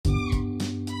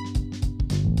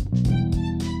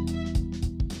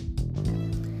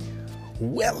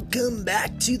Welcome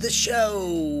back to the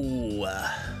show.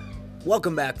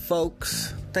 Welcome back,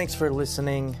 folks. Thanks for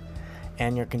listening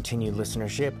and your continued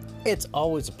listenership. It's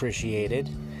always appreciated.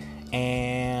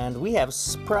 And we have a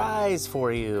surprise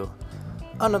for you.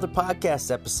 Another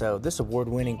podcast episode. This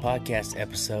award-winning podcast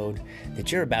episode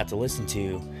that you're about to listen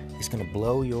to is going to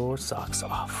blow your socks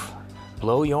off.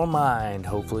 Blow your mind,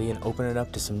 hopefully, and open it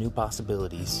up to some new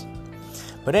possibilities.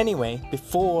 But anyway,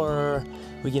 before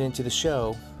we get into the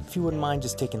show, if you wouldn't mind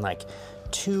just taking like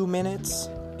 2 minutes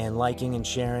and liking and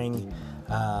sharing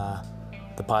the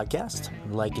podcast,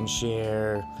 like and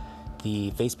share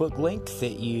the Facebook link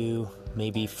that you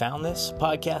maybe found this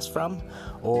podcast from,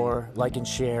 or like and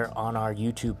share on our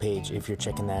YouTube page if you're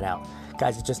checking that out.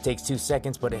 Guys, it just takes 2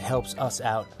 seconds, but it helps us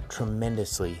out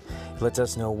tremendously. It lets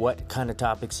us know what kind of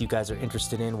topics you guys are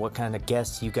interested in, what kind of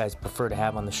guests you guys prefer to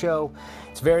have on the show.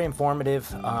 It's very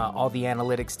informative. All the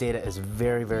analytics data is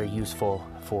very, very useful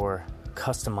for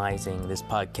customizing this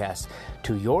podcast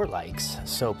to your likes.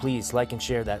 So please like and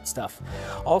share that stuff.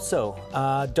 Also,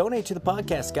 donate to the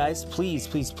podcast, guys. Please,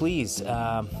 please, please.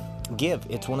 Give.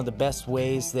 It's one of the best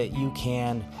ways that you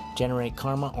can generate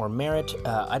karma or merit.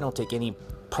 I don't take any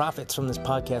profits from this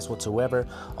podcast whatsoever.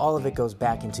 All of it goes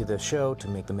back into the show to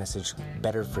make the message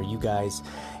better for you guys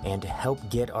and to help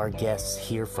get our guests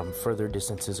here from further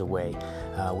distances away.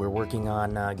 We're working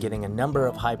on getting a number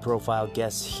of high-profile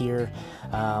guests here,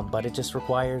 but it just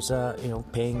requires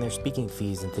paying their speaking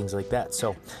fees and things like that.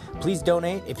 So please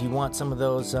donate if you want some of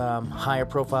those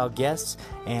higher-profile guests.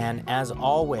 And as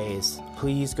always,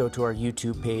 please go to our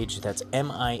YouTube page. That's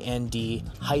MIND-OPS.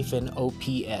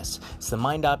 It's the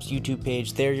MindOps YouTube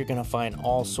page. There you're going to find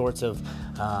all sorts of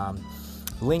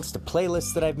links to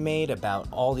playlists that I've made about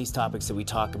all these topics that we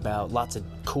talk about. Lots of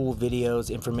cool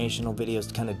videos, informational videos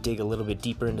to kind of dig a little bit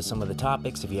deeper into some of the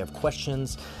topics if you have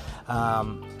questions.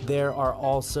 There are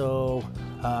also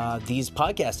these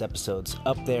podcast episodes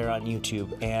up there on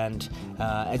YouTube. And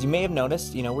as you may have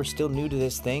noticed, we're still new to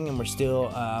this thing, and we're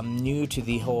still new to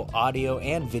the whole audio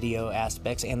and video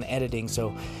aspects and the editing.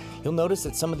 So you'll notice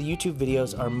that some of the YouTube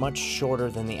videos are much shorter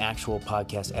than the actual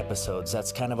podcast episodes.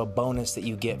 That's kind of a bonus that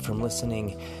you get from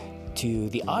listening to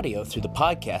the audio through the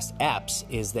podcast apps,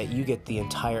 is that you get the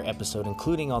entire episode,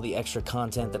 including all the extra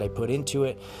content that I put into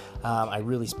it. I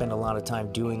really spend a lot of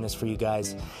time doing this for you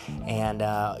guys, and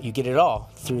you get it all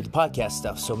through the podcast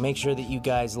stuff. So make sure that you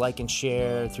guys like and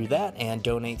share through that and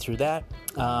donate through that.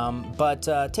 But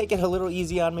take it a little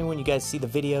easy on me when you guys see the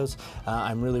videos.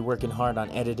 I'm really working hard on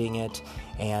editing it,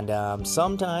 and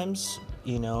sometimes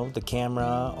the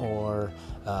camera or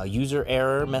user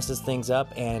error messes things up,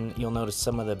 and you'll notice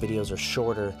some of the videos are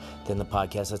shorter than the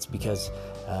podcast. That's because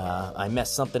I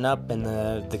messed something up and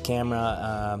the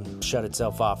camera shut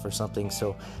itself off or something.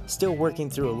 So still working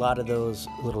through a lot of those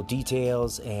little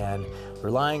details and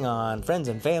relying on friends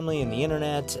and family and the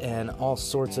internet and all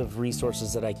sorts of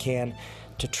resources that I can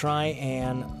to try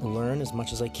and learn as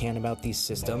much as I can about these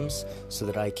systems so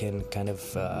that I can kind of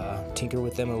tinker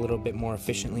with them a little bit more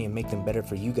efficiently and make them better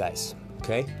for you guys,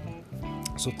 okay?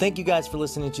 So thank you guys for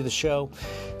listening to the show.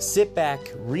 Sit back,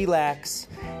 relax,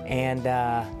 and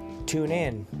tune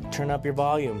in. Turn up your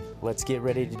volume. Let's get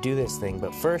ready to do this thing.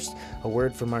 But first, a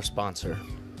word from our sponsor.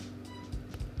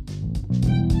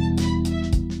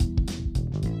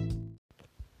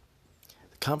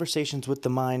 Conversations with the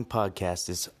Mind podcast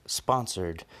is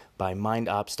sponsored by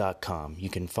MindOps.com. You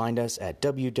can find us at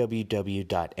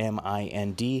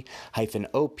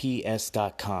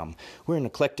www.mind-ops.com. We're an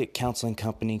eclectic counseling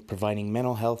company providing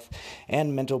mental health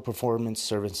and mental performance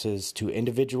services to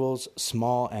individuals,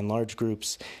 small and large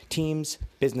groups, teams,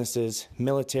 businesses,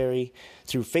 military,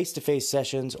 through face-to-face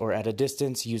sessions or at a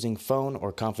distance using phone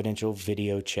or confidential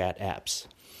video chat apps.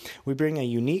 We bring a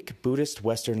unique Buddhist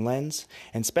Western lens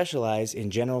and specialize in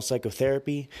general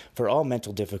psychotherapy for all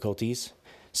mental difficulties,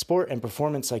 sport and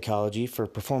performance psychology for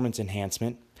performance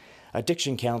enhancement,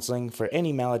 addiction counseling for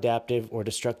any maladaptive or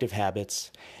destructive habits,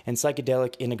 and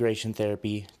psychedelic integration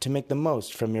therapy to make the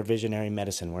most from your visionary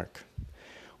medicine work.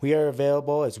 We are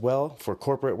available as well for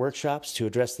corporate workshops to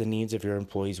address the needs of your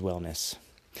employees' wellness.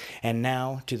 And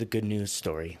now to the good news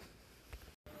story.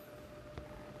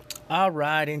 All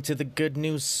right, into the good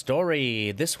news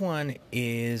story. This one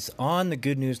is on the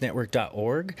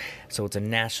goodnewsnetwork.org, so it's a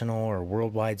national or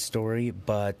worldwide story,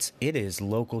 but it is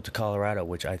local to Colorado,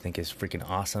 which I think is freaking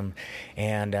awesome.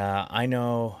 And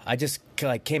I just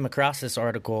came across this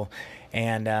article,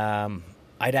 and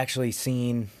I'd actually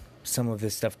seen some of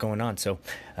this stuff going on. So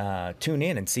tune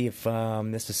in and see if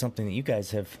this is something that you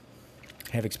guys have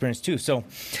have experienced too. So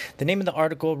the name of the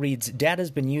article reads, Dad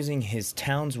has been using his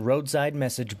town's roadside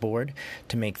message board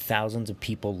to make thousands of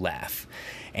people laugh.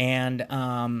 And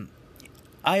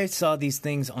I saw these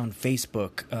things on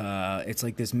Facebook. It's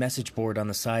like this message board on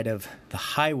the side of the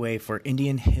highway for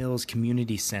Indian Hills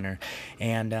Community Center.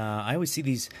 And I always see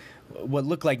these what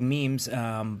look like memes,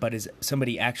 but is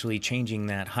somebody actually changing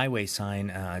that highway sign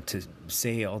to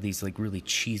say all these like really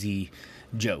cheesy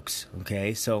jokes.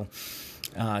 Okay, so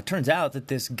turns out that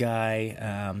this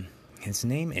guy, his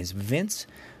name is Vince.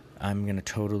 I'm going to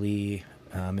totally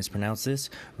mispronounce this.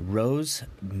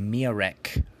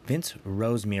 Rozmiarek. Vince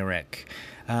Rozmiarek.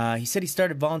 He said he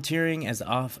started volunteering as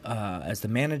the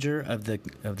manager of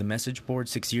the message board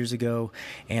 6 years ago,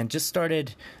 and just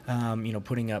started,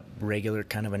 putting up regular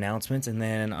kind of announcements. And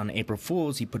then on April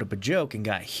Fool's, he put up a joke and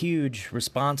got huge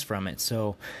response from it.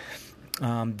 So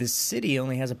this city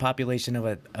only has a population of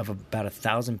about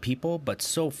 1,000 people, but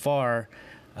so far,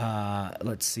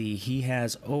 let's see, he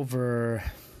has over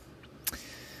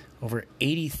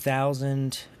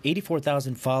 84,000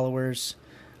 followers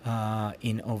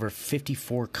in over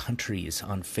 54 countries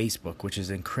on Facebook, which is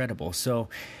incredible. So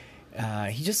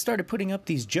he just started putting up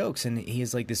these jokes, and he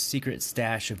has like this secret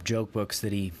stash of joke books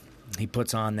that he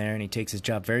puts on there, and he takes his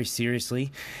job very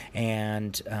seriously.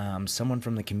 And someone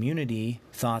from the community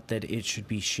thought that it should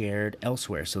be shared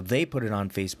elsewhere, so they put it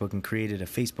on Facebook and created a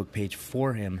Facebook page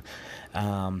for him.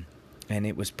 And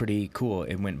it was pretty cool.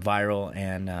 It went viral,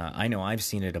 and I know I've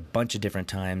seen it a bunch of different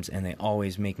times, and they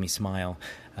always make me smile.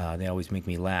 They always make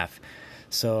me laugh.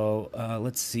 So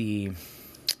let's see.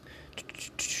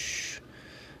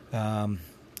 So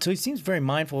he seems very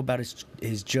mindful about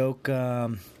his joke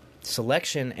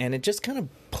selection, and it just kind of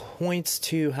points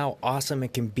to how awesome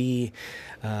it can be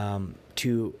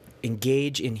to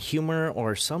engage in humor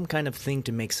or some kind of thing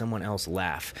to make someone else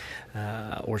laugh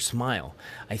or smile.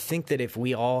 I think that if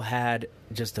we all had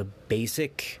just a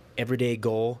basic everyday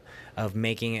goal of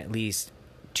making at least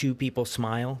 2 people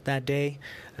smile that day,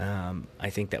 I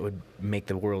think that would make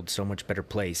the world so much better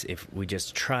place if we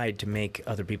just tried to make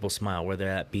other people smile, whether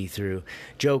that be through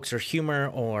jokes or humor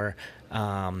or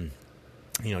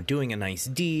doing a nice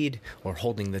deed or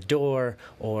holding the door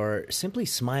or simply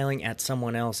smiling at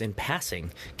someone else in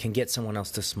passing can get someone else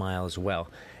to smile as well.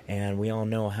 And we all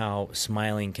know how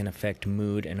smiling can affect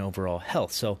mood and overall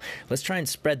health. So let's try and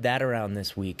spread that around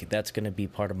this week. That's going to be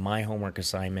part of my homework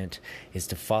assignment, is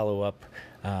to follow up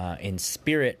in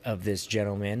spirit of this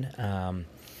gentleman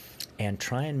and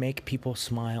try and make people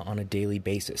smile on a daily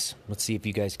basis. Let's see if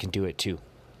you guys can do it too.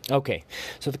 Okay,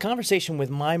 so the conversation with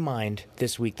my mind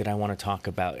this week that I want to talk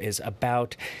about is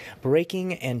about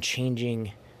breaking and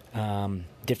changing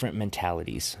different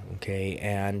mentalities, okay?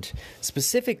 And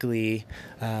specifically,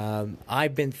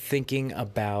 I've been thinking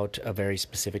about a very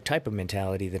specific type of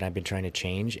mentality that I've been trying to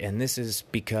change, and this is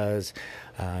because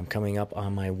I'm coming up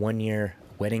on my 1-year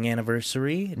wedding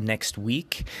anniversary next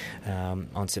week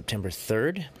on September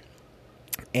 3rd,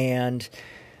 and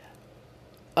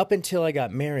up until I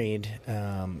got married,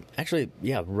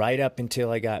 right up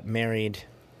until I got married,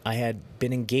 I had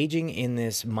been engaging in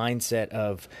this mindset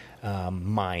of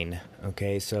mine,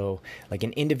 okay? So like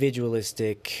an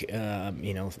individualistic,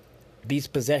 these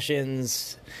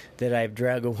possessions that I've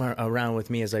dragged around with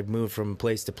me as I've moved from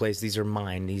place to place, these are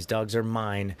mine. These dogs are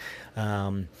mine.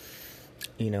 Things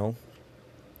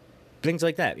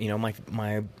like that.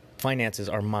 My finances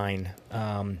are mine.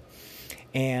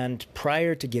 And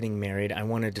prior to getting married, I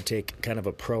wanted to take kind of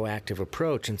a proactive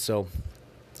approach, and so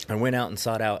I went out and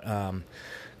sought out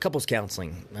couples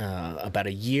counseling about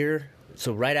a year.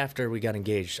 So right after we got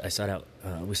engaged, we sought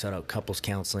out couples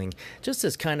counseling just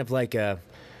as kind of like a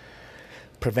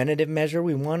preventative measure.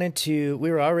 We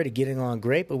were already getting along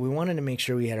great, but we wanted to make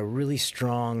sure we had a really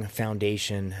strong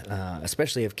foundation,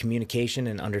 especially of communication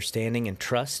and understanding and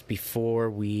trust before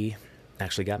we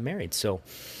actually got married. So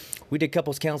we did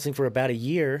couples counseling for about a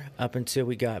year up until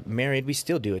we got married. We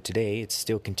still do it today. It's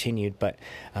still continued. But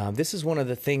this is one of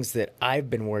the things that I've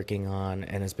been working on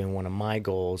and has been one of my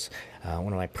goals,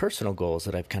 one of my personal goals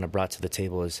that I've kind of brought to the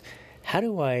table is how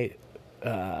do I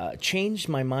change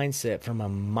my mindset from a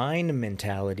mine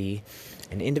mentality,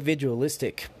 an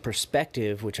individualistic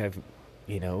perspective, which I've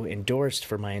endorsed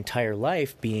for my entire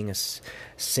life, being a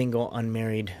single,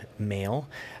 unmarried male,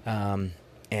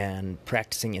 and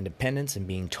practicing independence and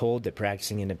being told that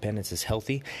practicing independence is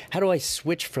healthy. How do I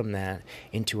switch from that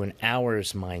into an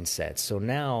hours mindset? So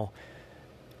now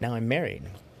I'm married,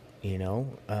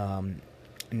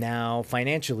 now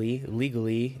financially,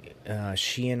 legally,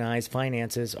 she and I's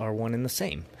finances are one and the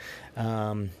same.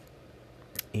 How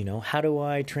do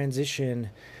I transition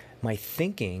my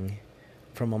thinking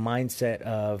from a mindset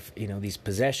of, these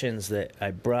possessions that I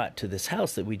brought to this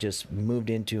house that we just moved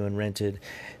into and rented.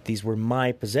 These were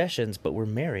my possessions, but we're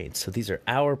married. So these are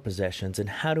our possessions. And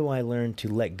how do I learn to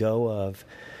let go of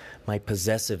my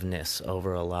possessiveness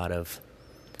over a lot of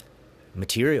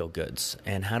material goods?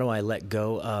 And how do I let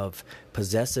go of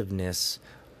possessiveness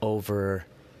over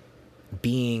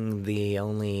being the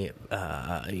only,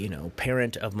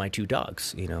 parent of my two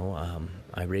dogs?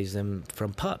 I raised them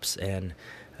from pups, and,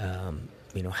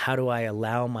 how do I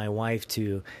allow my wife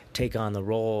to take on the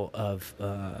role of,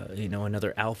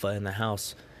 another alpha in the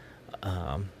house,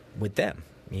 with them?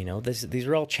 These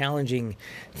are all challenging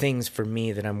things for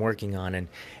me that I'm working on,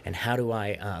 and how do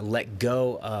I, let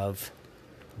go of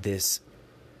this?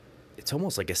 It's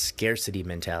almost like a scarcity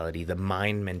mentality, the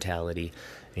mind mentality.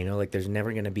 Like there's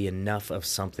never going to be enough of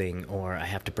something, or I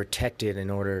have to protect it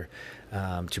in order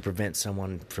to prevent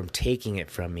someone from taking it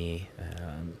from me.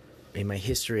 In my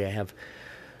history, I have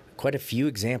quite a few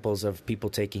examples of people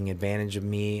taking advantage of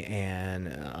me, and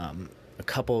a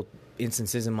couple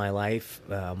instances in my life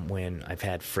when I've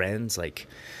had friends like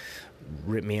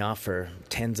rip me off for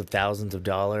tens of thousands of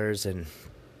dollars and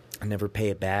never pay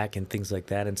it back and things like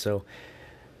that. And so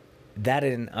that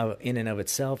in and of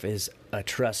itself is a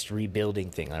trust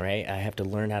rebuilding thing, all right? I have to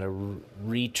learn how to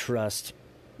retrust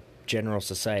general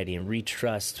society and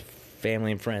retrust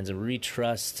family and friends and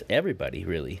retrust everybody,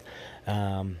 really.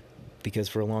 Because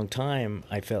for a long time,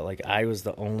 I felt like I was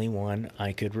the only one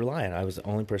I could rely on. I was the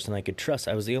only person I could trust.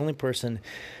 I was the only person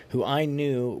who I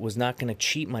knew was not going to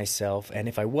cheat myself. And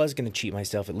if I was going to cheat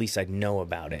myself, at least I'd know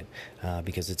about it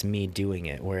because it's me doing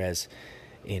it. Whereas,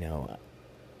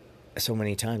 so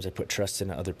many times I put trust in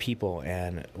other people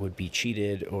and would be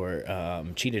cheated or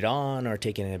cheated on or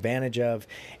taken advantage of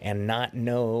and not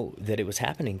know that it was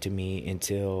happening to me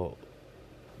until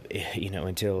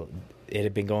it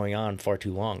had been going on far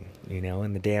too long,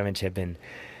 and the damage had been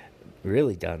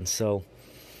really done. So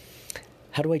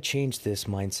how do I change this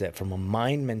mindset from a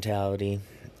mind mentality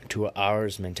to an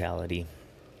ours mentality?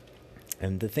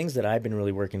 And the things that I've been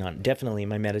really working on, definitely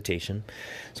my meditation.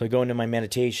 So I go into my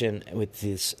meditation with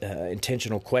this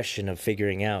intentional question of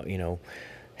figuring out,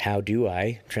 how do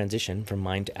I transition from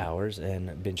mind to ours? And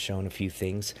I've been shown a few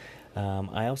things.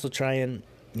 I also try and,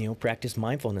 practice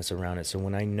mindfulness around it. So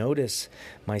when I notice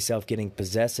myself getting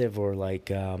possessive or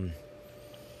like, if I'm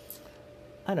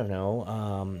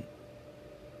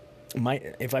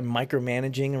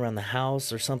micromanaging around the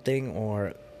house or something,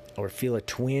 or feel a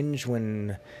twinge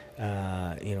when,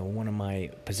 one of my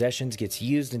possessions gets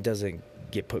used and doesn't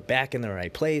get put back in the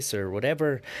right place or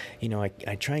whatever,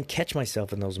 I try and catch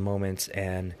myself in those moments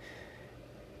and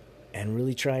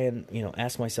really try and,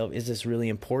 ask myself, is this really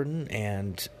important?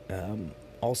 And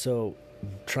also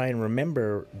try and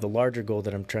remember the larger goal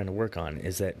that I'm trying to work on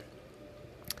is that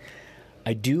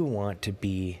I do want to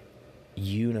be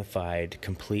unified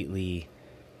completely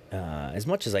as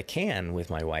much as I can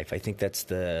with my wife. I think that's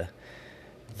the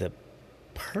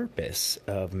purpose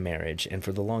of marriage. And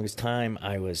for the longest time,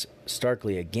 I was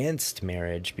starkly against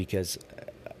marriage because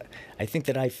I think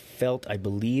that I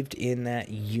believed in that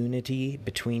unity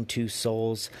between two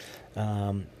souls,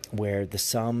 where the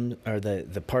sum or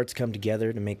the parts come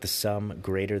together to make the sum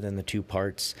greater than the two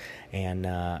parts, and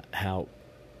how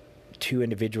two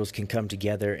individuals can come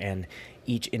together and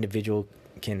each individual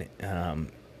can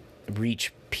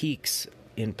reach peaks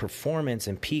in performance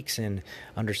and peaks in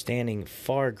understanding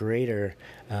far greater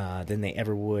than they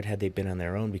ever would had they been on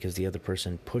their own, because the other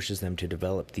person pushes them to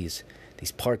develop these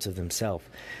parts of themselves.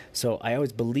 So I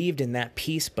always believed in that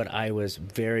piece, but I was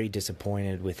very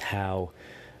disappointed with how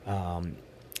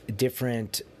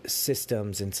different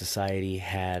systems in society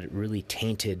had really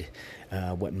tainted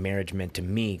what marriage meant to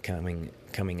me coming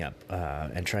up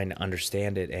and trying to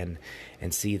understand it and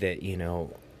see that,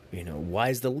 why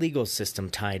is the legal system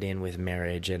tied in with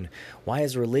marriage, and why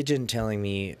is religion telling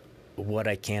me what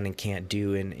I can and can't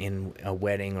do in a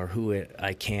wedding, or who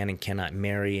I can and cannot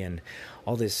marry, and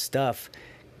all this stuff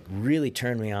really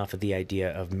turned me off of the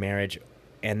idea of marriage,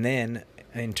 and then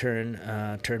in turn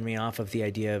turned me off of the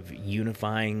idea of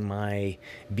unifying my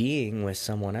being with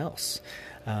someone else.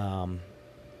 And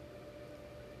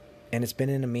it's been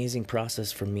an amazing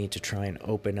process for me to try and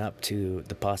open up to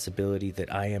the possibility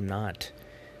that I am not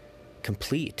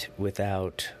complete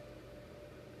without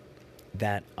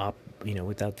that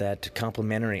without that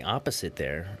complementary opposite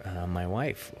there, my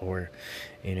wife, or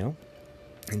in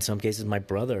some cases my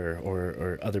brother,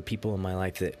 or other people in my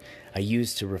life that I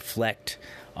use to reflect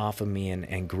off of me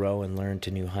and grow and learn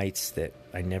to new heights that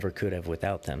I never could have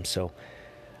without them. So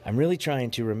I'm really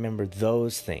trying to remember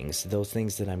those things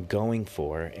that I'm going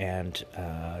for, and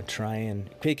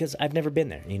because I've never been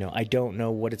there. I don't know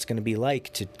what it's going to be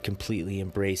like to completely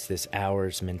embrace this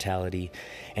hours mentality,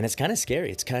 and it's kind of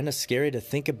scary. It's kind of scary to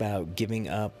think about giving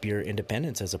up your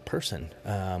independence as a person.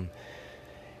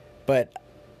 But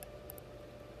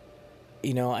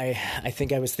I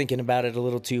think I was thinking about it a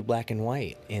little too black and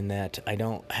white, in that I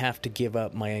don't have to give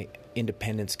up my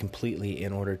independence completely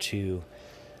in order to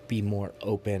be more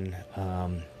open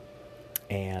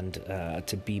and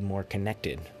to be more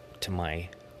connected to my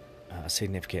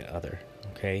significant other.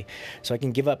 Okay, so I'm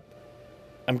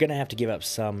going to have to give up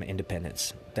some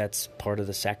independence. That's part of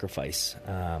the sacrifice.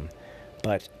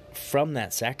 But from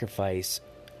that sacrifice,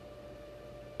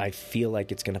 I feel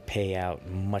like it's going to pay out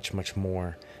much, much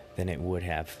more than it would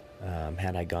have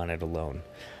had I gone it alone.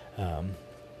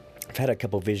 I've had a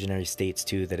couple visionary states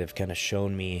too that have kind of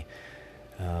shown me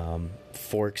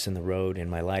forks in the road in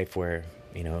my life where,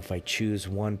 if I choose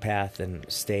one path and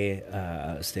stay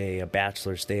a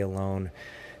bachelor, stay alone,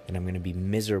 then I'm going to be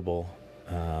miserable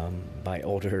by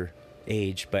older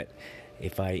age. But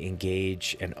if I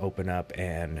engage and open up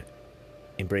and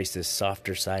embrace this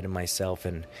softer side of myself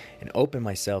and open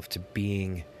myself to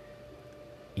being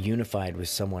unified with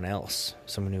someone else,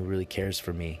 someone who really cares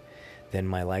for me, then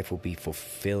my life will be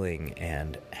fulfilling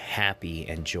and happy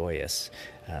and joyous.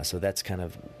 So that's kind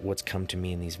of what's come to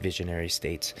me in these visionary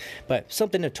states. But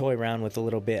something to toy around with a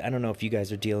little bit. I don't know if you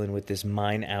guys are dealing with this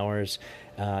mind-hours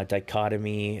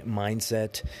dichotomy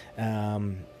mindset,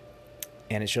 and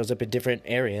it shows up in different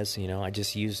areas. I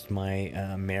just used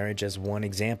my marriage as one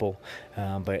example,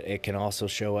 but it can also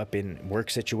show up in work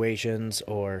situations,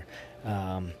 or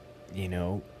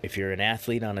if you're an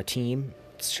athlete on a team,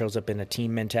 it shows up in a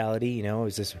team mentality.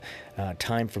 Is this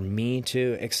time for me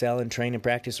to excel and train and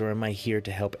practice, or am I here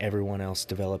to help everyone else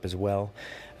develop as well?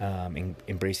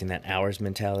 Embracing that hours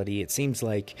mentality. It seems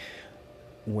like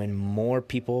when more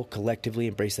people collectively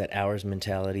embrace that hours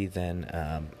mentality,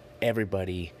 then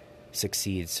everybody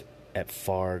succeeds at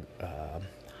far,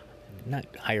 not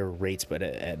higher rates, but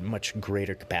at much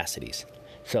greater capacities.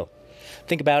 So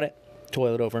think about it,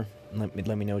 toil it over, and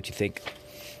let me know what you think.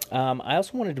 I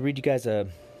also wanted to read you guys a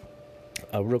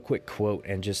real quick quote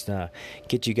and just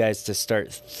get you guys to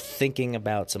start thinking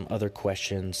about some other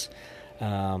questions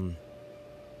and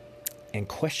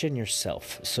question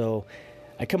yourself. So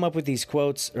I come up with these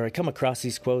quotes, or I come across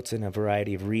these quotes in a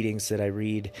variety of readings that I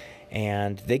read,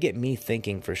 and they get me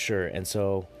thinking for sure. And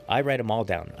so I write them all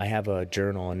down. I have a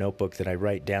journal, a notebook that I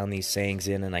write down these sayings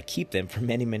in, and I keep them for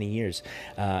many, many years.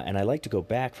 And I like to go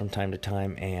back from time to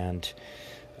time and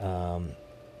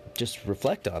just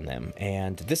reflect on them.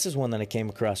 And this is one that I came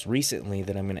across recently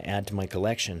that I'm going to add to my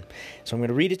collection. So I'm going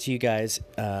to read it to you guys,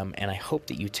 and I hope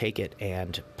that you take it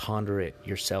and ponder it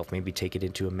yourself. Maybe take it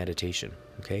into a meditation.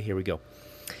 Okay, here we go.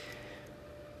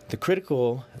 The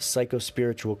critical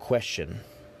psychospiritual question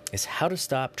is how to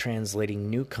stop translating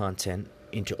new content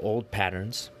into old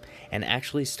patterns and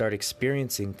actually start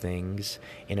experiencing things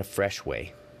in a fresh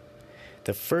way.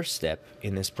 The first step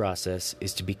in this process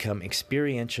is to become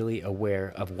experientially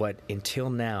aware of what until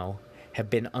now have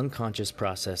been unconscious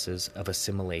processes of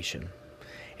assimilation.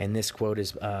 And this quote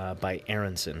is by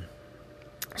Aronson.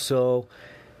 So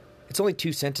it's only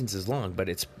 2 sentences long, but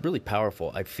it's really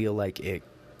powerful. I feel like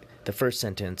the first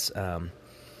sentence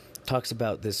talks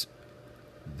about this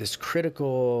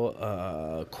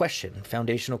critical question,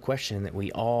 foundational question that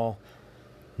we all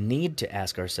need to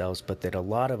ask ourselves, but that a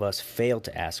lot of us fail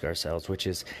to ask ourselves, which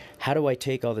is, how do I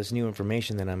take all this new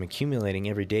information that I'm accumulating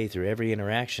every day through every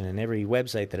interaction and every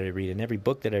website that I read and every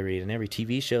book that I read and every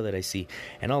TV show that I see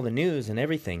and all the news and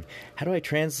everything? How do I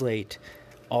translate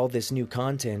all this new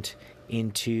content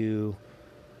into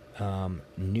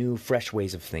new, fresh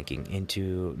ways of thinking,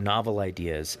 into novel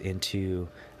ideas, into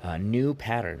new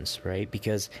patterns, right?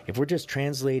 Because if we're just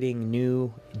translating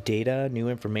new data, new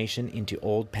information into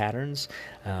old patterns,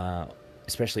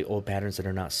 especially old patterns that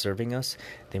are not serving us,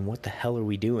 then what the hell are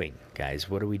we doing, guys?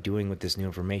 What are we doing with this new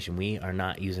information? We are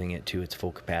not using it to its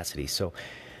full capacity. So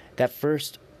that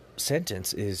first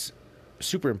sentence is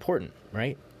super important,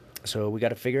 right? So we got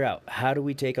to figure out, how do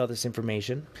we take all this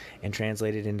information and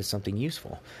translate it into something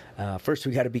useful? First,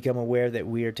 we got to become aware that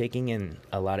we are taking in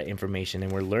a lot of information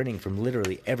and we're learning from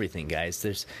literally everything, guys.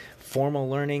 There's formal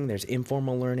learning, there's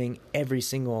informal learning. Every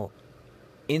single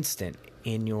instant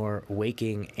in your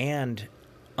waking and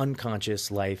unconscious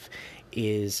life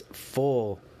is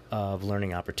full of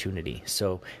learning opportunity.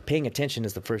 So paying attention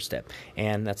is the first step,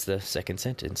 and that's the second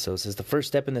sentence. So it says the first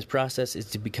step in this process is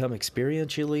to become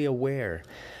experientially aware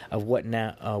of what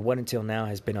until now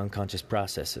has been unconscious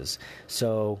processes.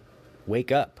 So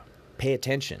wake up, pay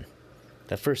attention.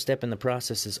 The first step in the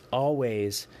process is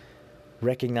always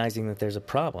recognizing that there's a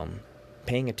problem,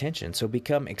 paying attention. So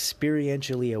become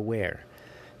experientially aware.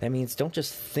 That means don't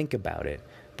just think about it,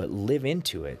 but live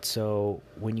into it. So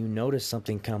when you notice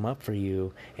something come up for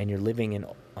you and you're living in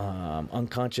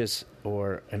unconscious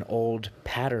or an old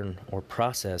pattern or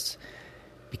process,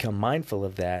 become mindful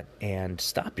of that and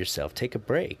stop yourself. Take a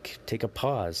break, take a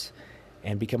pause,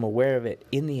 and become aware of it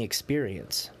in the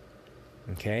experience.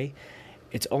 Okay?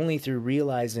 It's only through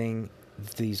realizing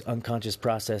these unconscious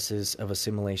processes of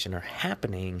assimilation are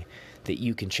happening that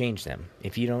you can change them.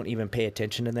 If you don't even pay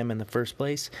attention to them in the first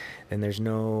place, then there's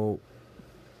no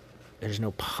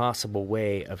possible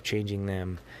way of changing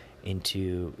them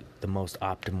into the most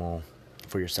optimal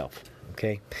for yourself.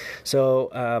 Okay? So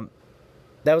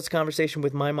that was a conversation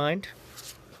with my mind.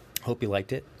 Hope you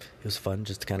liked it. It was fun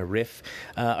just to kind of riff.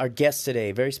 Our guest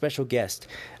today, very special guest.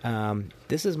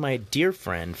 This is my dear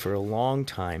friend for a long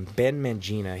time, Ben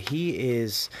Mangina. He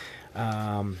is,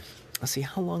 let's see,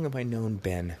 how long have I known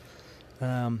Ben?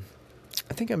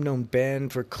 I think I've known Ben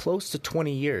for close to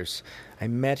 20 years. I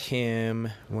met him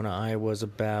when I was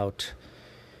about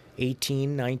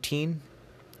 18, 19.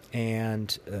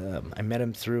 And I met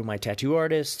him through my tattoo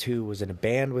artist who was in a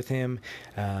band with him.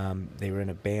 They were in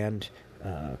a band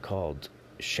called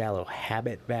Shallow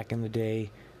Habit back in the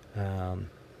day. And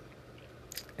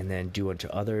then do unto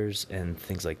others and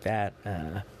things like that.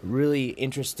 Really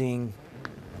interesting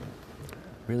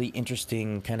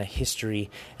kind of history,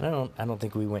 and I don't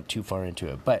think we went too far into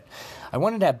it, but I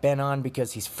wanted to have Ben on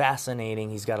because he's fascinating.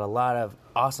 He's got a lot of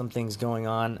awesome things going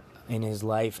on in his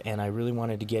life, and I really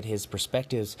wanted to get his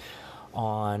perspectives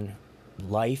on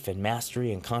life and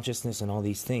mastery and consciousness and all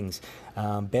these things.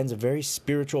 Ben's a very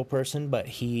spiritual person, but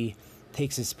he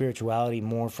takes his spirituality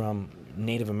more from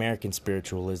Native American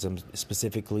spiritualism,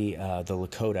 specifically the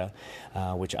Lakota,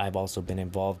 which I've also been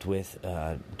involved with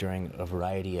during a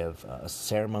variety of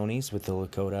ceremonies with the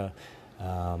Lakota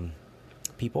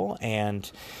people. And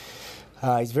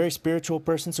he's a very spiritual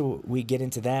person, so we get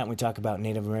into that, and we talk about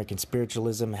Native American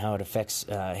spiritualism, how it affects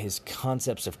his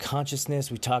concepts of consciousness.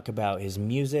 We talk about his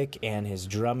music and his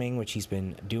drumming, which he's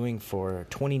been doing for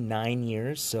 29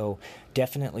 years, so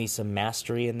definitely some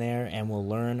mastery in there, and we'll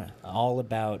learn all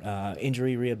about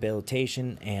injury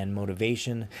rehabilitation and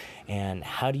motivation, and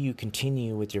how do you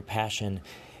continue with your passion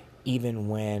even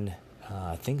when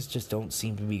things just don't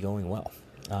seem to be going well.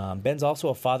 Ben's also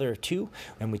a father of two,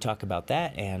 and we talk about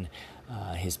that, and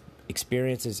his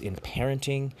experiences in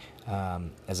parenting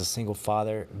as a single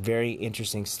father. Very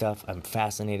interesting stuff. I'm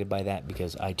fascinated by that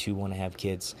because I too want to have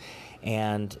kids.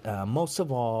 And most of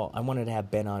all, I wanted to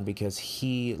have Ben on because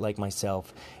he, like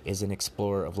myself, is an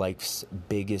explorer of life's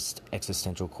biggest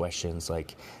existential questions,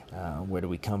 like where do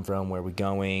we come from, where are we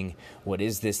going, what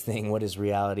is this thing, what is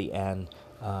reality, and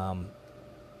I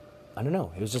don't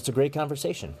know. It was just a great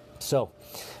conversation. So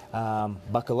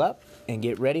buckle up and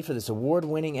get ready for this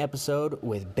award-winning episode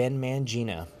with Ben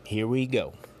Mangina. Here we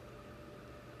go.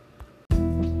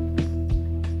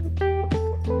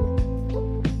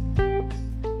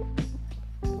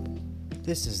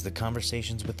 This is the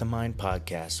Conversations with the Mind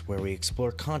podcast, where we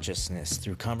explore consciousness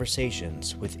through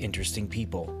conversations with interesting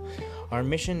people. Our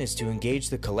mission is to engage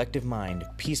the collective mind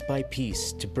piece by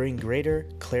piece to bring greater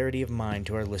clarity of mind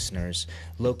to our listeners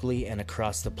locally and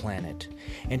across the planet,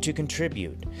 and to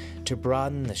contribute to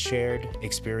broaden the shared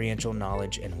experiential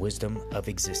knowledge and wisdom of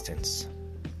existence.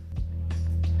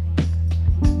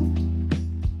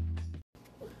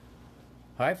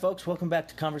 All right, folks, welcome back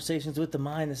to Conversations with the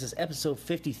Mind. This is episode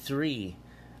 53.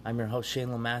 I'm your host, Shane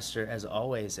Lemaster, as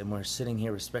always, and we're sitting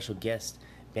here with special guest,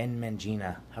 Ben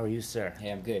Mangina. How are you, sir?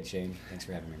 Hey, I'm good, Shane. Thanks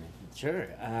for having me, man. Sure.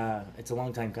 It's a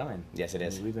long time coming. Yes, it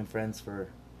is. I mean, we've been friends for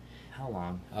how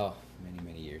long? Oh, many,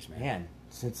 many years, man. Man,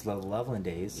 since the Loveland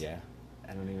days. Yeah.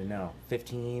 I don't even know.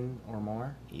 15 or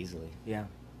more? Easily. Yeah.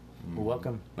 Well,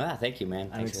 welcome. Ah, thank you, man.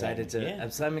 I'm excited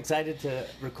to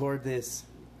record this.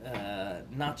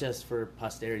 Not just for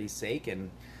posterity's sake,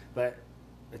 but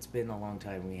it's been a long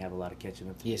time. We have a lot of catching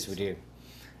up to do. Yes, we do.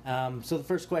 So the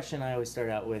first question I always start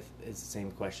out with is the same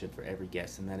question for every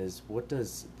guest, and that is, what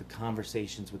does the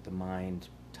Conversations with the Mind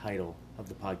title of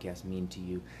the podcast mean to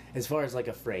you? As far as like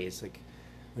a phrase, like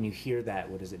when you hear that,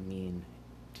 what does it mean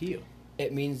to you?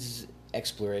 It means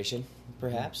exploration,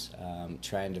 perhaps.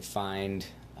 Trying to find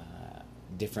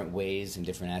different ways and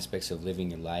different aspects of living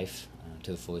your life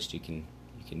to the fullest you can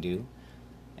do,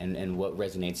 and what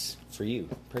resonates for you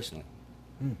personally.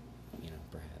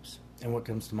 Perhaps. And what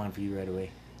comes to mind for you right away?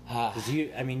 Because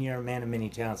you're a man of many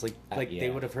talents. Yeah. They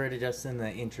would have heard it just in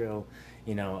the intro,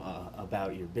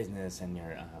 about your business and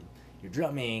your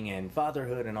drumming and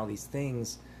fatherhood and all these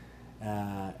things.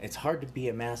 it's hard to be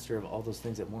a master of all those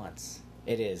things at once.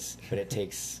 It is, but it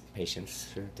takes patience,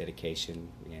 Sure. dedication,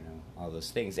 all those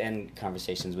things. And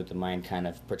Conversations with the Mind kind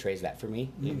of portrays that for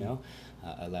me,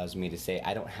 allows me to say,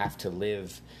 I don't have to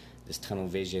live this tunnel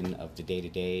vision of the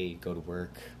day-to-day, go to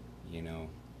work,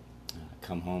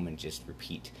 come home and just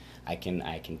repeat. I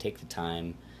can take the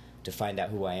time to find out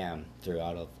who I am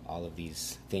throughout all of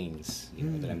these things,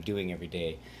 that I'm doing every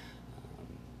day,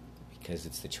 because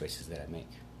it's the choices that I make.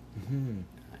 And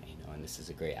this is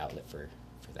a great outlet for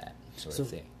that sort of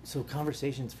thing. So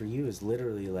Conversations for you is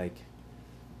literally like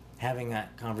having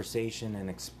that conversation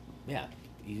and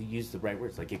you use the right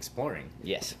words, like exploring.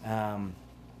 Yes.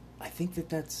 I think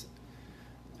that's.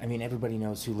 I mean, everybody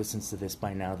knows who listens to this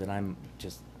by now that I'm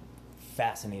just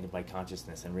fascinated by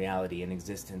consciousness and reality and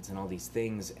existence and all these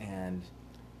things, and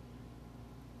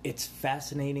it's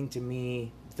fascinating to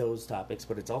me, those topics,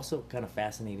 but it's also kind of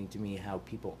fascinating to me how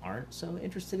people aren't so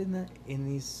interested in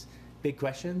these big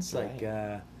questions, Right.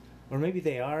 like or maybe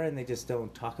they are and they just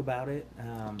don't talk about it.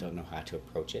 Don't know how to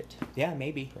approach it. Yeah,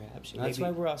 maybe. Perhaps. Maybe. That's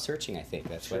why we're all searching, I think.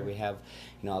 That's Sure. why we have,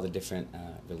 all the different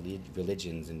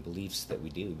religions and beliefs that we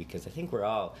do, because I think we're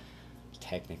all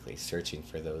technically searching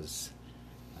for those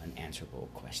unanswerable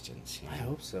questions. I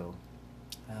hope so.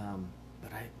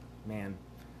 But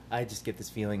I just get this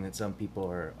feeling that some people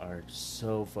are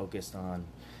so focused on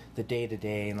the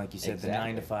day-to-day and, like you said, the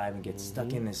 9 to 5, and get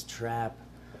stuck in this trap.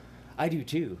 I do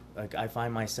too. Like, I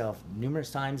find myself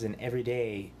numerous times and every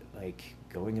day, like,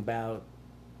 going about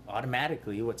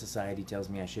automatically what society tells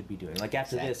me I should be doing. Like,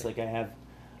 after this, like, I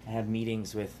have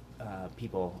meetings with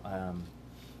people,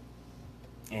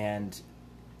 and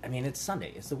I mean, it's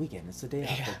Sunday, it's the weekend, it's the day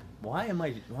off. Yeah.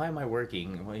 Like, why am I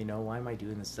working? Well, why am I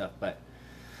doing this stuff? But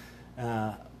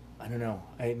I don't know.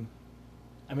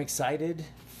 I'm excited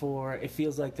for. It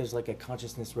feels like there's like a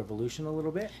consciousness revolution a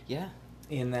little bit. Yeah,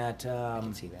 In that, I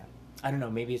can see that. I don't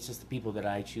know. Maybe it's just the people that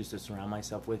I choose to surround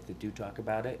myself with that do talk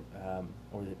about it,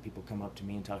 or that people come up to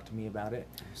me and talk to me about it.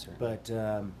 Certainly. But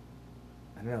I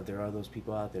don't know. There are those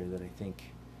people out there that I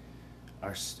think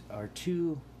are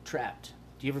too trapped.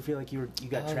 Do you ever feel like you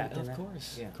got trapped in that?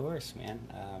 Of course, man.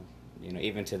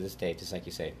 Even to this day, just like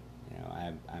you say,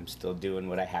 I'm still doing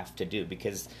what I have to do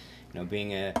because,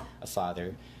 being a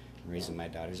father, raising my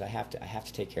daughters, I have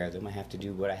to take care of them. I have to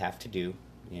do what I have to do,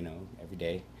 every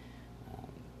day.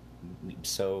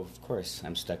 So of course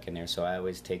I'm stuck in there. So I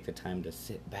always take the time to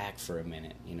sit back for a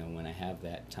minute, when I have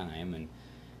that time, and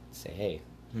say, hey,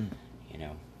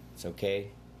 it's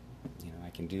okay. I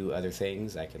can do other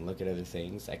things. I can look at other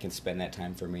things. I can spend that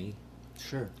time for me.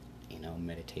 Sure.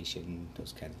 Meditation,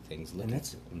 those kind of things.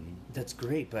 And that's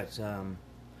great, but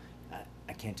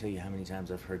I can't tell you how many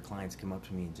times I've heard clients come up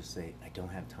to me and just say, I don't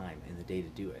have time in the day to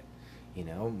do it.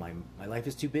 My life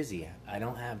is too busy. I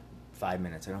don't have 5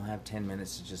 minutes. I don't have 10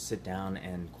 minutes to just sit down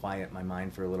and quiet my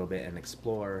mind for a little bit and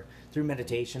explore through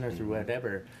meditation or through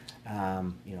whatever. I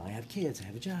have kids, I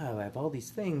have a job, I have all these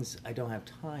things. I don't have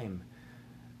time.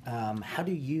 How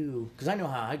do you, because I know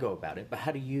how I go about it, but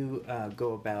how do you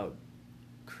go about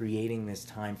creating this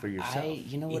time for yourself?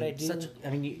 What I do?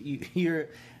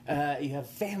 You have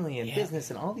family and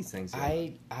business and all these things.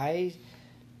 I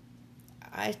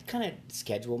kind of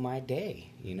schedule my day.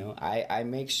 I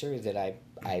make sure that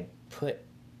I put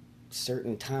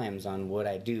certain times on what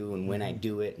I do and when I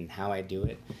do it and how I do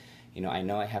it. I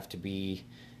know I have to be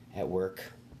at work,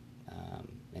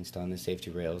 installing the safety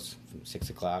rails from 6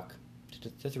 o'clock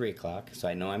to 3 o'clock. So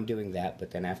I know I'm doing that.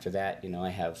 But then after that,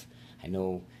 I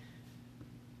know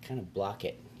kind of block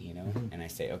it, and I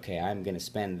say, okay, I'm going to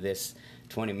spend this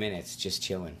 20 minutes just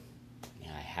chilling.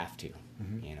 I have to.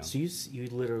 So you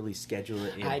literally schedule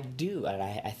it in. I do, and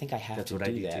I think I have That's to what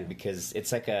I do do that too. because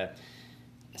it's like a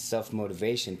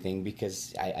self-motivation thing,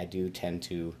 because I do tend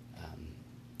to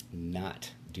not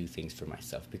do things for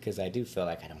myself because I do feel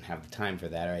like I don't have the time for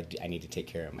that, or I need to take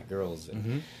care of my girls,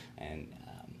 and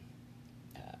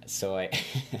so I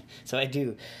so I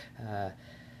do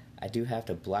have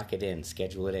to block it in,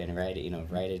 schedule it in, write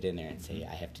it in there and say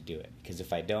I have to do it, because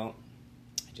if I don't,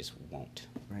 I just won't.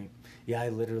 Right. Yeah, I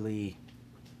literally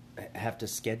have to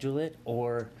schedule it,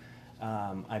 or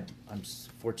I'm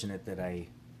fortunate that I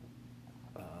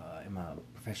am a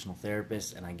professional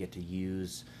therapist and I get to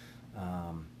use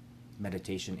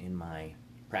meditation in my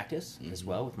practice as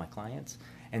well with my clients.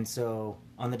 And so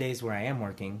on the days where I am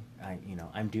working,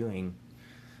 I'm doing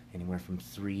anywhere from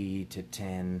 3 to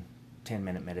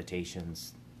 10-minute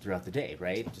meditations throughout the day,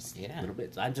 right? Just a little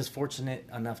bit. I'm just fortunate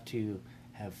enough to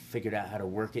have figured out how to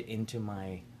work it into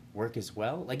my work as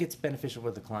well. Like, it's beneficial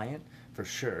for the client, for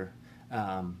sure.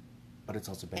 but it's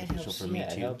also beneficial for me yeah,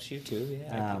 too. It helps you too.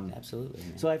 Yeah, absolutely.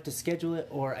 Man. So I have to schedule it,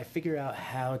 or I figure out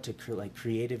how to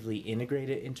creatively integrate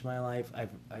it into my life.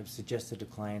 I've suggested to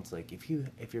clients, like, if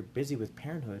you're busy with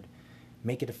parenthood,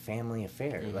 make it a family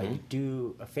affair. Mm-hmm. Like,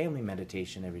 do a family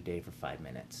meditation every day for 5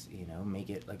 minutes. You know, make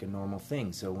it like a normal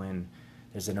thing. So when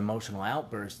there's an emotional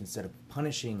outburst, instead of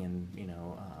punishing and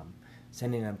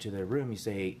sending them to their room, you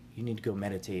say, you need to go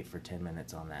meditate for 10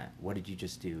 minutes on that. What did you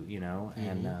just do? You know,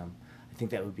 and I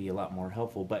think that would be a lot more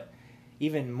helpful. But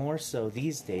even more so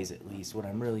these days, at least, what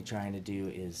I'm really trying to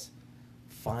do is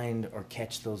find or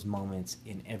catch those moments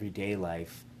in everyday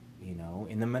life, you know,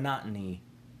 in the monotony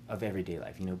of everyday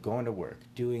life, you know, going to work,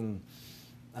 doing,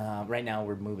 right now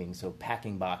we're moving, so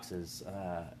packing boxes,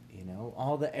 you know,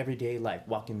 all the everyday life,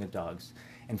 walking the dogs,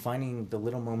 and finding the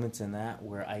little moments in that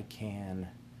where I can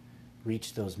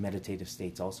reach those meditative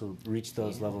states, also reach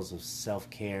those levels of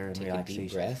self-care and take relaxation. A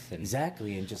deep breath and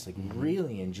exactly, and just like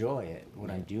really enjoy it, what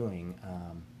I'm doing.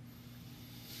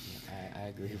 I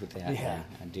agree with that. Yeah.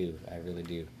 I do. I really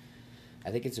do. I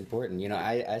think it's important. You know,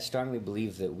 I strongly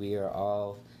believe that we are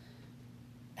all,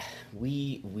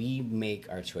 we make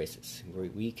our choices.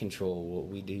 We control what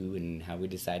we do and how we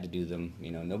decide to do them.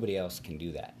 You know, nobody else can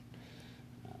do that.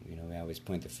 You know, we always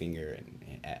point the finger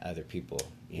at other people.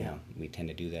 You know, we tend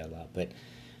to do that a lot. But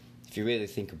if you really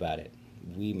think about it,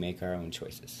 we make our own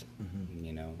choices.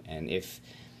 You know, and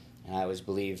I always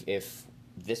believe, if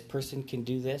this person can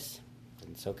do this,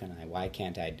 then so can I. Why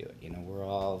can't I do it? You know, we're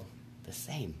all the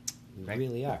same. We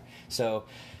really are. So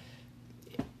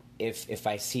if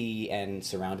I see and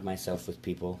surround myself with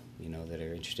people, you know, that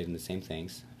are interested in the same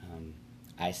things,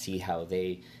 I see how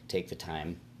they take the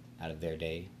time out of their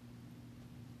day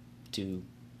to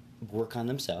work on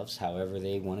themselves, however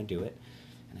they want to do it,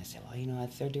 and I say, well, you know,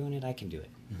 if they're doing it, I can do it.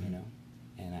 You know,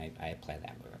 and I apply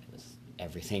that with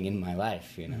everything in my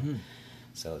life. You know,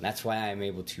 so that's why I'm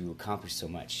able to accomplish so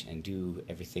much and do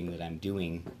everything that I'm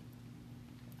doing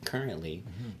currently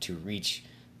to reach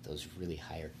those really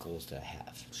higher goals that I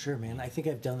have. Sure, man. I think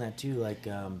I've done that too. Like,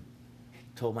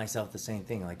 told myself the same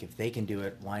thing. Like, if they can do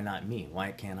it, why not me?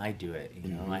 Why can't I do it?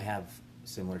 You know, I have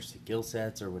similar skill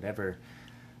sets or whatever.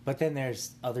 But then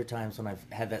there's other times when I've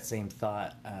had that same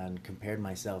thought and compared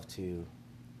myself to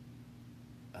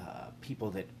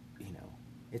people that, you know,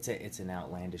 it's an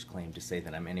outlandish claim to say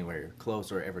that I'm anywhere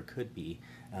close or ever could be,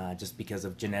 just because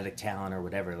of genetic talent or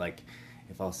whatever. Like,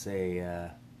 if I'll say,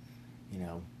 you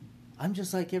know, I'm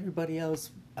just like everybody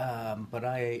else, but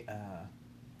I,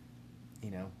 you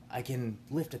know, I can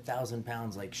lift 1,000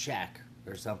 pounds like Shaq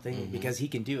or something because he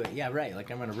can do it. Yeah, right.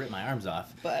 Like, I'm going to rip my arms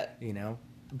off. But, you know,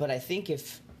 but I think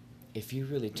if you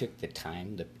really took the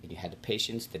time, you had the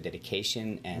patience, the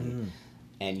dedication,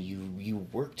 and you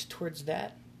worked towards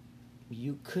that,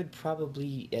 you could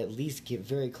probably at least get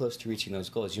very close to reaching those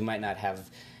goals. You might not have,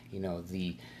 you know,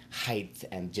 the height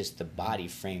and just the body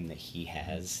frame that he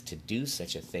has to do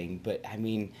such a thing, but I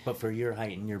mean, but for your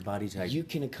height and your body type, you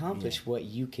can accomplish what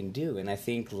you can do. And I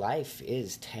think life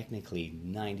is technically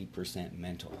 90%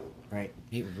 mental. Right.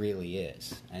 It really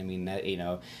is. I mean, that, you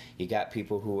know, you got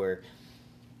people who are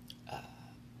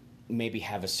maybe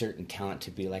have a certain talent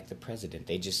to be like the president.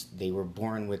 They were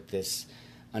born with this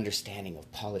understanding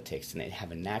of politics and they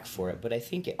have a knack for it. But I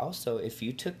think it also, if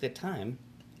you took the time,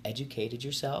 educated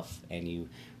yourself, and you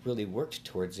really worked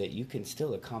towards it, you can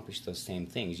still accomplish those same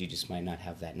things. You just might not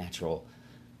have that natural,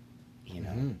 you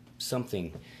know,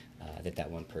 something that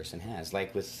one person has.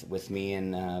 Like with me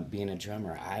and being a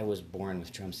drummer, I was born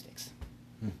with drumsticks.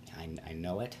 I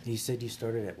know it. You said you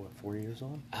started at, what, 4 years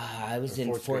old? I was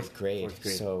in fourth grade,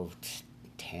 so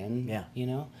 10, yeah. You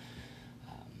know?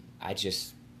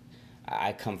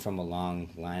 I come from a long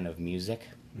line of music,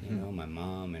 you know, my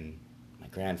mom and my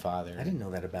grandfather. I didn't know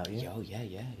that about you. Oh, yeah.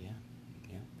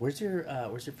 Where's your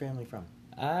family from?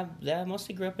 I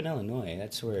mostly grew up in Illinois.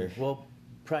 That's where... Well,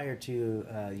 prior to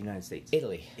the United States.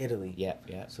 Italy. Yeah.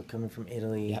 So coming from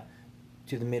Italy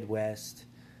to the Midwest,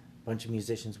 bunch of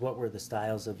musicians. What were the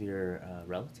styles of your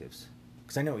relatives?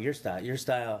 Because I know your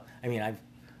style. I mean,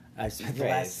 I spent the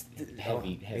last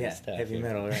heavy stuff. Heavy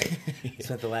metal, right?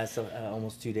 Spent the last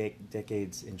almost 2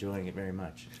 decades enjoying it very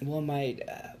much. Well,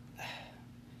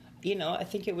 you know, I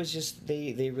think it was just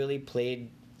they really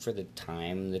played for the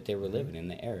time that they were living in,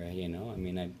 the era. You know, I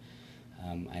mean,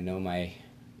 I know my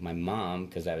mom,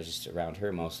 because I was just around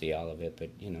her mostly all of it, but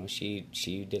you know, she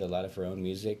did a lot of her own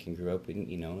music and grew up in,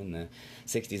 you know, in the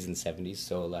 60s and 70s,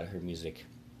 so a lot of her music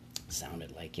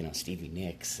sounded like, you know, Stevie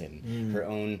Nicks and her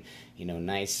own, you know,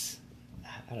 nice,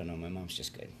 I don't know, my mom's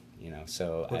just good, you know.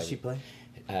 So what does she play?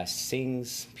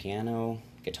 Sings, piano,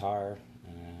 guitar.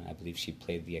 I believe she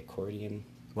played the accordion.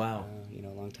 Wow. You know,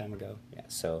 a long time ago. Yeah.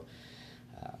 So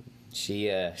She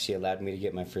allowed me to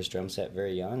get my first drum set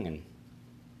very young and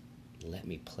let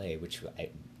me play, which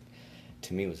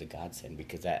to me was a godsend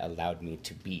because that allowed me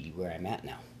to be where I'm at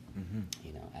now.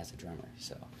 You know, as a drummer.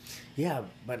 So yeah,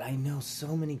 but I know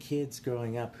so many kids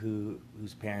growing up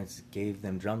whose parents gave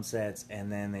them drum sets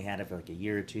and then they had it for like a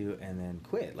year or two and then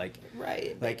quit. Like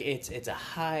right, like it's a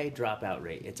high dropout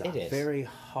rate. It's a very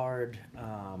hard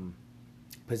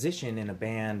position in a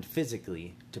band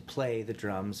physically to play the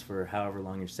drums for however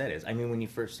long your set is. I mean, when you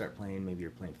first start playing, maybe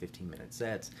you're playing 15-minute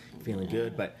sets, feeling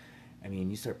good, but I mean,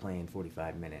 you start playing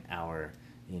 45-minute, hour.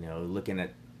 You know, looking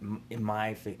at in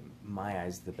my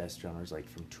eyes, the best drummers like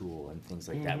from Tool and things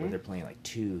like that, where they're playing like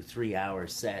 2-3 hour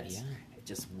sets,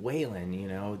 just wailing. You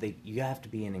know, you have to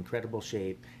be in incredible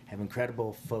shape, have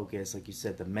incredible focus. Like you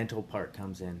said, the mental part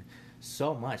comes in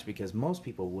so much because most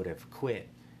people would have quit.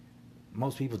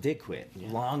 Most people did quit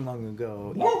long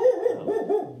ago.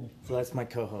 So that's my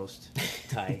co-host,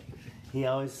 Ty. He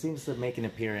always seems to make an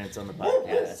appearance on the podcast.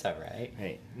 Yeah, that's all right.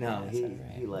 Right? No, yeah,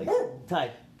 he likes Ty.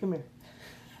 Come here.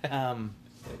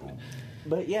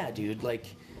 But yeah, dude, like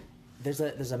there's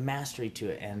a mastery to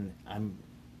it, and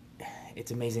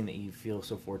it's amazing that you feel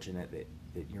so fortunate that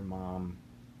your mom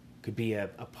could be a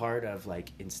part of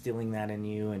like instilling that in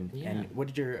you. And what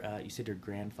did you said your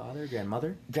grandmother?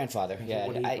 Grandfather, yeah.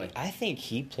 What did he play? I think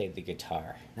he played the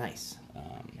guitar. Nice.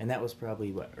 And that was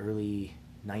probably early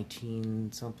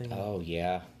 19 something? Oh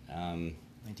yeah.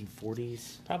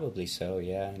 1940s? Probably so,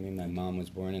 yeah. I mean, my mom was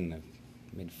born in the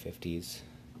mid-50s.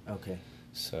 Okay.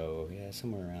 So, yeah,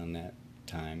 somewhere around that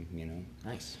time, you know.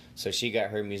 Nice. So she got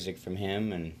her music from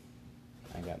him, and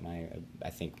I got I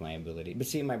think my ability. But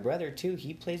see, my brother, too,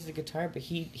 he plays the guitar, but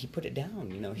he put it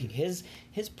down, you know. His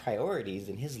priorities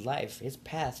in his life, his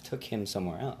path took him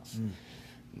somewhere else.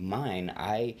 Mine,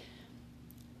 I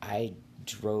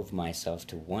drove myself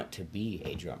to want to be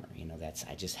a drummer, you know.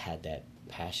 I just had that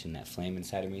passion, that flame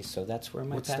inside of me, so that's where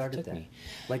my path took me.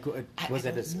 Like, was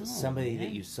it somebody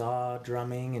that you saw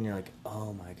drumming and you're like,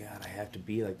 oh my god, I have to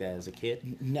be like that as a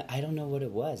kid? No, I don't know what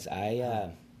it was.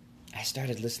 I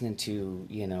started listening to,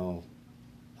 you know,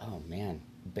 oh man,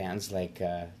 bands like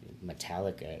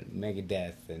Metallica,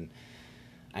 Megadeth, and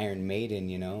Iron Maiden,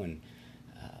 you know, and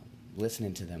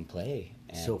listening to them play.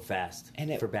 And, so fast.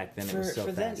 And for back then, it was so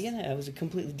fast. Then, it was a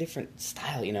completely different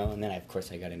style, you know. And then, of course,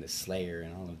 I got into Slayer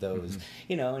and all of those,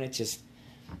 you know. And it just,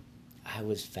 I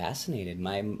was fascinated.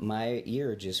 My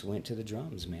ear just went to the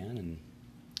drums, man. And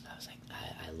I was like,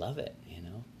 I love it, you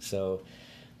know. So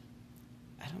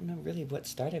I don't know really what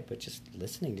started, but just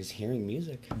listening, just hearing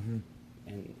music.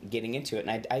 And getting into it.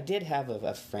 And I did have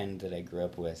a friend that I grew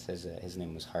up with. His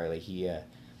name was Harley.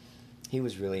 He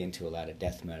was really into a lot of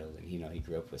death metal, and you know, he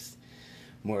grew up with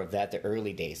more of that, the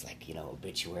early days, like, you know,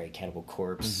 Obituary, Cannibal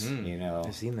Corpse, you know,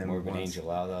 I've seen them Morbid Angel,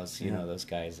 all those, you know, those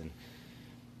guys. And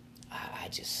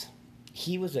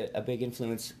he was a big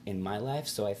influence in my life,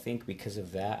 so I think because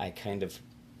of that, I kind of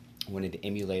wanted to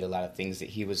emulate a lot of things that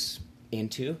he was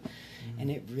into, and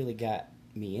it really got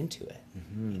me into it,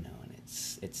 you know, and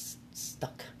it's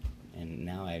stuck. And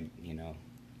now you know,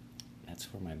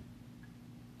 that's where my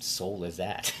soul is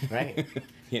at. Right.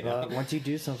 You know? Well, once you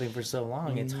do something for so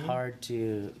long, it's hard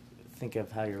to think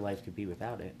of how your life could be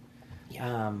without it.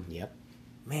 Yeah. Yep.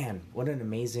 Man, what an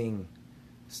amazing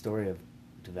story of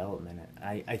development.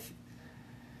 I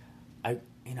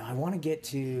want to get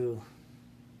to,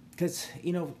 because,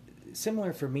 you know,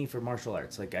 similar for me for martial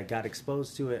arts. Like, I got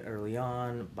exposed to it early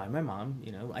on by my mom.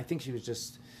 You know, I think she was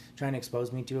just trying to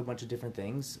expose me to a bunch of different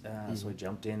things. So I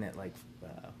jumped in at like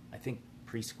I think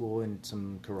preschool and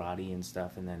some karate and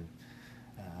stuff, and then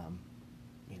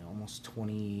you know, almost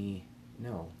 31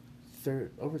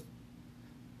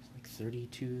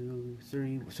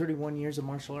 years of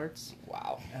martial arts.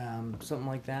 Wow. Something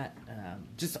like that.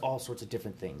 Just all sorts of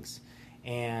different things.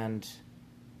 And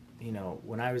you know,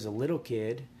 when I was a little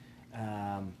kid,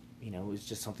 you know, it was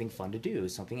just something fun to do,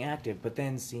 something active. But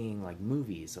then seeing like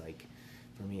movies, like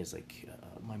for me, it's like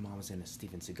my mom was into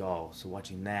Steven Seagal, so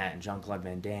watching that, and Jean-Claude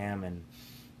Van Damme, and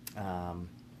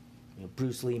you know,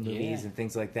 Bruce Lee movies and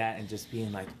things like that, and just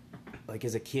being like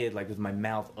as a kid, like with my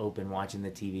mouth open, watching the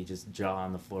TV, just jaw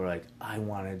on the floor, like I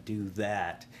want to do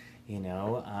that, you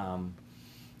know.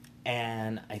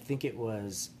 And I think it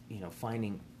was, you know,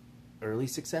 finding early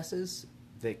successes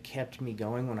that kept me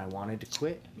going when I wanted to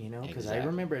quit, you know, because I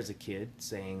remember as a kid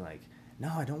saying like,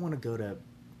 no, I don't want to go to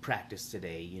practice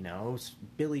today, you know.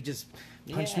 Billy just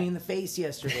punched me in the face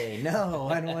yesterday. No,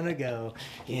 I don't want to go,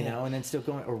 you know. And then still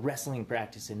going, or wrestling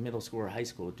practice in middle school or high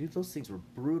school. Dude, those things were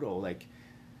brutal. Like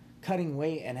cutting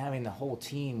weight and having the whole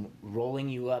team rolling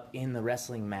you up in the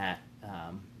wrestling mat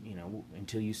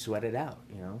until you sweat it out,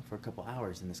 for a couple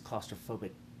hours in this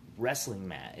claustrophobic wrestling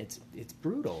mat. It's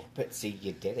brutal. But see,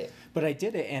 you did it. But I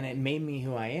did it, and it made me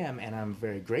who I am, and I'm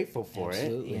very grateful for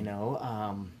Absolutely. it.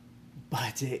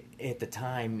 But at the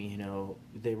time,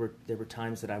 there were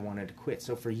times that I wanted to quit.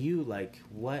 So for you,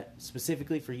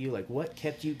 what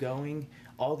kept you going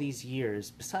all these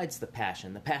years besides the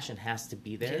passion? The passion has to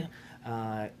be there.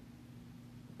 Yeah.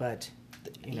 But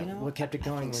what kept it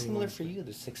going? I think similar for you,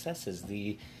 the successes,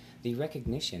 the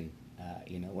recognition.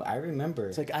 I remember.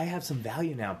 It's like I have some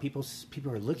value now. People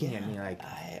are looking at me like.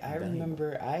 I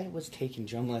remember I was taking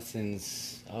drum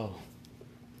lessons.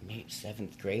 Maybe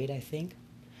 7th grade, I think,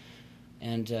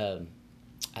 and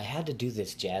I had to do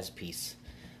this jazz piece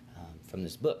from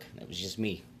this book. It was just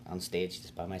me on stage,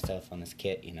 just by myself on this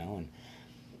kit, and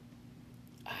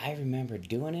I remember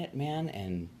doing it, man,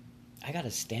 and I got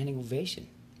a standing ovation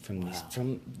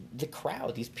from the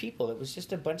crowd, these people. It was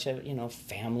just a bunch of,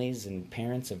 families and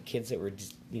parents of kids that were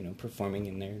just, performing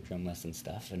in their drum lesson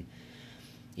stuff. And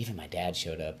even my dad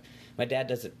showed up. My dad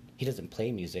doesn't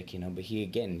play music, but he,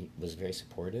 again, was very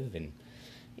supportive. And,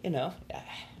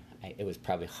 it was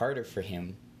probably harder for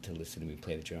him to listen to me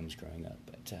play the drums growing up.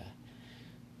 But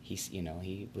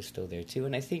he was still there, too.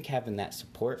 And I think having that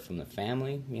support from the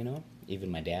family,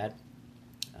 even my dad,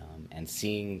 and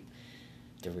seeing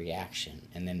the reaction,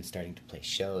 and then starting to play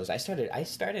shows. I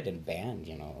started in band,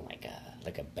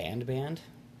 like a band,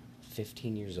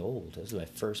 15 years old. This was my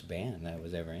first band that I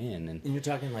was ever in. And you're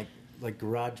talking like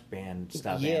garage band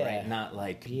style yeah, band, right? Not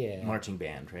like marching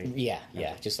band, right? Yeah,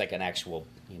 yeah, just like an actual,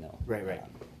 Right.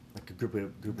 Like a group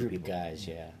of people. Guys,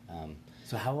 yeah.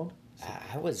 So how old?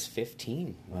 I was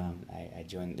 15 when I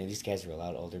joined. And these guys were a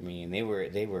lot older than me, and they were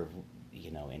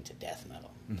into death metal.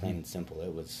 Plain and simple.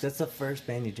 It was. That's the first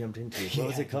band you jumped into. What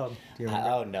was it called? Do you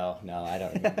remember? No, I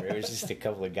don't remember. It was just a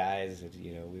couple of guys that,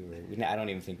 I don't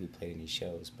even think we played any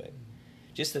shows, but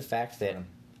just the fact that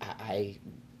I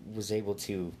was able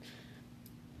to,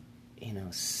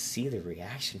 see the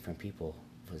reaction from people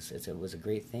was a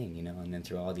great thing, and then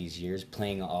through all these years,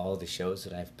 playing all the shows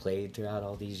that I've played throughout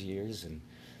all these years, and,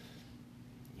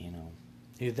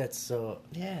 Dude, that's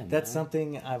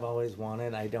something I've always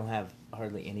wanted. I don't have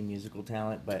hardly any musical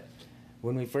talent, but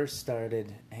when we first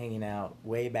started hanging out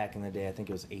way back in the day, I think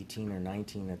it was 18 or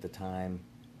 19 at the time,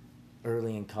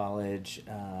 early in college,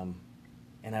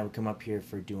 and I would come up here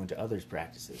for doing to others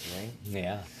practices, right?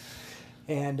 Yeah.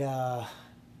 And I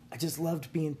just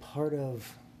loved being part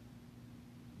of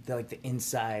the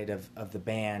inside of the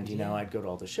band. I'd go to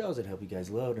all the shows, I'd help you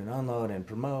guys load and unload and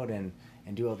promote and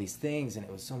do all these things, and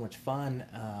it was so much fun.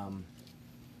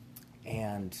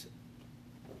 And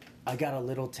I got a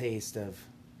little taste of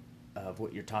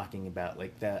what you're talking about,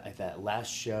 like that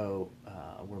last show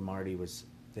where Marty was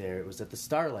there. It was at the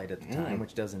Starlight at the time,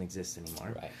 which doesn't exist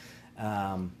anymore.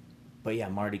 Right. But yeah,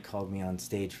 Marty called me on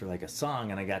stage for a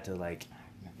song, and I got to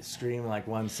stream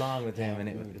one song with him, and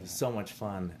it was so much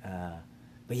fun.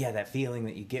 But yeah, that feeling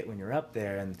that you get when you're up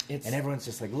there, and everyone's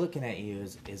just looking at you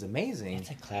is amazing. It's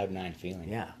a cloud nine feeling.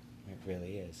 Yeah, it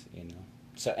really is.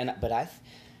 So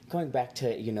going back to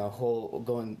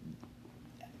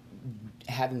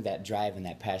having that drive and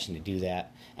that passion to do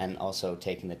that, and also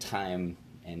taking the time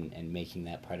and making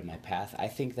that part of my path. I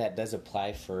think that does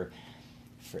apply for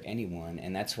anyone,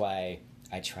 and that's why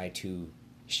I try to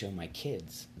show my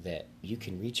kids that you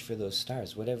can reach for those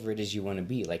stars, whatever it is you want to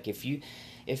be. Like if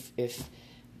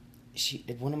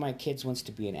one of my kids wants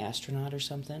to be an astronaut or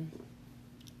something,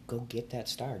 go get that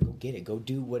star. Go get it. Go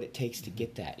do what it takes to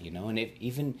get that, And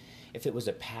even if it was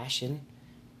a passion,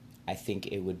 I think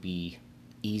it would be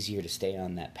easier to stay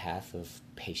on that path of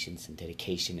patience and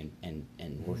dedication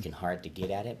and working hard to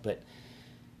get at it. But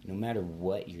no matter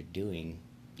what you're doing,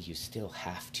 you still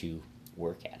have to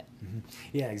work at it. Mm-hmm.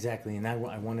 Yeah, exactly. And I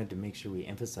wanted to make sure we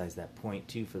emphasize that point,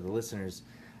 too, for the listeners.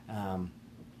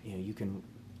 You can...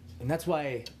 And that's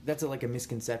why that's a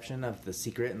misconception of The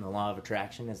Secret and the law of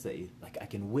attraction, is that I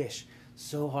can wish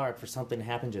so hard for something to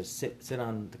happen, just sit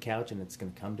on the couch and it's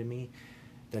going to come to me.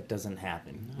 That doesn't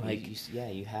happen. No,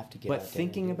 you have to get. But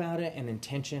thinking about it and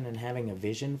intention and having a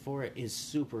vision for it is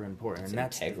super important. It's and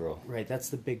that's integral. Right. That's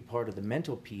the big part of the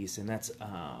mental piece, and that's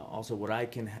also what I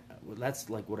can. That's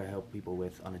what I help people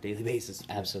with on a daily basis.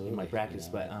 Absolutely. In my practice,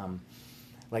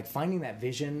 but finding that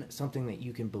vision, something that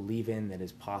you can believe in that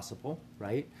is possible,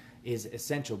 right, is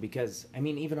essential, because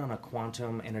even on a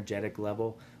quantum energetic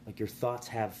level, your thoughts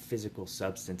have physical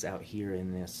substance out here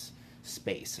in this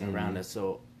space around us.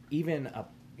 So even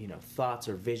thoughts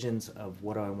or visions of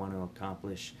what do I want to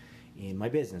accomplish in my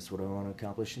business, what do I want to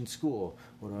accomplish in school,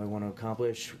 what do I want to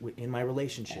accomplish in my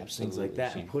relationships, things like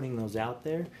that, and putting those out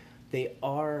there, they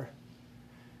are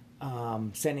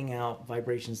sending out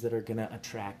vibrations that are going to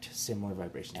attract similar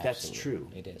vibrations. Absolutely. That's true.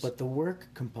 It is. But the work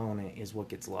component is what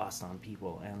gets lost on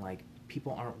people, and like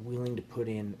people aren't willing to put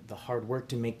in the hard work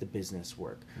to make the business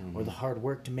work, or the hard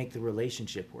work to make the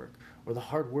relationship work, or the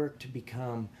hard work to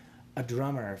become a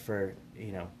drummer for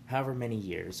however many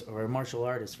years, or a martial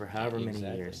artist for however many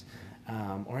years,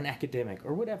 or an academic,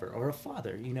 or whatever, or a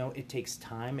father. It takes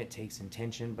time, it takes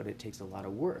intention, but it takes a lot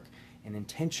of work, and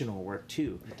intentional work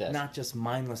too, not just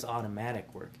mindless automatic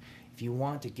work. If you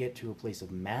want to get to a place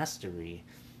of mastery,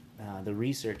 the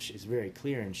research is very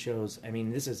clear and shows,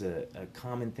 this is a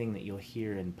common thing that you'll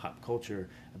hear in pop culture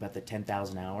about the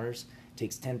 10,000 hours. It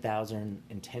takes 10,000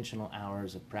 intentional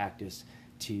hours of practice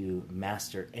to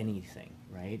master anything,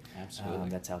 right? Absolutely.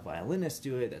 That's how violinists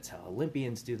do it. That's how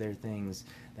Olympians do their things.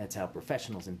 That's how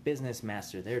professionals in business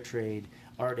master their trade,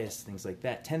 artists, things like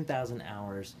that. 10,000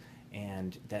 hours,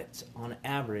 and that's on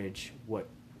average what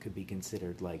could be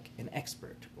considered like an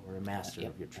expert or a master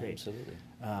of your trade. Absolutely.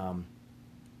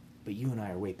 But you and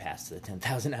I are way past the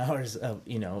 10,000 hours of,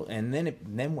 and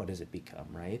then what does it become,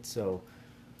 right? So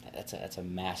that's a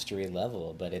mastery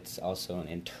level, but it's also an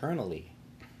internally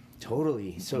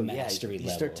totally. So mastery you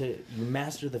level. You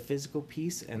master the physical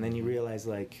piece, and then you realize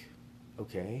like,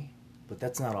 okay, but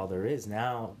that's not all there is.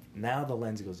 Now the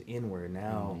lens goes inward.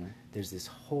 Now there's this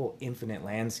whole infinite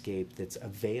landscape that's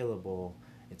available.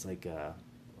 It's like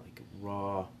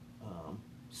raw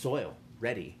soil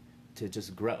ready to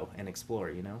just grow and explore,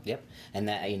 Yep, and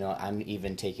that I'm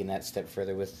even taking that step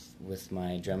further with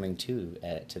my drumming too.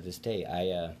 To this day,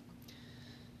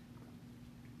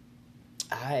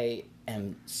 I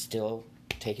am still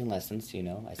taking lessons.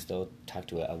 I still talk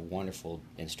to a wonderful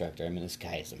instructor. This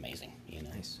guy is amazing.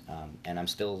 Nice. And I'm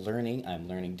still learning. I'm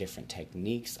learning different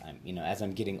techniques. As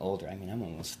I'm getting older. I'm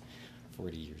almost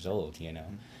 40 years old.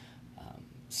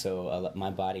 So my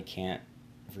body can't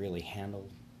really handle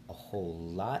a whole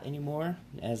lot anymore.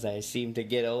 As I seem to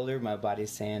get older, my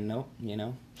body's saying nope.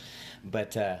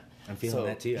 But I'm feeling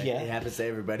that too. Yeah. It happens to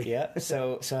everybody. Yeah.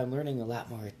 So I'm learning a lot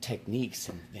more techniques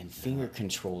and finger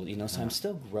control. So I'm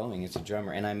still growing as a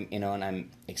drummer, and I'm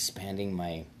expanding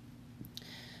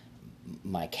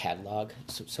my catalog,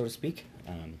 so to speak.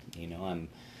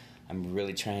 I'm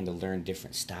really trying to learn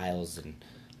different styles and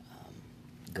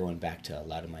going back to a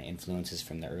lot of my influences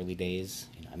from the early days.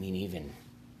 Even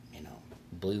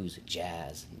blues,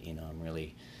 jazz. I'm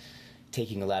really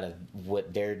taking a lot of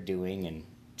what they're doing and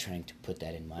trying to put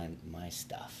that in my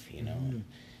stuff.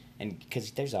 And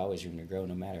because there's always room to grow,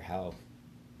 no matter how.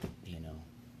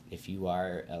 If you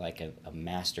are a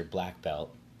master black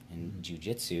belt in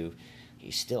jiu-jitsu,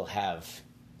 you still have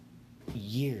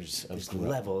years of There's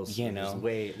levels.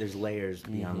 There's layers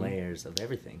beyond layers of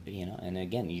everything. And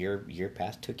again, your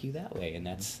path took you that way, and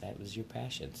that was your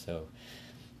passion. So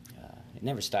it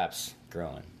never stops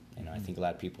growing. I think a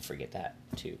lot of people forget that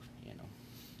too.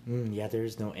 Yeah, there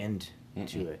is no end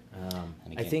to it.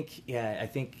 I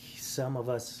think some of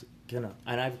us and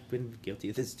I've been guilty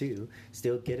of this too.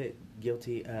 Still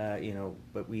guilty.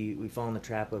 But we fall in the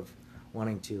trap of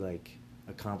wanting to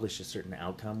accomplish a certain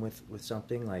outcome with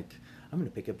something. Like, I'm going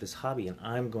to pick up this hobby and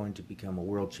I'm going to become a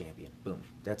world champion. Boom,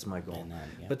 that's my goal.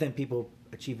 But then people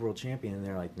achieve world champion and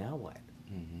they're like, now what?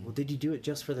 Well, did you do it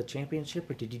just for the championship,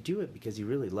 or did you do it because you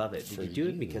really love it? Did you do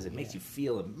it because it makes you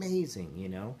feel amazing?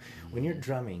 When you're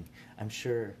drumming, I'm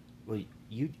sure. Well,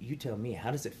 you tell me,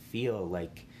 how does it feel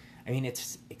like?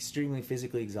 It's extremely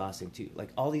physically exhausting too. Like,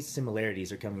 all these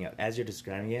similarities are coming up as you're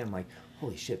describing it. I'm like,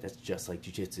 holy shit, that's just like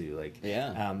jiu-jitsu.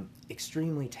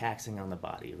 Extremely taxing on the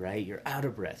body, right? You're out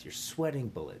of breath, you're sweating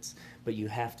bullets, but you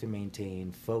have to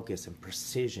maintain focus and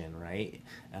precision, right?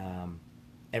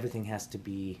 Everything has to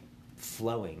be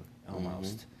flowing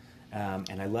almost.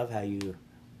 And I love how you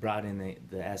brought in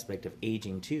the aspect of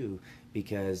aging too,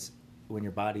 because when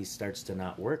your body starts to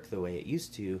not work the way it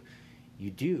used to,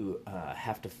 you do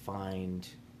have to find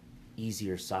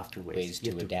easier, softer ways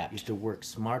to adapt. You have to work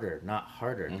smarter, not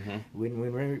harder. When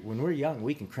we're young,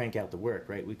 we can crank out the work,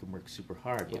 right? We can work super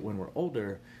hard. But when we're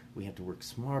older, we have to work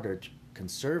smarter to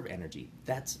conserve energy.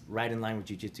 That's right in line with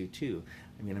jiu-jitsu too.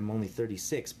 I'm only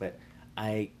 36, but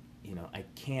I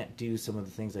can't do some of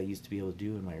the things I used to be able to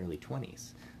do in my early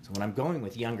 20s. So when I'm going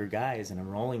with younger guys and I'm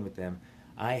rolling with them,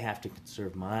 I have to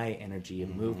conserve my energy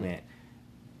and movement,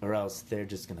 or else they're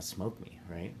just going to smoke me,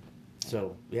 right?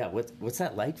 So, yeah, what's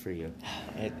that like for you,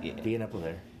 being up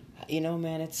there?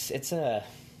 Man, I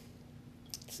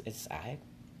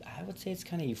would say it's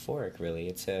kind of euphoric, really.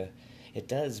 It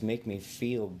does make me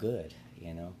feel good,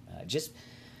 just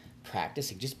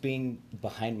practicing, just being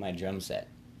behind my drum set.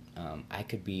 I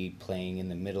could be playing in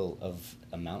the middle of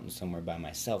a mountain somewhere by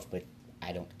myself, but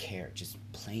I don't care. Just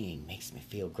playing makes me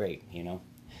feel great, you know?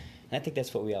 And I think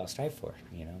that's what we all strive for,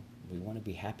 you know? We want to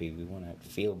be happy. We want to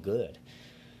feel good.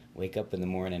 Wake up in the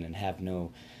morning and have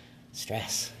no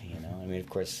stress, you know? I mean, of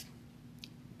course,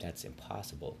 that's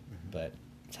impossible, but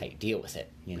it's how you deal with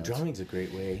it, you know? Drumming's a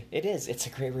great way. It is. It's a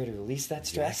great way to release that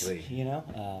stress, Exactly. you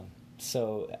know?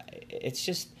 So it's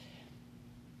just,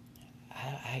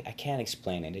 I can't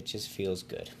explain it. It just feels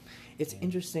good. It's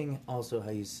interesting also how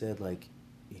you said, like,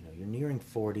 you know, you're nearing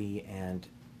 40, and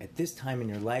at this time in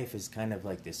your life is kind of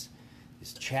like this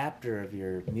chapter of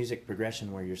your music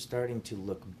progression where you're starting to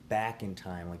look back in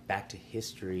time, like back to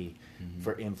history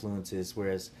for influences,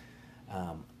 whereas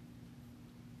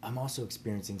I'm also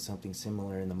experiencing something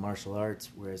similar in the martial arts,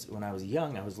 whereas when I was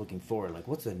young, I was looking forward, like,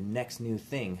 what's the next new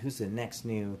thing? Who's the next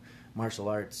new martial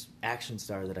arts action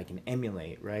star that I can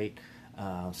emulate, right?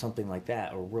 Something like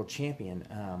that, or world champion.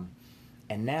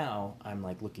 And now I'm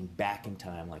like looking back in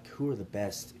time, like, who are the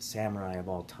best samurai of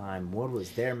all time? What was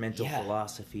their mental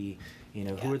philosophy? You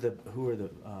know, who are the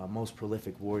most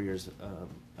prolific warriors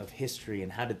of history,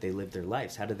 and how did they live their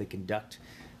lives? How did they conduct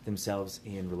themselves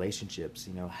in relationships?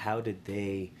 You know, how did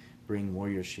they bring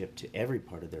warriorship to every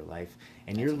part of their life?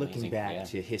 And That's you're amazing. looking back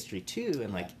to history too,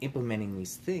 and like implementing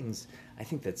these things. I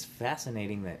think that's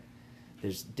fascinating that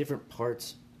there's different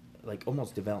parts, like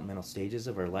almost developmental stages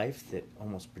of our life, that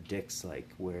almost predicts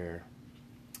like where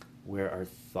our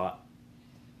thought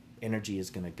energy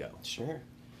is going to go. Sure.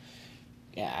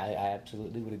 Yeah, I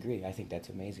absolutely would agree. I think that's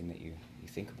amazing that you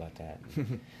think about that.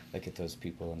 And look at those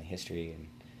people in the history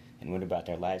and wonder about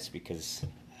their lives, because,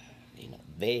 you know,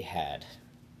 they had,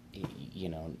 you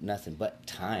know, nothing but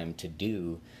time to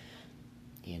do,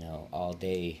 you know, all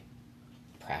day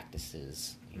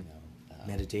practices, you know,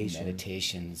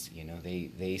 meditations, you know,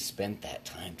 they spent that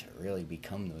time to really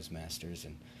become those masters,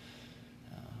 and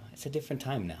it's a different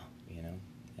time now, you know,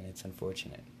 and it's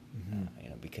unfortunate, you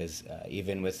know, because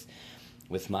even with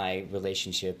my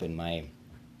relationship and my,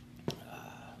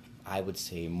 I would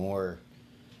say more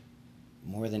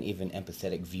than even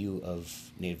empathetic view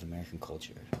of Native American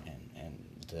culture and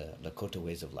the Lakota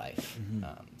ways of life,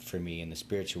 for me, and the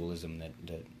spiritualism that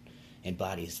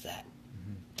embodies that,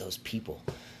 those people.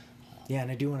 Yeah,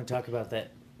 and I do want to talk about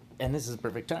that, and this is a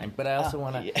perfect time, but I also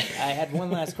want to, I had one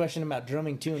last question about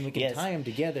drumming too, and we can tie them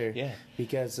together,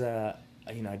 because,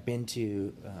 you know, I've been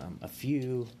to a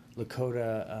few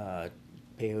Lakota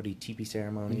peyote teepee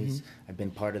ceremonies. I've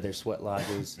been part of their sweat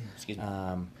lodges. Excuse me.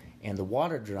 And the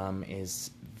water drum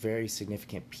is a very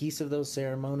significant piece of those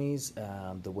ceremonies,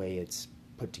 the way it's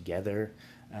put together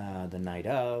the night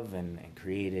of, and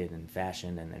created and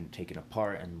fashioned and then taken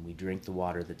apart, and we drink the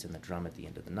water that's in the drum at the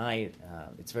end of the night.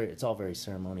 It's all very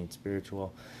ceremony and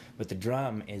spiritual, but the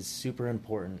drum is super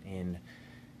important in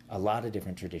a lot of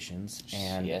different traditions.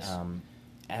 And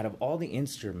out of all the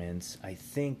instruments, I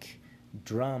think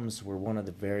drums were one of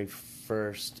the very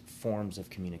first forms of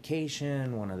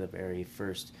communication, one of the very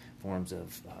first forms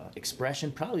of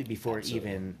expression, probably before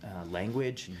even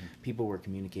language. People were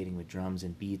communicating with drums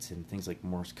and beats and things like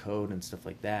Morse code and stuff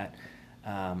like that.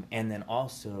 And then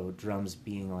also drums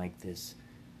being like this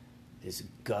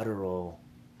guttural,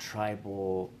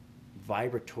 tribal,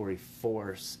 vibratory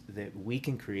force that we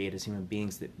can create as human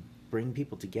beings that bring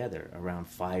people together around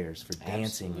fires for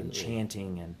dancing and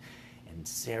chanting and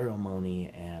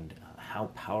ceremony, and how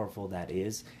powerful that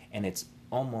is. And it's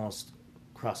almost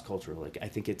cross-cultural. Like, I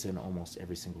think it's in almost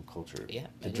every single culture. Yeah,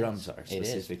 the drums are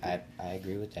specifically. It is. I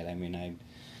agree with that. I mean, I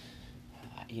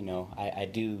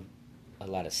do a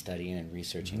lot of studying and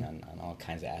researching on all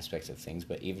kinds of aspects of things,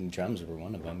 but even drums were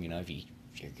one of them. You know, if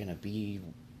you're gonna be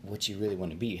what you really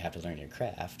want to be, you have to learn your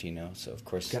craft. You know, so of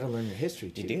course you got to learn your history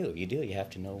too. You do. You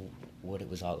have to know what it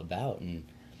was all about, and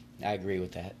I agree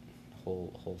with that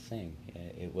whole thing.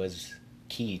 It was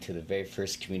key to the very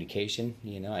first communication.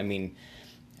 You know, I mean,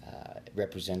 it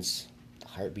represents the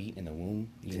heartbeat in the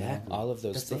womb. You know, all of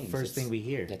those things. That's the first thing we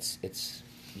hear. It's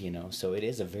you know, so it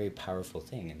is a very powerful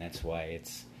thing, and that's why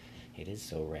it is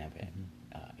so rampant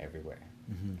everywhere.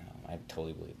 I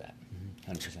totally believe that,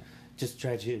 100%. Just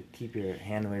try to keep your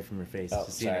hand away from your face. Oh,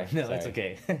 sorry. No, that's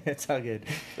okay. It's all good.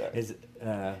 Is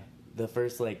the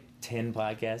first like 10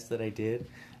 podcasts that I did,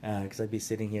 because I'd be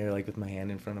sitting here like with my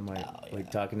hand in front of my like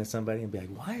talking to somebody and be like,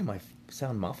 why am I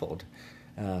sound muffled?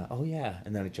 Oh yeah,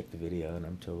 and then I check the video and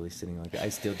I'm totally sitting like that. I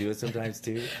still do it sometimes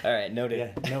too. All right, noted.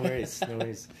 Yeah, no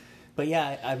worries. But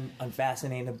yeah, I'm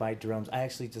fascinated by drums. I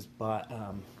actually just bought.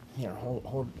 Here,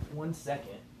 hold 1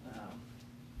 second.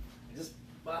 I just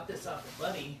bought this off a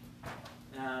buddy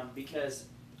because,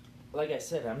 like I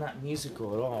said, I'm not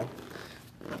musical at all.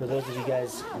 For those of you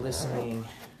guys listening,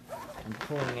 I'm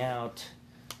pulling out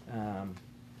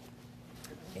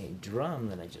a drum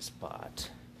that I just bought.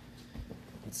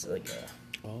 It's like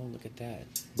a... Oh, look at that.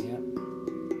 Yeah.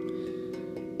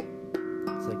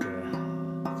 It's like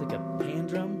a pan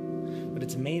drum, but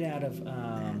it's made out of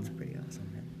That's pretty awesome,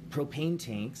 man. propane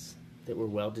tanks that were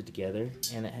welded together,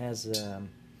 and it has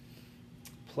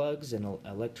plugs and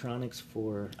electronics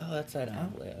for... Oh, that's that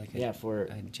outlet. Like for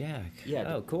a jack.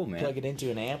 yeah. Oh, cool, man. Plug it into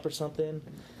an amp or something.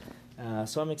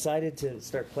 So I'm excited to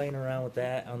start playing around with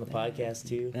that on the podcast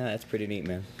too. Yeah, that's pretty neat,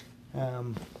 man.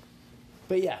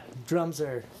 But yeah, drums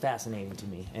are fascinating to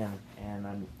me,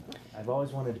 and I've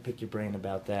always wanted to pick your brain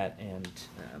about that, and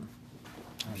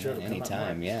I'm sure it'll come up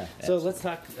anytime. more. Yeah. So let's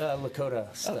talk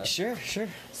Lakota stuff. Oh, sure.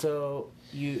 So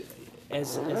you,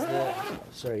 as the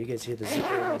sorry, you guys hear the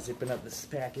zipper zipping up this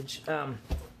package.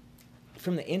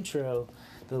 From the intro,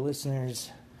 the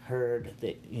listeners heard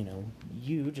that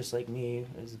you, just like me,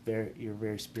 you're a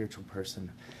very spiritual person,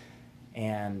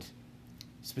 and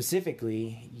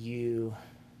specifically you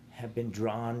have been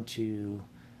drawn to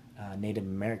Native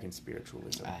American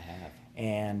spiritualism. I have.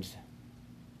 And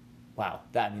wow,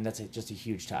 that's just a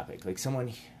huge topic. Like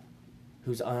someone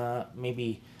who's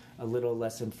maybe a little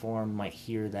less informed might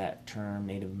hear that term,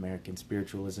 Native American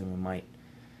spiritualism, and might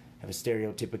have a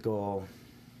stereotypical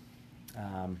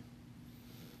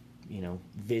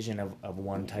vision of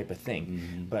one type of thing.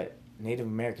 Mm-hmm. But Native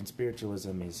American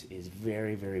spiritualism is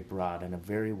very, very broad and a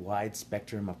very wide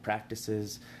spectrum of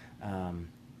practices.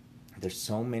 There's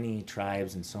so many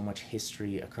tribes and so much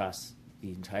history across the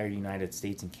entire United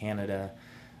States and Canada.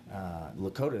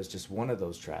 Lakota is just one of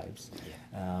those tribes,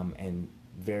 and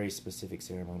very specific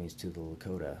ceremonies to the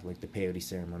Lakota, like the peyote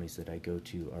ceremonies that I go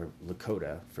to are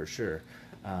Lakota for sure.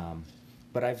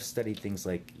 But I've studied things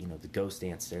like the ghost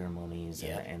dance ceremonies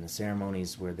and the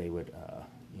ceremonies where they would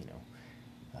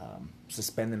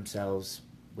suspend themselves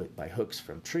by hooks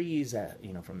from trees,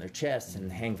 from their chests,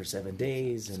 and hang for 7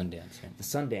 days. And Sundance, yeah. the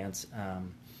Sundance,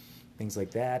 things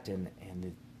like that,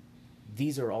 and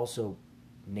these are also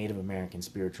Native American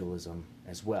spiritualism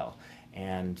as well.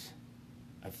 And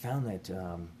I've found that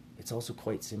it's also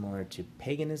quite similar to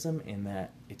paganism in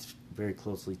that it's very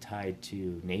closely tied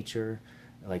to nature,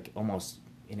 like almost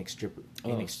inextricably.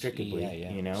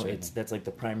 Certainly. That's like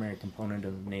the primary component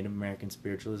of Native American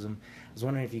spiritualism. I was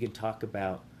wondering if you could talk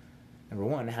about, number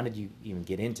one, how did you even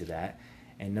get into that?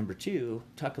 And number two,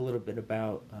 talk a little bit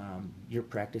about your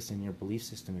practice and your belief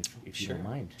system, if you don't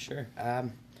mind. Sure.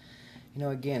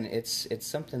 Again, it's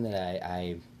something that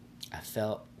I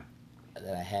felt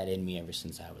that I had in me ever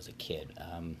since I was a kid.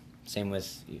 Same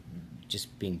with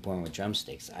just being born with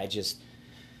drumsticks.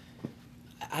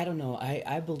 I don't know.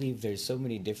 I believe there's so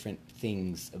many different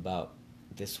things about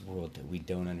this world that we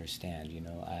don't understand.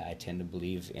 I tend to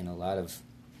believe in a lot of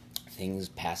things,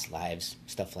 past lives,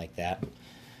 stuff like that.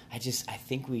 I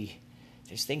think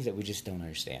there's things that we just don't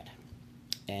understand.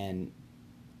 And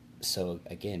so,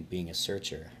 again, being a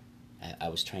searcher, I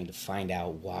was trying to find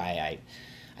out why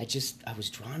I was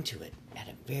drawn to it at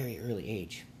a very early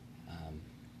age.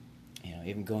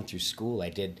 Even going through school, I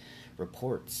did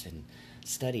reports and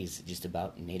studies just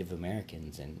about Native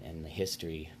Americans and the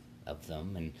history of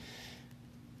them, and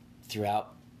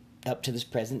throughout up to this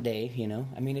present day.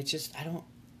 It's just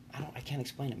I can't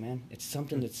explain it, man. It's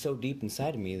something that's so deep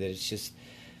inside of me that it's just.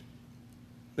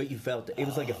 But you felt it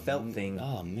was like a felt thing.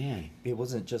 Oh man, it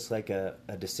wasn't just like a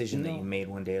decision that you made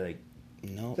one day. Like,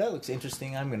 no, that looks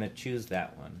interesting. I'm going to choose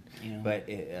that one. But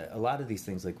a lot of these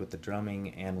things, like with the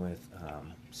drumming and with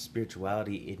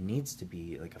spirituality, it needs to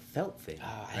be like a felt thing,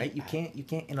 right? You can't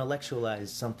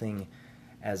intellectualize something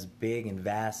as big and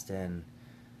vast and.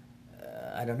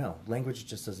 I don't know. Language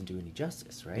just doesn't do any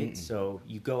justice, right? Mm-mm. So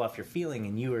you go off your feeling,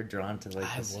 and you were drawn to like.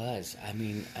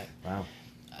 Wow.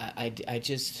 I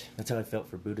just. That's how I felt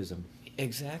for Buddhism.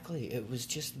 Exactly. It was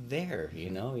just there.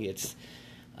 It's.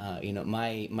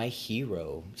 My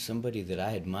hero, somebody that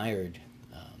I admired,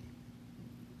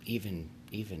 even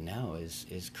now,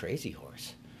 is Crazy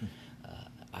Horse.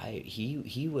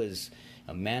 He was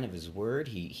a man of his word.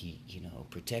 He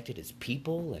protected his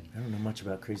people, and I don't know much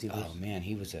about Crazy Horse. Oh man,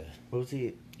 he was a. What was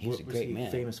he? He was a great man.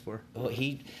 Famous for? Well,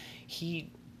 he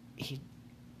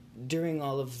during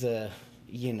all of the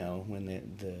when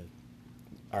the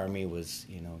army was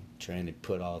trying to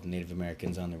put all the Native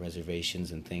Americans on the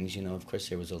reservations and things. Of course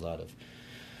there was a lot of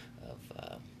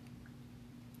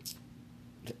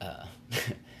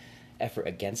effort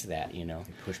against that,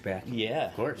 pushback. Yeah,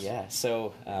 of course. Yeah.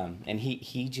 So, and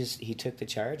he took the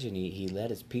charge, and he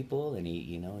led his people, and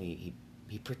he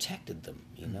protected them.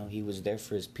 He was there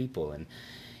for his people, and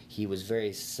he was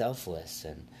very selfless,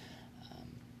 and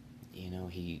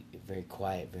he very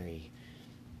quiet, very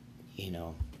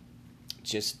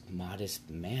just modest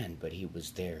man, but he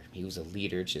was there. He was a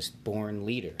leader, just born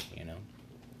leader, you know.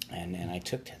 And I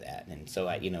took to that, and so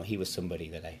he was somebody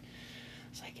that I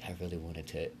was like, I really wanted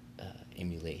to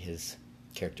emulate his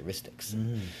characteristics,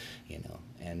 you know.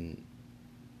 And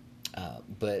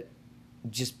but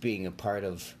just being a part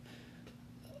of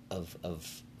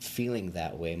feeling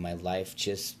that way, my life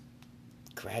just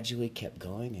gradually kept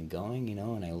going and going, you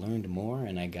know. And I learned more,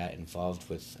 and I got involved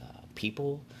with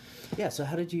people. Yeah. So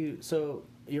how did you? So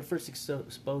you're first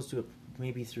exposed to it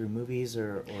maybe through movies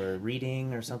or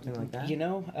reading or something like that. You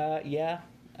know, yeah.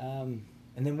 And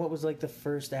then what was like the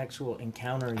first actual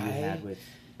encounter you had with?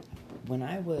 When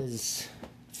I was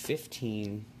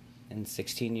 15 and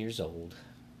 16 years old,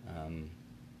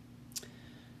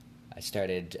 I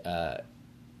started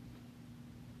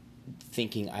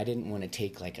thinking I didn't want to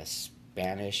take like a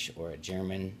Spanish or a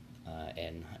German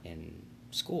in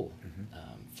school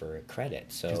for a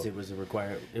credit. So because it was a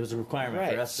requirement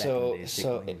right. for us back in the day to take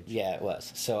language. Yeah, it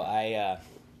was. So I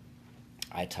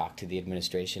talked to the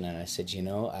administration and I said, you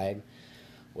know,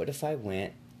 what if I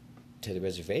went to the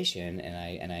reservation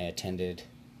and I attended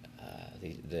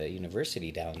the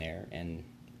university down there and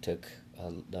took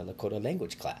the Lakota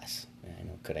language class? And, you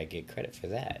know, could I get credit for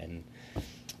that? And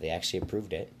they actually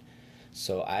approved it.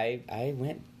 So I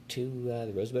went to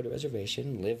the Rosebud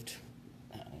Reservation, lived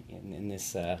in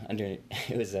this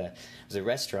it was a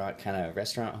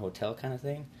restaurant hotel kind of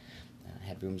thing. I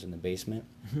had rooms in the basement,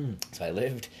 so I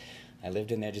lived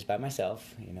in there just by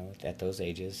myself, you know, at those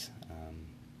ages.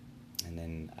 And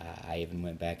then I even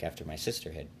went back after my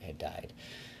sister had died.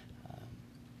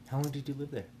 How long did you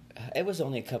live there? It was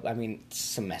only a couple. I mean,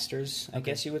 semesters, I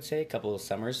guess you would say, a couple of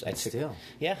summers. Still,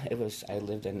 yeah, it was. I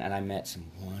lived in, and I met some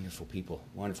wonderful people.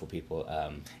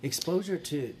 Exposure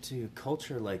to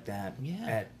culture like that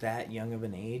at that young of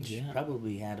an age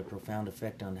probably had a profound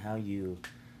effect on how you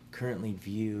currently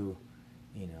view,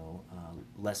 you know,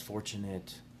 less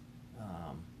fortunate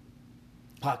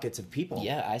pockets of people.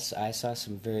 Yeah, I saw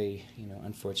some very, you know,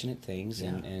 unfortunate things,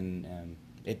 and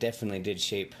it definitely did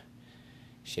shape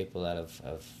a lot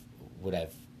of what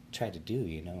I've tried to do,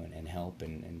 you know, and help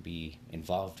and be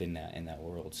involved in that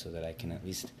world, so that I can at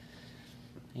least,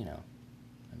 you know,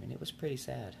 I mean, it was pretty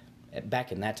sad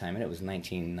back in that time, and it was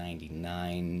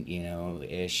 1999, you know,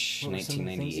 ish,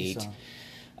 1998.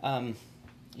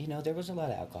 You know, there was a lot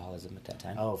of alcoholism at that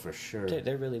time. Oh, for sure.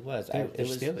 There really was. There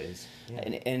still is. Yeah.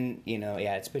 And you know,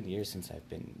 yeah, it's been years since I've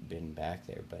been back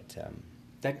there, but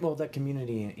that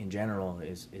community in general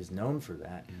is known for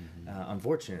that,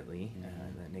 unfortunately,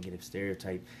 that negative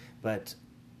stereotype. But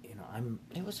you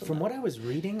know, from what I was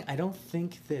reading, I don't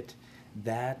think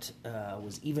that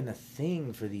was even a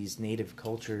thing for these native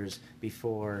cultures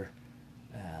before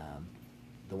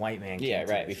the white man came. Yeah,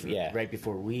 right. Right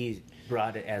before we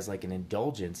brought it as like an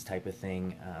indulgence type of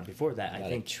thing. Before that, I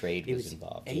think trade was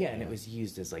involved. Yeah, and it was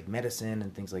used as like medicine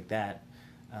and things like that.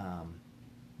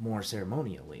 More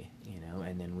ceremonially, you know,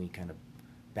 and then we kind of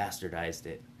bastardized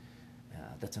it.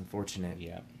 That's unfortunate.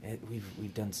 Yeah,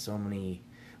 we've done so many.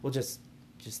 Well, just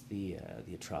the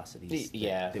atrocities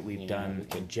that we've done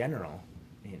in general.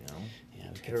 You know,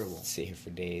 we terrible. Could sit here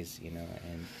for days, you know,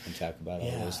 and talk about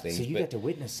all those things. So you got to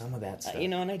witness some of that stuff, you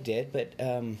know, and I did, but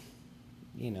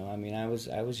you know, I mean, I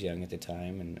was young at the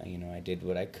time, and you know, I did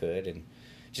what I could, and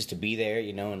just to be there,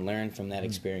 you know, and learn from that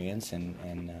experience,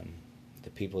 and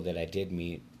the people that I did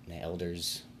meet. The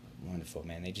elders, wonderful,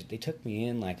 man. They took me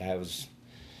in like I was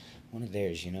one of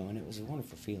theirs, you know, and it was a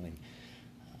wonderful feeling.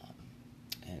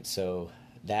 And so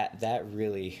that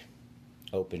really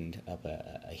opened up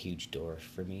a huge door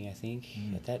for me, I think,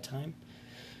 at that time.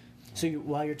 So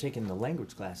while you're taking the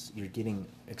language class, you're getting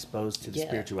exposed to the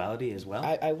spirituality as well?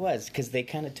 I was, because they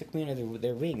kind of took me under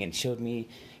their wing and showed me,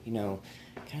 you know,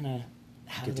 kind of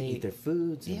how to eat their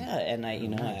foods. And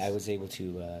I was able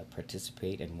to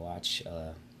participate and watch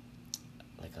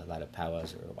like a lot of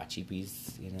powwows or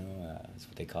wachipis, you know, that's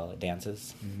what they call it,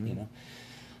 dances, you know.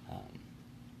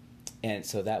 And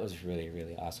so that was really,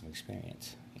 really awesome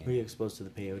experience. Were you exposed to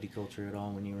the peyote culture at all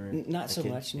when you were not so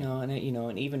kid? Much, no. And you know,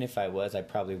 and even if I was, I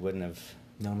probably wouldn't have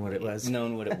known what it was.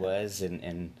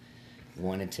 And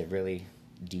wanted to really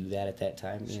do that at that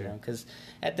time, you know, because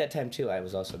at that time too, I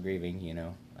was also grieving, you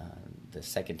know, the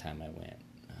second time I went,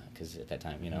 because at that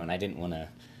time, you know, and I didn't want to,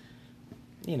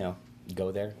 you know,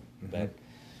 go there, but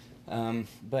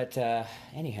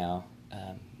anyhow,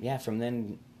 from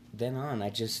then on,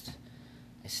 I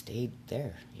stayed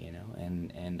there, you know,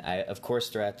 and I, of course,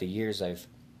 throughout the years,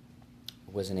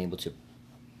 wasn't able to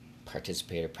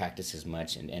participate or practice as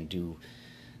much and do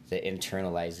the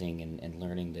internalizing and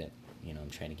learning that, you know, I'm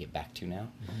trying to get back to now.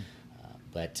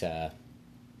 But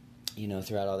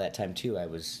throughout all that time too, I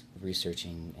was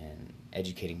researching and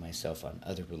educating myself on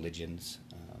other religions,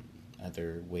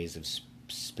 other ways of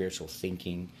spiritual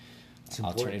thinking,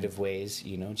 alternative ways,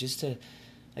 just to,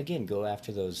 again, go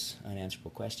after those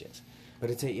unanswerable questions.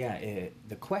 But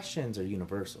the questions are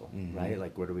universal, right?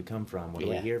 Like, where do we come from? What are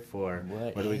we here for?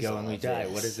 Where do we go when we die?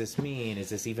 What does this mean? Is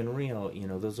this even real?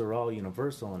 Those are all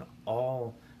universal, and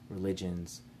all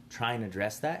religions try and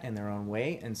address that in their own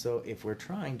way. And so if we're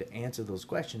trying to answer those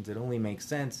questions, it only makes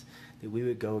sense that we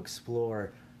would go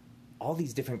explore all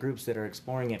these different groups that are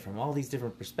exploring it from all these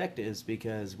different perspectives,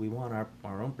 because we want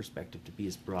our own perspective to be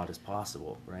as broad as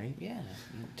possible, right? Yeah,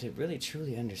 to really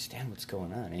truly understand what's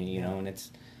going on. And, and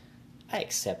I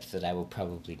accept that I will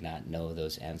probably not know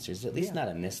those answers, at least not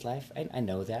in this life. I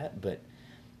know that, but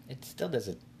it still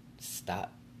doesn't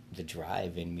stop the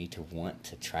drive in me to want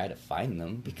to try to find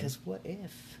them, because what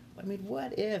if? I mean,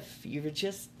 what if you were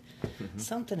just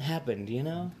something happened,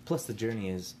 Plus, the journey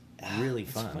is really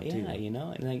fun, too. Yeah,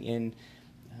 and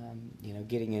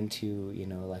getting into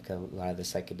like a lot of the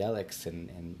psychedelics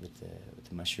and with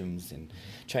the mushrooms and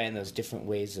trying those different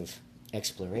ways of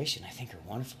exploration, I think are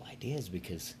wonderful ideas,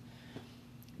 because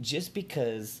just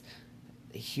because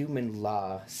human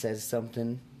law says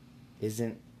something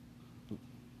isn't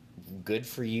good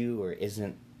for you or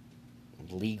isn't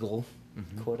legal,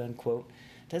 quote unquote,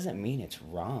 doesn't mean it's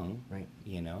wrong, right?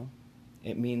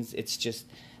 It means it's just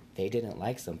they didn't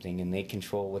like something and they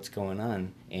control what's going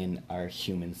on in our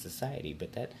human society.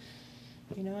 But that,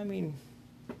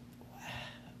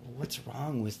 what's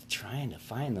wrong with trying to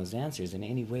find those answers in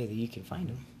any way that you can find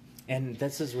them? And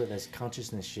this is where this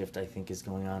consciousness shift, I think, is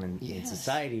going on in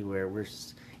society, where we're,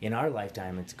 in our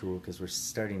lifetime, it's cool because we're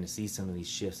starting to see some of these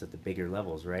shifts at the bigger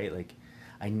levels, right? Like,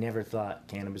 I never thought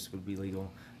cannabis would be legal.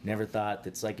 Never thought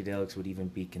that psychedelics would even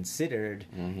be considered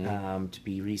to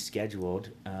be rescheduled,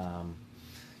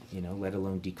 let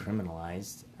alone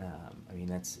decriminalized.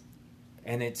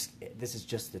 This is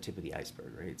just the tip of the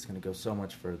iceberg, right? It's going to go so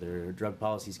much further. Drug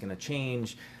policy is going to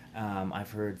change.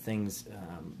 I've heard things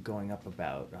going up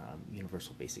about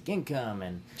universal basic income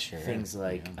and things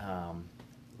like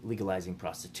legalizing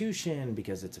prostitution,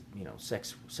 because it's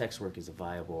sex work is a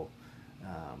viable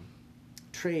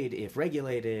trade if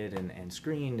regulated and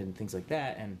screened and things like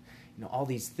that, and all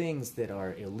these things that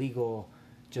are illegal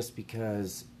just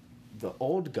because the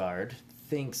old guard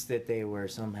thinks that they were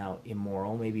somehow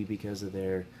immoral, maybe because of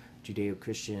their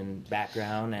Judeo-Christian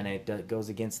background, and it goes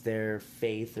against their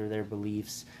faith or their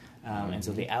beliefs, and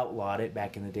so they outlawed it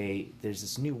back in the day. There's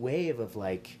this new wave of,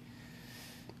 like,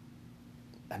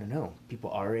 I don't know,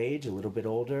 people our age, a little bit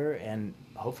older, and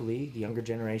hopefully the younger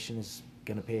generation is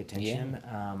going to pay attention.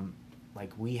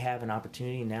 Like, we have an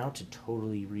opportunity now to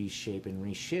totally reshape and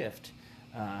reshift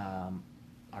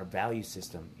our value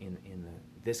system in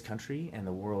this country and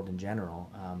the world in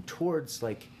general, towards,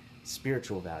 like,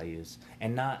 spiritual values,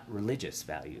 and not religious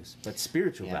values, but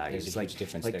spiritual values. Like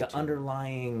the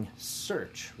underlying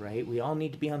search, right? We all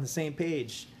need to be on the same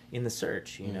page in the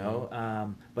search,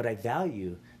 but I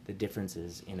value the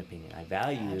differences in opinion. I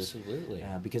value absolutely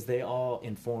because they all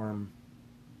inform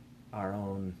our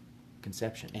own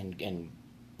conception and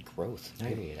growth.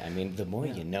 Period. I mean, the more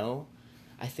you know,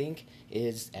 I think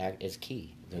is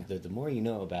key. The more you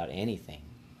know about anything,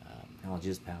 knowledge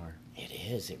is power. It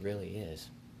is. It really is.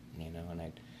 And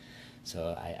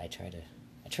I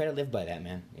try to live by that,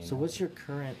 man. So what's your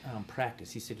current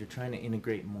practice? You said you're trying to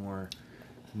integrate more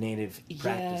native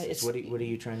practices. What are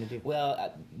you trying to do?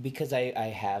 Well, because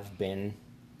I have been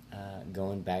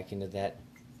going back into that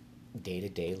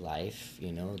day-to-day life,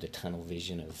 the tunnel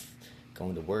vision of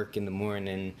going to work in the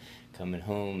morning, coming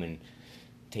home and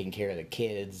taking care of the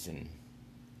kids and,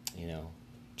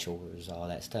 chores, all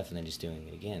that stuff, and then just doing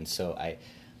it again. So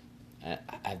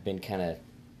I've been kind of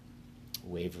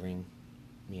wavering,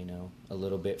 a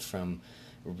little bit from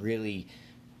really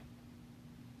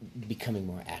becoming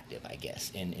more active, I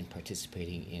guess, and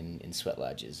participating in sweat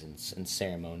lodges and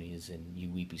ceremonies and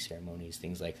UWEPI ceremonies,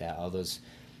 things like that. All those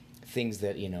things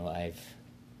that, I've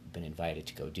been invited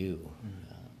to go do.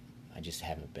 I just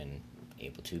haven't been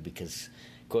able to because,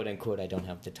 quote unquote, I don't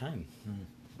have the time.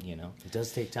 It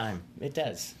does take time. It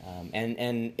does,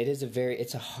 and it is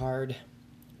it's a hard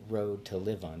road to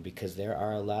live on, because there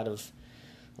are a lot of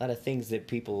things that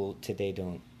people today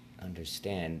don't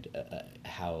understand,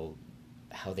 how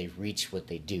they reach what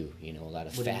they do. A lot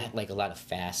of a lot of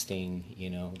fasting.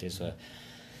 There's a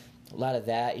lot of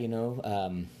that.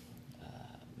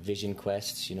 Vision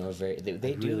quests.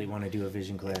 They really want to do a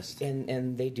vision quest,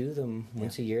 and they do them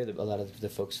once a year. A lot of the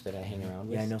folks that I hang around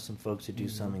with. Yeah, I know some folks who do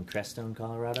some in Crestone,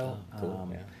 Colorado. Oh, cool.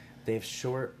 They have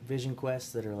short vision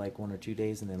quests that are like 1 or 2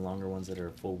 days, and then longer ones that are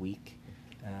a full week.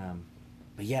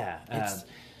 But yeah,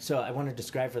 so I want to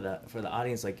describe for the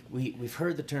audience, like we've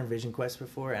heard the term vision quest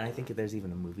before, and I think there's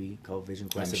even a movie called Vision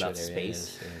Quest about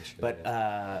space. But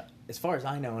as far as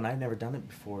I know, and I've never done it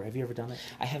before. Have you ever done it?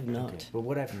 I have not. Okay. But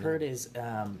what I've heard is,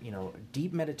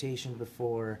 deep meditation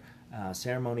before,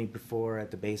 ceremony before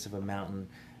at the base of a mountain.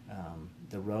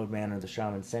 The roadman or the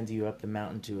shaman sends you up the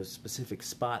mountain to a specific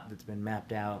spot that's been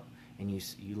mapped out, and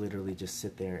you literally just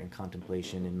sit there in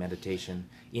contemplation and meditation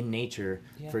in nature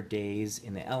for days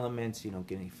in the elements. You don't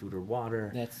get any food or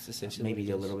water. That's essentially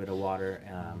maybe a little bit of water.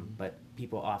 But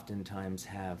people oftentimes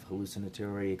have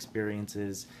hallucinatory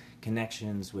experiences,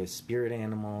 connections with spirit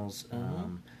animals,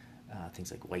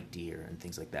 things like white deer and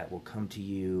things like that will come to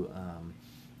you.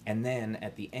 And then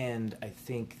at the end, I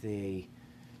think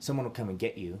someone will come and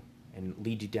get you and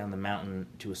lead you down the mountain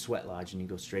to a sweat lodge, and you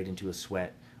go straight into a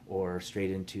sweat, or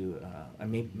straight into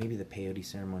maybe the peyote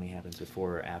ceremony happens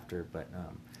before or after, but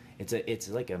it's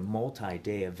like a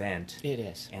multi-day event. It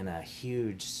is, and a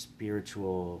huge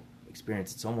spiritual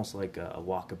experience. It's almost like a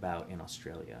walkabout in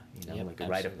Australia, like a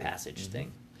rite of passage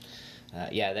thing.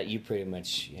 That you pretty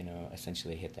much,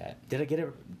 essentially hit that. Did I get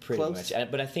it pretty close? much?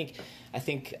 But I think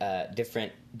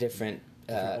different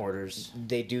orders.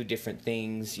 They do different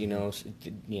things.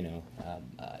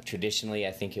 Traditionally,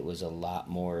 I think it was a lot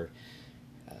more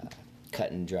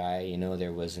cut and dry.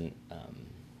 There wasn't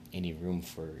any room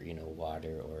for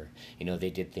water, or they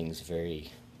did things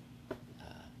very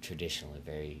traditionally,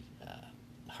 very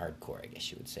hardcore, I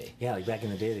guess you would say. Yeah, like back in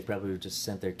the day, they probably would just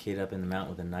sent their kid up in the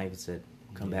mountain with a knife and said,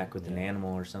 come back with an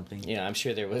animal or something. Yeah, I'm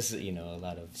sure there was a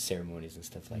lot of ceremonies and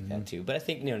stuff like that too. But I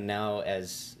think now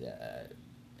as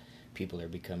people are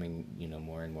becoming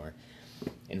more and more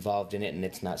involved in it, and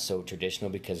it's not so traditional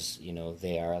because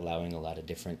they are allowing a lot of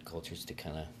different cultures to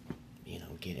kind of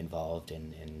get involved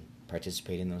and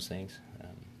participate in those things,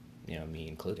 me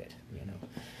included.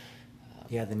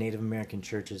 Yeah, the Native American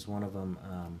Church is one of them.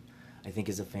 I think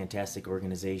is a fantastic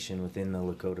organization within the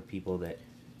Lakota people that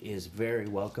is very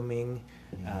welcoming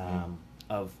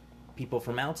of people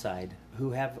from outside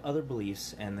who have other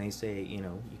beliefs, and they say,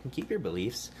 you can keep your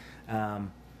beliefs, but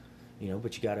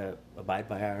you got to abide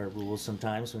by our rules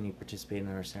sometimes when you participate in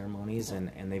our ceremonies,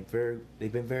 and they've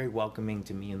been very welcoming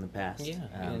to me in the past. Yeah,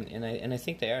 and I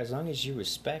think they are, as long as you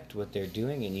respect what they're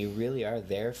doing and you really are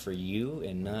there for you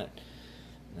and not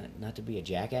to be a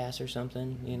jackass or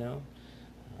something.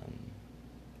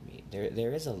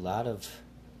 There is a lot of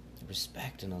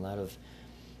respect and a lot of,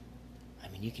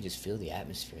 you can just feel the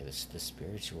atmosphere, the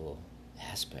spiritual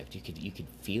aspect. You could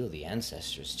feel the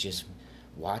ancestors just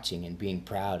watching and being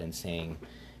proud and saying,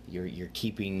 you're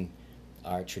keeping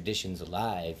our traditions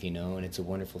alive, and it's a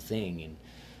wonderful thing, and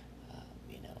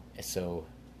so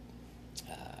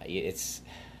it's.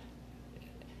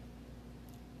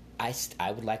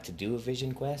 I would like to do a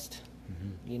vision quest,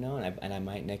 and I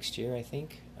might next year, I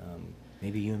think.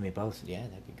 Maybe you and me both. Yeah,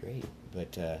 that'd be great.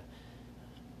 But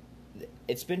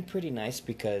it's been pretty nice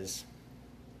because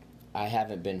I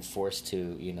haven't been forced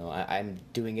to, I'm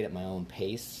doing it at my own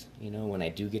pace, when I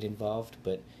do get involved.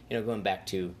 But, going back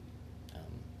to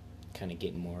kind of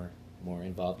getting more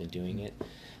involved in doing it,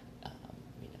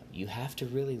 you have to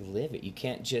really live it. You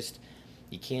can't just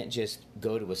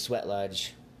go to a sweat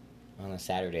lodge on a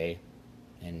Saturday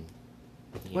and...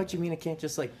 What, you mean I can't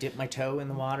just dip my toe in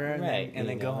the water and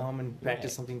then go home and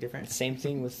practice something different? Same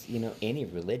thing with any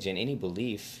religion, any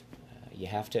belief. You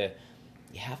have to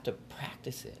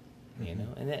practice it,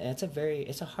 and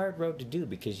it's a hard road to do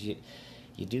because you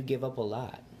do give up a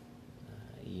lot.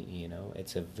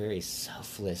 It's a very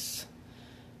selfless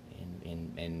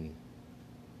and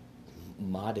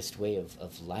modest way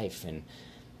of life, and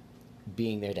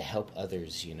being there to help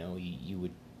others. You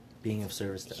would being of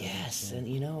service to others. Yes, and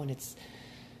and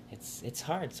it's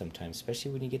hard sometimes,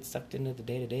 especially when you get sucked into the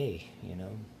day-to-day,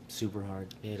 Super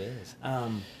hard. It is.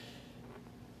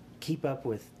 Keep up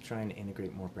with trying to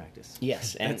integrate more practice.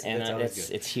 Yes,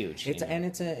 it's huge.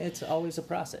 It's always a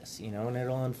process, and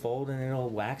it'll unfold and it'll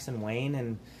wax and wane,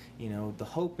 and the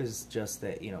hope is just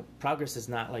that progress is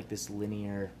not like this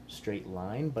linear straight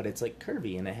line, but it's like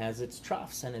curvy, and it has its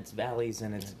troughs and its valleys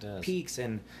and its peaks,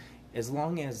 and as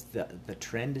long as the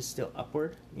trend is still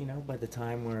upward, by the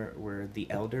time we're the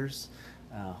elders,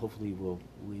 hopefully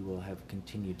we will have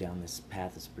continued down this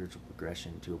path of spiritual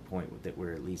progression to a point that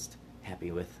we're at least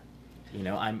happy with.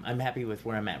 I'm happy with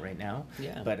where I'm at right now.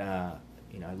 Yeah. But I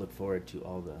look forward to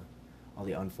all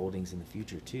the unfoldings in the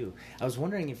future too. I was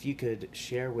wondering if you could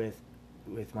share with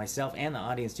myself and the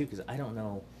audience too, because I don't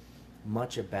know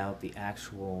much about the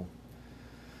actual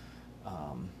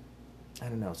I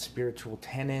don't know, spiritual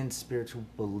tenets, spiritual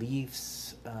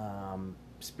beliefs,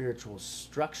 spiritual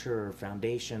structure or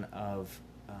foundation of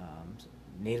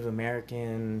Native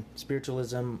American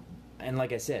spiritualism. And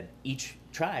like I said, each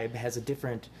tribe has a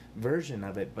different version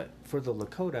of it. But for the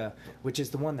Lakota, which is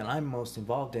the one that I'm most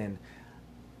involved in,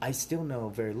 I still know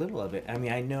very little of it. I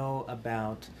mean, I know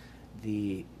about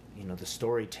the the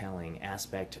storytelling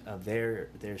aspect of their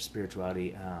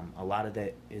spirituality. A lot of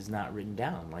that is not written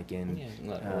down, like in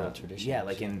oral traditions. Yeah,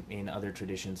 like in other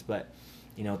traditions. But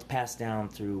it's passed down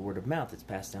through word of mouth. It's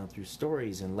passed down through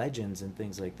stories and legends and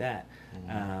things like that.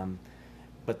 Mm-hmm.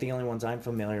 But the only ones I'm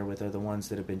familiar with are the ones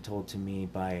that have been told to me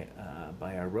by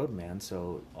our roadman.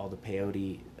 So all the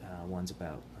peyote ones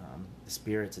about the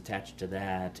spirits attached to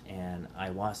that, and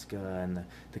ayahuasca, and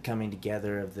the coming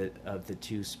together of the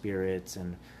two spirits,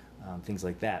 and things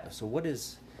like that. So what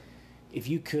is, if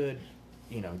you could,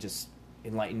 just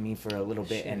enlighten me for a little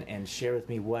bit, Sure. and share with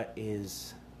me what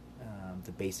is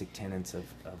the basic tenets of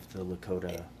the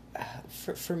Lakota.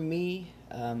 For me,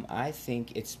 I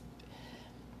think it's,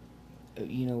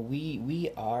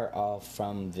 we are all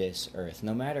from this earth.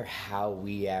 No matter how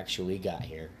we actually got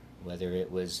here, whether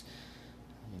it was,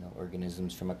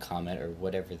 organisms from a comet or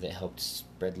whatever that helped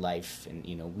spread life, and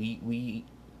we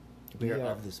are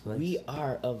of this place. We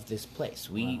are of this place.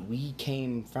 We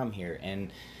came from here,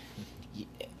 and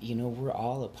we're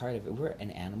all a part of it. We're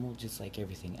an animal just like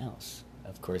everything else.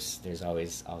 Of course, there's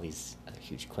always all these other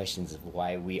huge questions of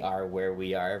why we are where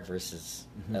we are versus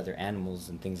other animals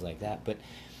and things like that. But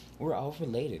we're all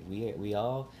related. We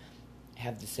all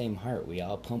have the same heart. We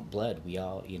all pump blood. We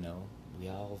all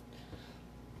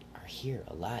are here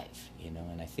alive.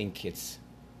 And I think it's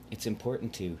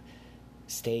important to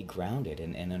stay grounded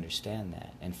and understand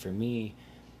that. And for me,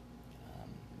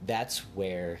 that's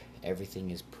where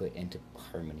everything is put into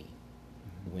harmony.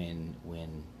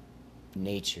 When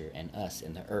nature and us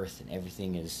and the earth and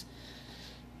everything is,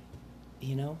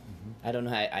 I don't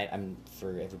know. I'm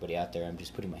for everybody out there. I'm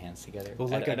just putting my hands together. Well,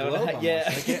 like a globe, almost.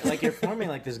 Yeah. like you're forming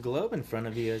like this globe in front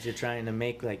of you as you're trying to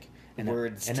make like an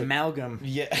amalgam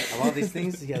of all these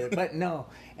things together. But no,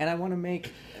 and I want to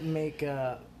make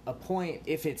a point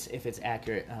if it's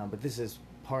accurate. But this is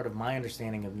part of my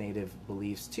understanding of Native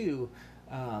beliefs too.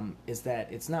 Is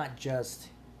that it's not just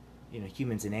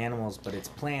humans and animals, but it's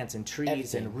plants and trees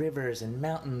Everything. and rivers and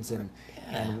mountains and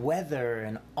weather,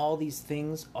 and all these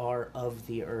things are of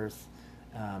the earth,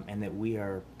 and that we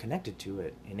are connected to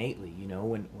it innately.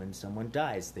 When someone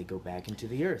dies, they go back into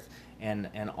the earth, and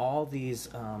all these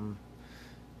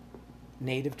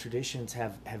Native traditions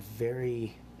have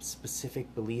very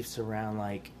specific beliefs around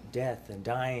like death and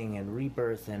dying and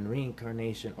rebirth and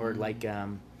reincarnation, or like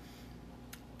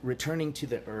returning to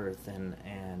the earth,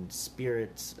 and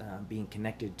spirits being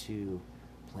connected to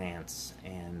plants,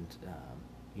 and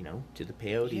to the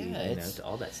peyote, to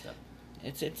all that stuff.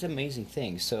 It's an amazing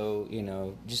thing. So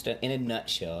just in a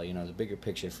nutshell, the bigger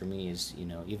picture for me is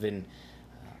even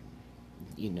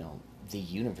the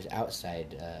universe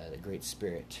outside the Great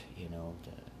Spirit.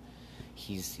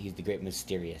 He's the Great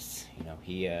Mysterious.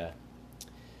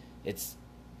 It's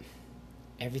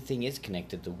everything is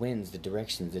connected. The winds, the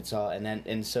directions, it's all,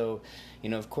 and so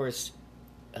of course,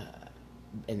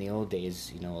 in the old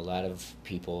days, a lot of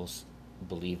people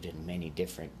believed in many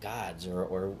different gods or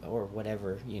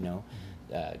whatever,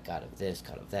 god of this,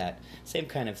 god of that, same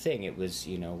kind of thing. It was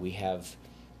we have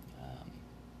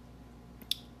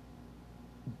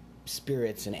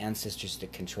spirits and ancestors to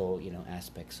control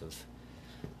aspects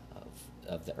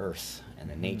of the earth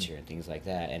and the nature and things like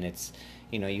that, and it's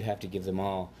you have to give them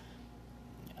all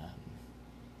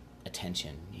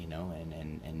attention,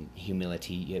 and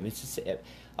humility. It's just,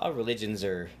 all religions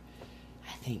are,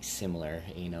 I think, similar.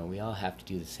 We all have to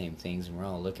do the same things, and we're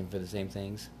all looking for the same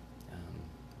things.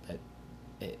 But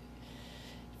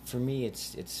for me,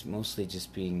 it's mostly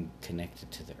just being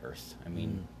connected to the earth. I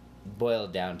mean,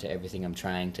 boiled down to everything I'm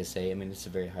trying to say. I mean, it's a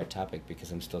very hard topic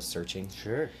because I'm still searching.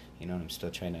 Sure. And I'm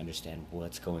still trying to understand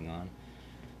what's going on.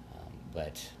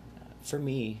 But for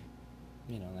me,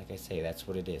 like I say, that's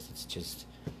what it is. It's just,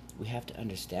 we have to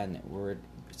understand that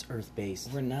it's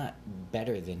earth-based. We're not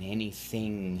better than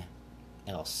anything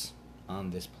else on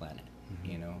this planet.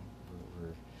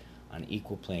 We're on an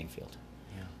equal playing field.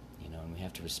 Yeah. And we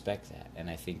have to respect that. And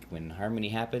I think when harmony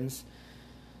happens,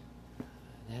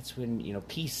 that's when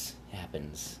peace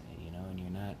happens. And you're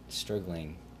not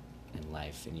struggling in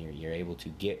life, and you're able to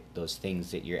get those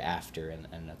things that you're after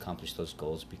and accomplish those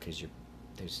goals because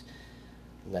there's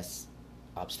less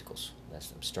obstacles,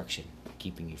 less obstruction,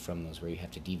 keeping you from those where you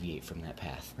have to deviate from that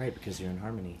path. Right, because you're in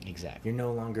harmony. Exactly. You're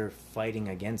no longer fighting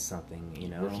against something, you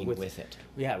know. Working with it.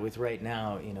 Yeah, with right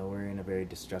now, you know, we're in a very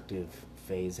destructive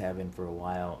phase, have been for a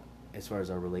while, as far as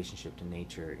our relationship to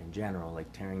nature in general,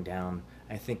 like tearing down.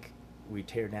 I think we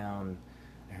tear down.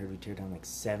 I heard we tear down like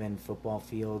 7 football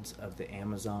fields of the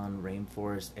Amazon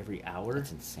rainforest every hour.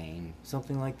 That's insane.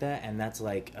 Something like that, and that's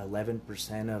like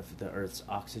 11% of the Earth's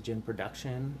oxygen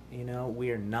production. You know,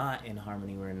 we are not in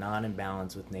harmony. We're not in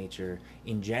balance with nature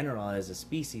in general as a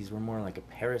species. We're more like a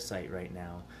parasite right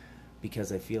now,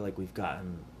 because I feel like we've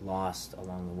gotten lost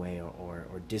along the way,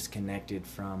 or disconnected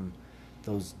from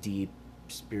those deep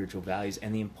spiritual values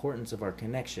and the importance of our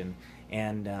connection.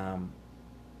 And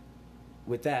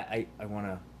with that, I want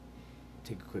to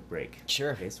take a quick break.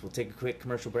 Sure. Okay, so we'll take a quick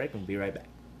commercial break and we'll be right back.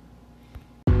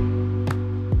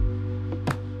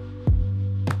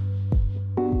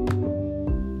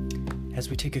 As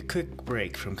we take a quick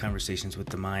break from Conversations with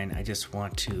the Mind, I just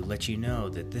want to let you know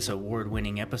that this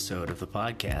award-winning episode of the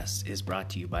podcast is brought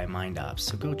to you by MindOps.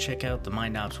 So go check out the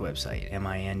MindOps website,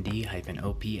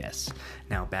 MIND-OPS.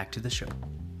 Now back to the show.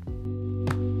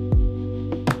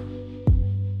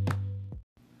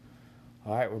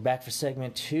 All right, we're back for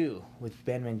segment 2 with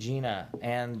Ben Mangina,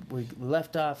 and we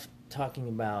left off talking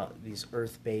about these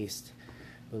earth-based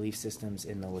belief systems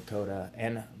in the Lakota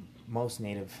and most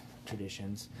Native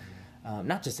traditions,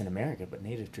 not just in America, but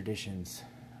Native traditions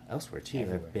elsewhere too,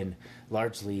 Everywhere. have been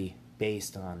largely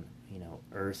based on, you know,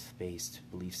 earth-based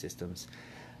belief systems.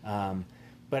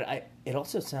 But it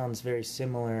also sounds very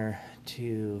similar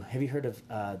to. Have you heard of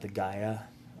the Gaia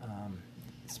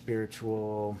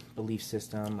spiritual belief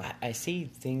system? I see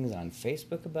things on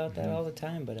Facebook about that all the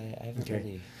time, but I haven't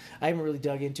really. I haven't really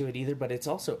dug into it either, but it's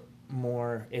also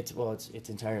more. It's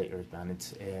entirely earthbound.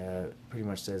 It's pretty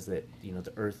much says that, you know,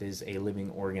 the Earth is a living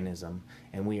organism,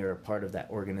 and we are a part of that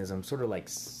organism, sort of like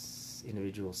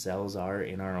individual cells are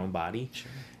in our own body. Sure.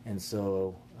 And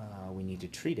so we need to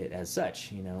treat it as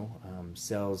such. You know,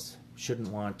 cells shouldn't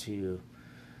want to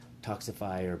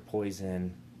toxify or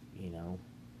poison, you know,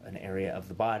 an area of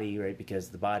the body, right? Because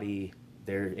the body,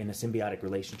 they're in a symbiotic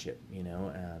relationship, you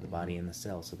know, the body and the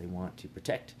cell, so they want to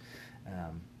protect,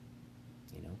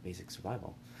 you know, basic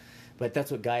survival. But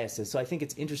that's what Gaia says. So I think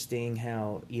it's interesting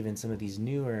how even some of these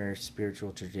newer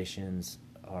spiritual traditions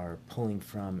are pulling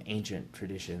from ancient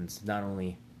traditions, not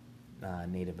only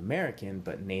Native American,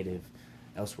 but Native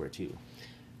elsewhere too.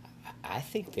 I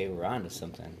think they were onto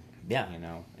something. Yeah. You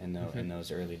know, in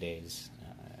those early days,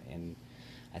 and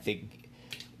I think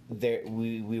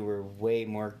we were way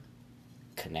more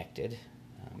connected,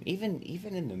 even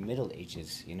in the Middle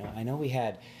Ages. You know, I know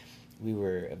we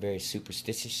were a very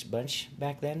superstitious bunch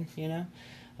back then. You know,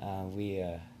 we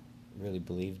really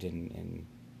believed in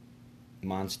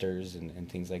monsters and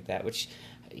things like that, which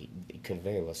you could have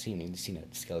very well seen. You'd seen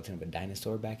a skeleton of a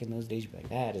dinosaur back in those days. You'd be like,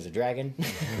 that is a dragon.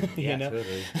 Yeah, you know?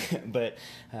 totally. But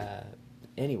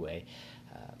anyway,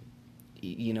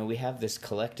 you know, we have this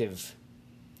collective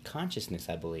consciousness,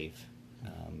 I believe,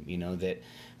 you know, that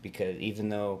because even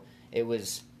though it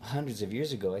was hundreds of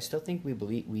years ago, I still think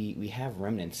we have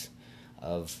remnants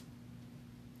of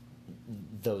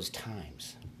those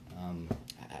times.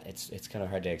 It's kind of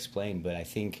hard to explain, but I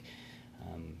think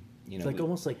you know, It's like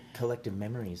almost like collective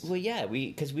memories. well, yeah,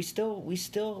 because we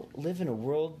still live in a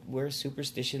world where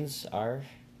superstitions are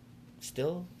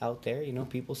still out there. You know,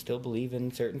 people still believe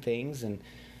in certain things, and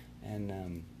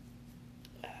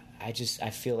I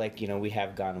feel like, you know, we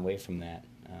have gone away from that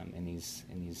in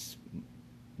these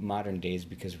modern days,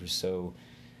 because we're so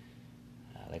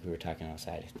like we were talking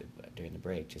outside during the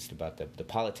break, just about the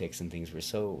politics and things. We're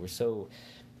so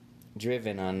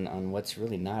driven on what's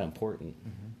really not important.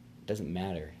 It doesn't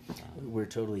matter. We're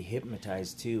totally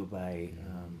hypnotized too by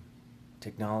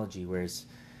technology, whereas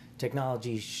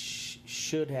technology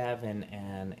should have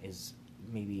and is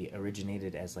maybe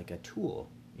originated as like a tool.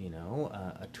 You know,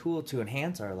 a tool to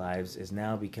enhance our lives is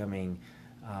now becoming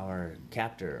our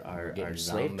captor, our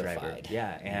slave driver. zombified.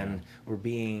 Yeah, and we're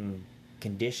being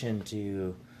conditioned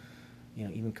to, you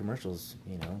know, even commercials,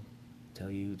 you know, tell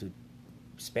you to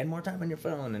spend more time on your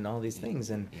phone and all these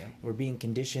things, and we're being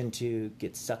conditioned to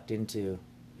get sucked into,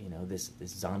 you know, this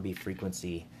zombie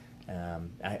frequency.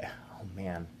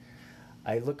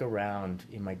 I look around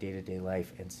in my day-to-day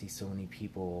life and see so many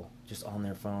people just on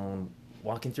their phone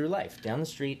walking through life down the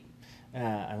street.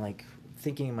 I'm like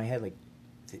thinking in my head, like,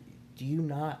 do you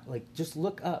not, like, just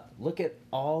look up, look at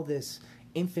all this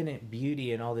infinite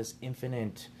beauty and all this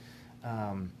infinite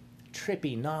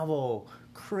trippy, novel,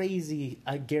 crazy.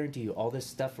 I guarantee you, all this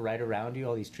stuff right around you,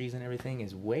 all these trees and everything,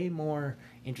 is way more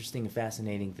interesting and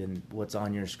fascinating than what's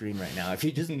on your screen right now. If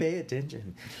you just pay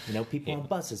attention, you know, people on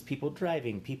buses, people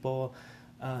driving, people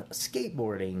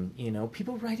skateboarding, you know,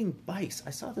 people riding bikes. I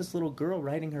saw this little girl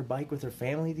riding her bike with her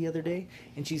family the other day,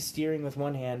 and she's steering with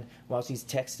one hand while she's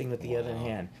texting with the other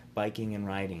hand, biking and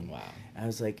riding. Wow. I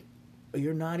was like,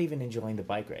 you're not even enjoying the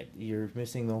bike ride. You're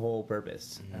missing the whole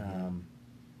purpose.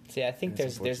 See, I think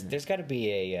there's got to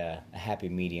be a happy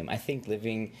medium. I think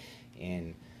living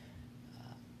in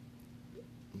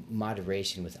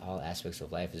moderation with all aspects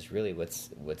of life is really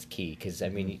what's key. Because I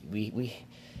mean, we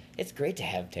it's great to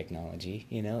have technology.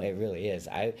 You know, it really is.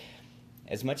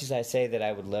 As much as I say that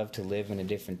I would love to live in a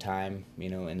different time, you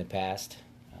know, in the past,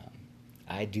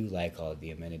 I do like all of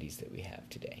the amenities that we have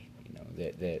today. You know,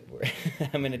 that we're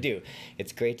I'm going to do.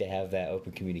 It's great to have that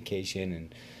open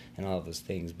communication and all of those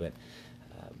things, but.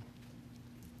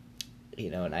 You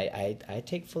know, and I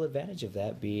take full advantage of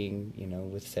that being, you know,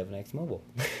 with 7X Mobile.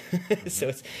 So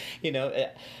it's, you know,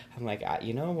 I'm like,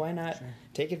 you know, why not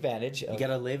take advantage of... You got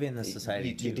to live in the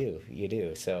society, too. You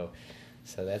do. So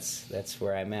that's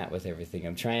where I'm at with everything.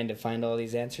 I'm trying to find all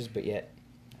these answers, but yet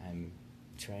I'm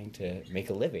trying to make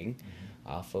a living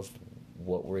off of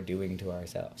what we're doing to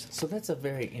ourselves. So that's a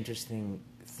very interesting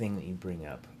thing that you bring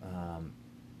up.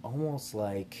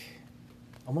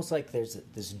 Almost like there's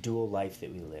this dual life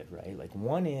that we live, right? Like,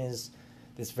 one is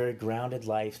this very grounded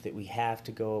life that we have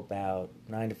to go about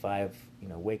 9 to 5, you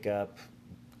know, wake up,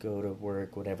 go to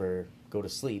work, whatever, go to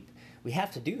sleep. We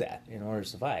have to do that in order to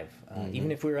survive.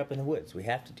 Even if we're up in the woods, we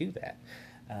have to do that.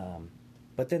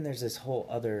 But then there's this whole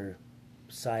other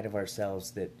side of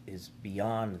ourselves that is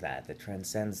beyond that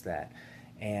transcends that.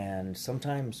 And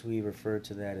sometimes we refer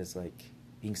to that as like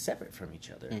being separate from each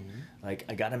other. Like,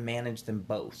 I got to manage them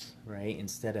both, right?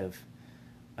 Instead of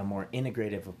a more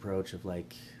integrative approach of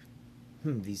like,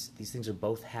 these things are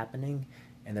both happening,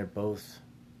 and they're both.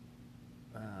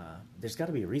 There's got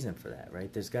to be a reason for that,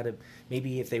 right? There's got to,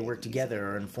 maybe if they work together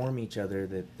or inform each other,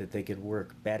 that they could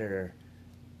work better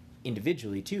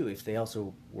individually too, if they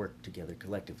also work together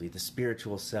collectively, the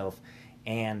spiritual self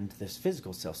and this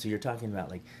physical self. So you're talking about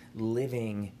like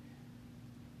living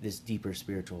this deeper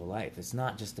spiritual life. It's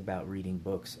not just about reading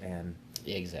books and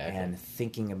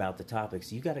thinking about the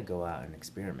topics. You got to go out and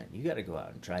experiment. You got to go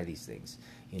out and try these things.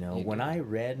 You know, when I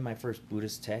read my first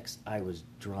Buddhist text, I was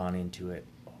drawn into it,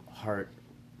 heart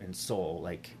and soul.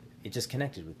 Like, it just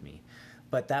connected with me.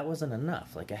 But that wasn't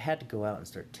enough. Like, I had to go out and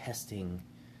start testing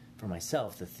for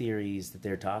myself the theories that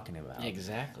they're talking about.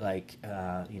 Exactly. Like,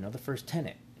 you know, the first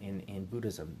tenet in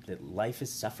Buddhism, that life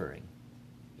is suffering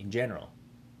in general.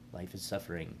 Life is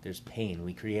suffering. There's pain.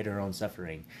 We create our own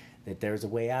suffering. That there's a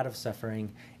way out of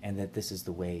suffering, and that this is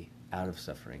the way out of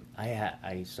suffering.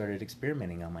 I started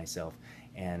experimenting on myself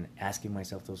and asking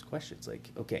myself those questions.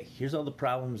 Like, okay, here's all the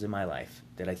problems in my life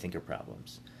that I think are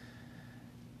problems.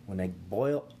 When I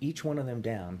boil each one of them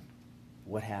down,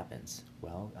 what happens?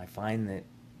 Well, I find that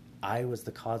I was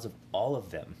the cause of all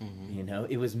of them. You know,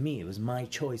 it was me. It was my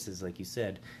choices, like you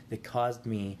said, that caused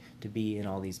me to be in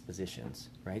all these positions,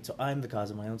 right? So I'm the cause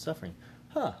of my own suffering.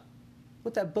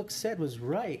 What that book said was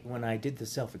right when I did the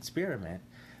self-experiment.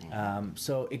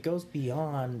 So it goes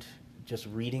beyond just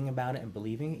reading about it and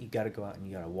believing it. You got to go out and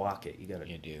you got to walk it. You got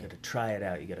to try it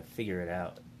out. You got to figure it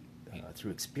out through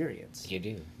experience. You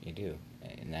do,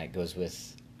 and that goes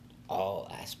with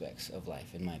all aspects of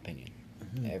life, in my opinion.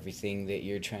 Everything that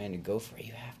you're trying to go for,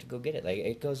 you have to go get it. Like,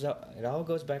 it all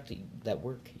goes back to that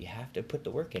work. You have to put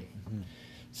the work in.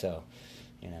 So,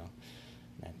 you know,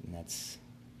 that's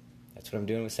what I'm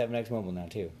doing with 7X Mobile now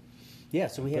too. Yeah,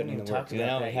 so we haven't even talked about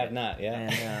that. No, we have not.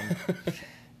 Yeah.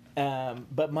 And,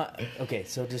 okay,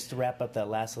 so just to wrap up that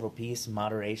last little piece,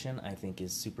 moderation I think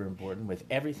is super important with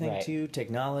everything too.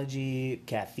 Technology,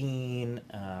 caffeine,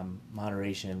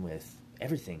 moderation with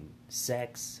everything,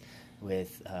 sex,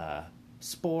 with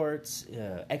sports,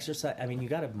 exercise. I mean, you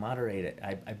got to moderate it.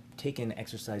 I've taken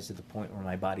exercise to the point where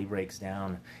my body breaks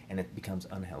down and it becomes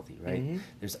unhealthy, right?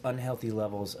 There's unhealthy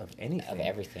levels of anything. Of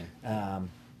everything.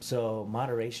 So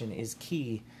moderation is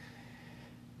key.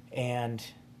 And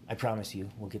I promise you,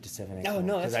 we'll get to 7X.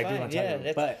 No, that's fine. I do want to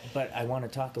talk about, but I want to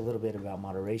talk a little bit about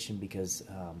moderation because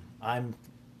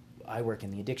I work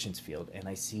in the addictions field, and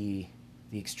I see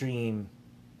the extreme,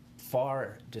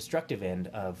 far destructive end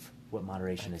of what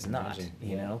moderation is not,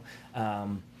 you know?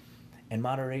 And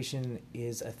moderation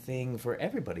is a thing for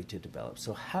everybody to develop.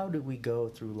 So how do we go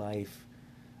through life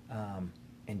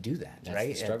and do that, That's right?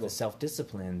 the struggle. The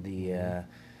self-discipline,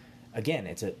 again,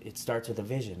 it starts with a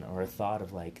vision or a thought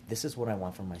of like, this is what I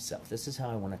want for myself. This is how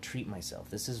I want to treat myself.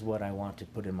 This is what I want to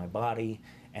put in my body,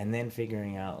 and then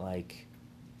figuring out like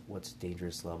what's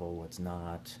dangerous level, what's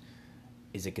not.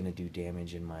 Is it going to do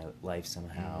damage in my life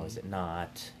somehow? Mm-hmm. Is it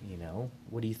not? You know,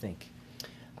 what do you think?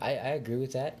 I agree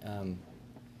with that,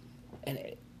 and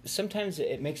sometimes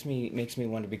it makes me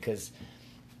wonder because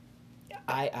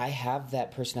I have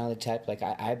that personality type. Like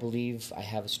I believe I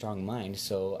have a strong mind,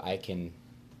 so I can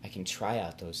try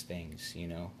out those things, you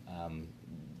know,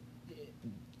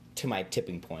 to my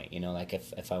tipping point, you know, like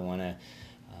if I want to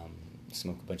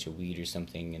smoke a bunch of weed or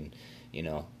something, and, you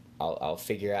know, I'll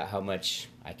figure out how much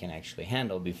I can actually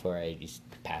handle before I just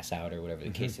pass out or whatever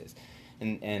the case is.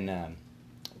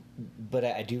 But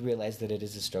I do realize that it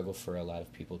is a struggle for a lot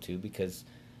of people too, because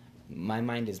my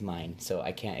mind is mine, so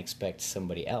I can't expect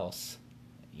somebody else,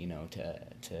 you know,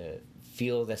 to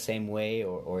feel the same way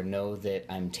or know that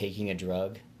I'm taking a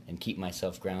drug and keep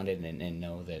myself grounded and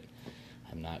know that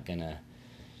I'm not gonna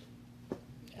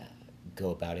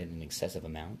go about it in an excessive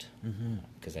amount,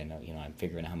 because I know, you know, I'm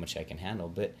figuring out how much I can handle.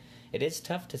 But it is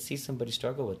tough to see somebody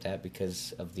struggle with that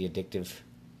because of the addictive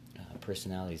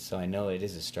personalities. So I know it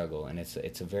is a struggle, and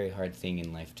it's a very hard thing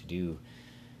in life to do,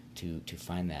 to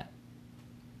find that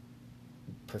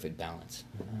perfect balance.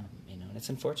 You know, and it's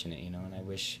unfortunate, you know, and I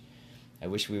wish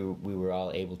we were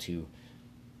all able to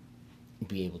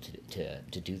be able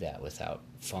to do that without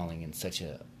falling in such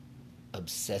a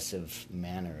obsessive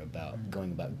manner about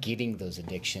going about getting those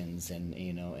addictions, and,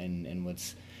 you know, and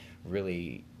what's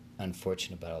really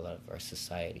unfortunate about a lot of our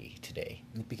society today.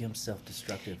 It becomes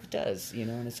self-destructive. It does, you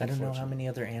know, and it's I don't know how many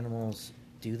other animals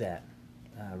do that,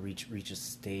 reach a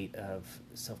state of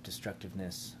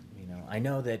self-destructiveness. You know, I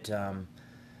know that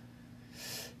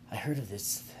I heard of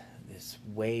this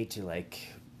way to like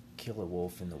kill a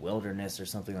wolf in the wilderness or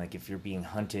something. Like if you're being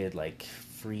hunted, like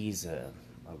freeze a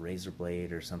razor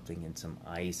blade or something in some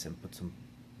ice and put some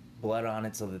blood on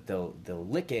it so that they'll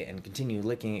lick it and continue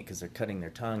licking it because they're cutting their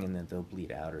tongue, and then they'll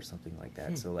bleed out or something like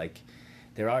that. So like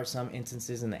there are some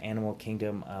instances in the animal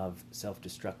kingdom of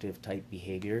self-destructive type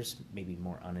behaviors, maybe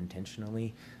more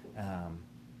unintentionally,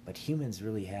 but humans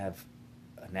really have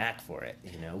a knack for it.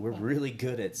 You know, we're really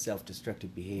good at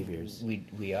self-destructive behaviors.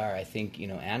 We are. I think, you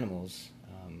know, animals,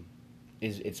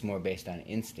 it's more based on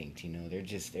instinct. You know, they're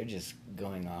just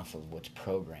going off of what's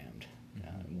programmed.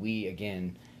 We,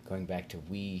 again, going back to,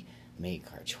 we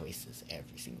make our choices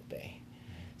every single day.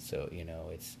 So, you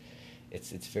know, it's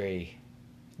very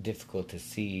difficult to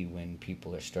see when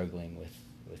people are struggling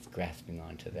with grasping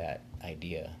onto that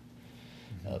idea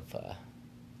of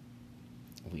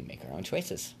we make our own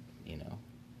choices, you know.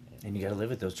 And you got to live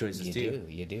with those choices too.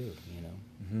 You do, you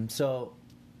know. So,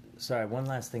 sorry, one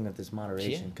last thing with this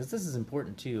moderation, because this is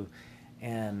important too.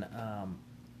 And,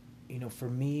 you know, for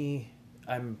me,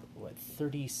 I'm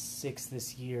 36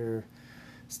 this year,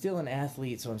 still an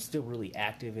athlete, so I'm still really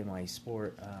active in my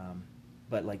sport.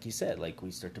 But like you said, like we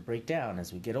start to break down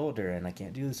as we get older, and I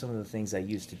can't do some of the things I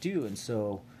used to do. And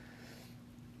so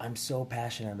I'm so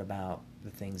passionate about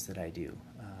the things that I do.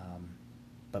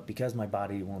 But because my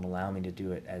body won't allow me to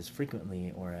do it as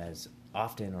frequently or as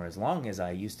often or as long as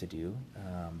I used to do,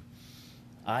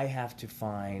 I have to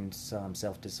find some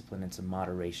self-discipline and some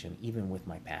moderation, even with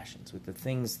my passions, with the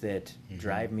things that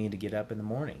drive me to get up in the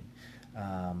morning,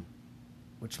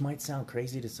 which might sound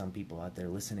crazy to some people out there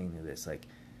listening to this. Like,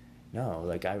 no,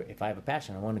 like if I have a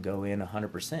passion, I want to go in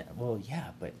 100%. Well,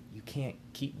 yeah, but you can't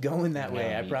keep going that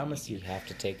way. I promise you. You have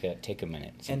to take a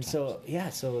minute sometimes. And so, yeah,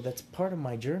 so that's part of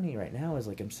my journey right now is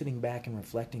like I'm sitting back and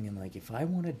reflecting, and like if I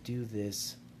want to do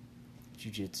this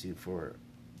jiu-jitsu for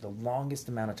the longest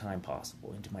amount of time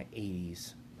possible, into my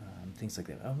 80s, things like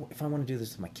that. If I want to do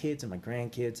this with my kids and my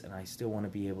grandkids, and I still want to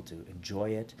be able to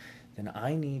enjoy it, then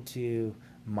I need to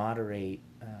moderate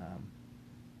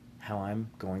how I'm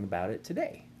going about it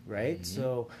today, right?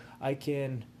 So I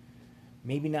can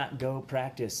maybe not go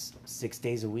practice 6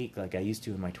 days a week like I used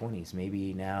to in my 20s.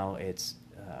 Maybe now it's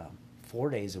 4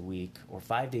 days a week or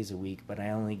 5 days a week, but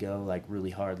I only go like really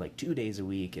hard like 2 days a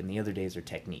week, and the other days are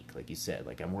technique, like you said.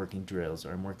 Like I'm working drills,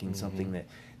 or I'm working something that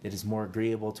is more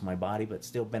agreeable to my body but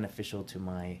still beneficial to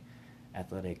my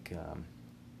athletic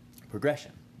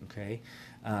progression, okay?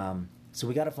 So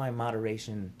we got to find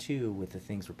moderation too with the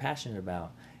things we're passionate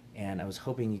about, and I was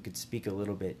hoping you could speak a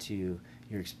little bit to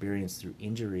your experience through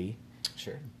injury.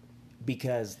 Sure.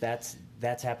 Because that's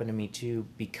happened to me too,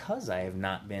 because I have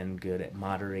not been good at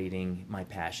moderating my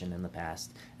passion in the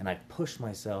past, and I've pushed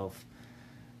myself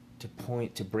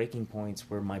to breaking points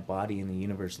where my body and the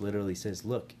universe literally says,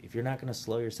 look, if you're not going to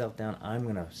slow yourself down, I'm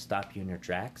going to stop you in your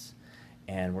tracks.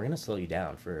 and we're going to slow you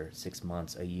down for 6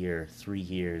 months, a year, 3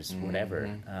 years, whatever,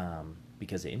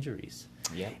 because of injuries.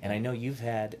 Yeah. And I know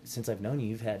since I've known you,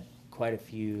 you've had quite a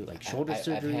few like shoulder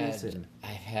surgeries. I've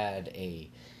had a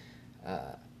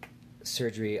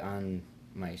surgery on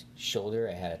my shoulder.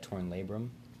 I had a torn labrum,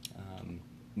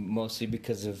 mostly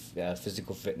because of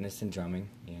physical fitness and drumming.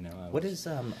 What is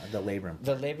the labrum?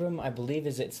 The labrum, I believe,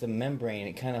 it's the membrane.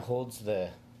 It kind of holds the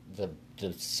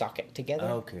socket together.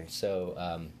 Oh, okay. So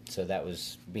that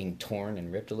was being torn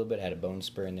and ripped a little bit. I had a bone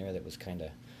spur in there that was kind of...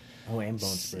 Oh, and bone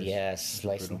spurs. Yeah,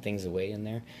 slicing things away in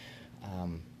there.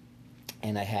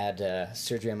 And I had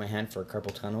surgery on my hand for a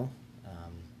carpal tunnel.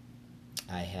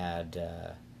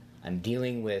 I'm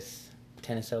dealing with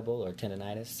tennis elbow or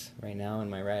tendonitis right now in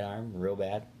my right arm, real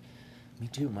bad. Me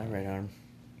too, my right arm.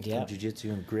 Yeah.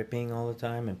 Jiu-jitsu and gripping all the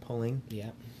time and pulling.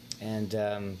 Yeah. And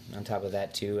on top of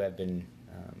that, too, I've been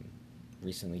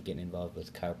recently getting involved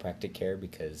with chiropractic care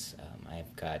because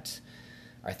I've got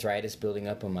arthritis building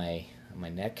up on my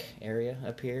neck area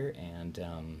up here and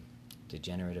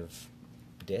degenerative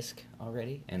disc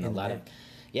already. And in a lot of...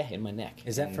 Yeah, in my neck.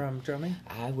 Is that from drumming?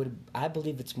 I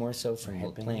believe it's more so from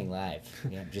Headbanging? playing live.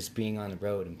 Yeah, just being on the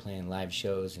road and playing live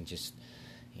shows and just,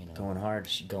 going hard,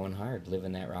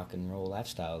 living that rock and roll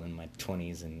lifestyle in my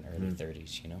 20s and early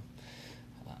 30s.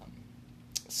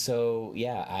 So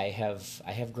yeah, I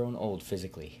have grown old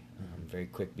physically, very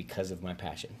quick because of my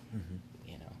passion.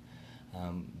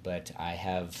 But I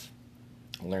have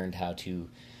learned how to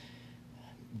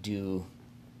do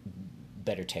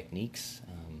better techniques.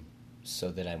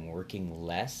 So that I'm working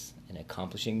less and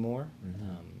accomplishing more.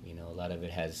 A lot of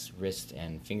it has wrist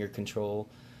and finger control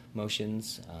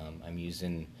motions. I'm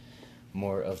using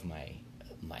more of my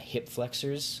hip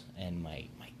flexors and my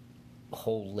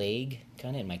whole leg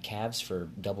kind of and my calves for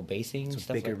double basing,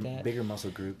 stuff like that. Bigger muscle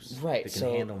groups, right? That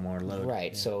can handle more load,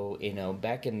 right? Yeah. So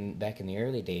back in the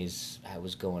early days, I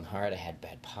was going hard. I had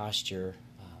bad posture,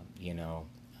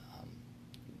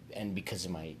 and because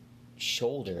of my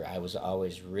shoulder, I was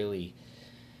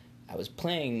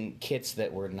playing kits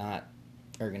that were not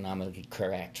ergonomically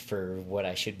correct for what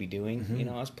I should be doing.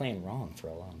 I was playing wrong for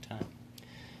a long time,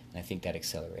 and I think that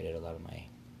accelerated a lot of my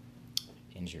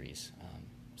injuries.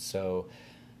 So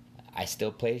I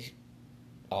still play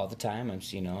all the time.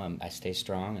 I stay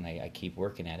strong and I keep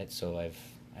working at it. So I've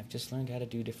just learned how to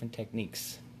do different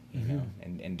techniques,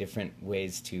 and different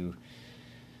ways to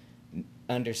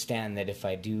understand that if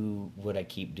I do what I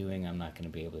keep doing, I'm not going to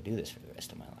be able to do this for the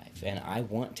rest of my life. And I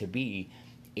want to be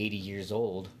 80 years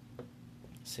old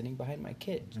sitting behind my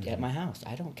kid at my house.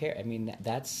 I don't care. I mean,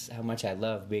 that's how much I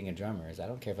love being a drummer, is I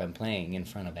don't care if I'm playing in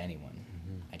front of anyone.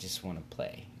 I just want to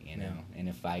play, Yeah. And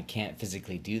if I can't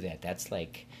physically do that, that's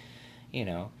like,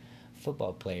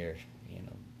 football player,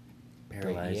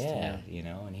 Paralyzed. yeah,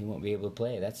 and he won't be able to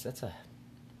play. That's a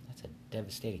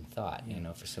devastating thought,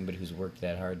 for somebody who's worked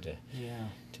that hard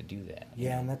to do that.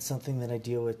 Yeah, and that's something that I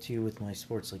deal with too with my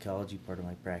sports psychology part of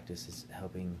my practice, is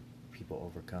helping people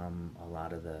overcome a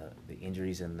lot of the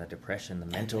injuries and the depression, the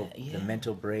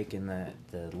mental break and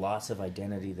the loss of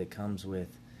identity that comes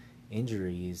with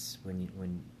injuries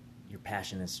when your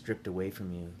passion is stripped away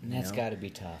from you. And that's got to be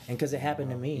tough. And because it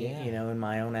happened to me, Yeah. in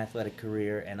my own athletic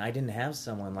career, and I didn't have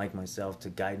someone like myself to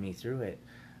guide me through it.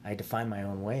 I had to find my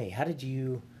own way. How did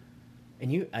you?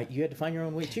 And you had to find your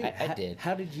own way too. I did.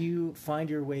 How did you find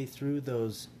your way through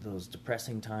those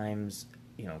depressing times?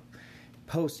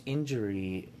 Post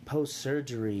injury, post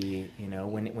surgery.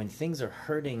 When things are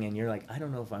hurting and you're like, I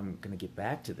don't know if I'm going to get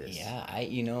back to this. Yeah,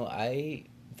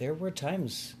 there were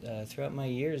times throughout my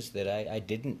years that I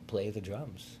didn't play the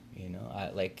drums.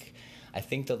 I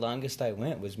think the longest I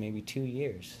went was maybe 2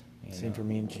 years. Same for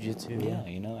me in jiu-jitsu. Yeah,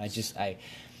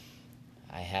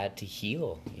 I had to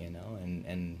heal.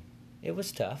 And it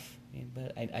was tough,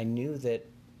 but I knew that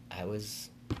I was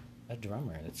a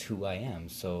drummer. That's who I am.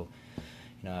 So,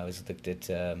 I always looked at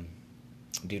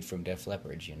dude from Def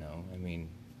Leppard. I mean,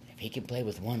 if he can play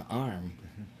with one arm,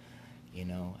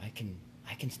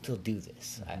 I can still do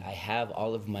this. I have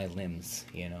all of my limbs.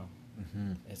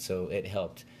 And so it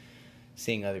helped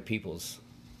seeing other people's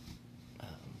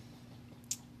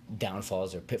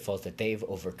downfalls or pitfalls that they've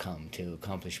overcome to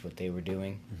accomplish what they were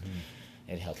doing.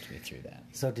 It helped me through that.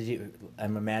 So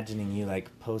I'm imagining you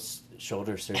like post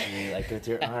shoulder surgery, like with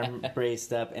your arm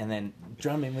braced up and then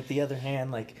drumming with the other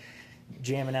hand, like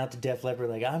jamming out to Def Leppard,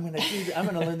 like I'm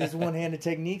gonna learn these one-handed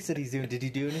techniques that he's doing. Did you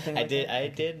do anything like that? I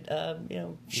did,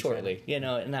 shortly,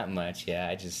 not much. Yeah,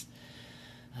 I just,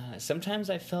 sometimes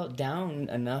I felt down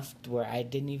enough to where I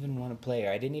didn't even want to play,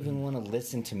 or I didn't even want to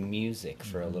listen to music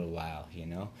for a little while,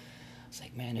 It's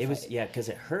like, man, It was, yeah, because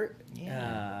it hurt.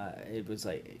 Yeah. It was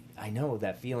like, I know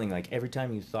that feeling. Like every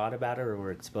time you thought about it or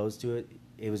were exposed to it,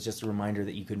 it was just a reminder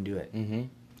that you couldn't do it. Mm-hmm.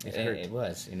 It hurt. It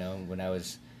was, when I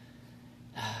was,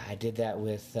 I did that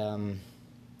with a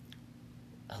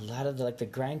lot of the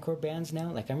grindcore bands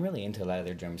now. Like I'm really into a lot of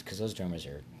their drummers because those drummers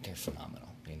they're phenomenal.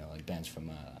 Like bands from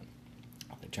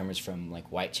the drummers from like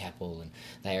Whitechapel and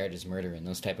Thy Art Is Murder and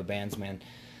those type of bands, man.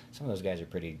 Some of those guys are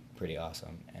pretty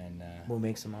awesome. And what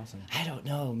makes them awesome? I don't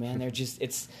know, man. They're just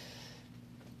it's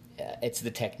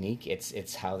the technique.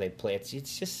 It's how they play. It's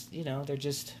just they're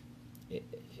just.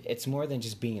 It's more than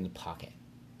just being in the pocket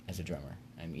as a drummer.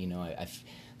 I mean,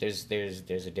 there's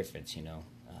a difference.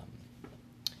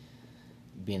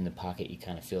 Being in the pocket, you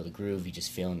kind of feel the groove. You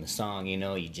just feel in the song.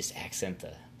 You just accent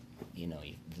the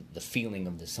feeling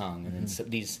of the song. And then so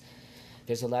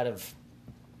there's a lot of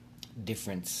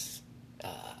difference.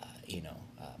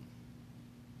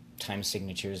 Time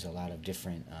signatures, a lot of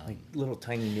different like little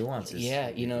tiny nuances.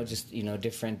 Yeah,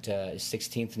 different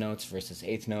 16th notes versus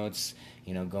 8th notes.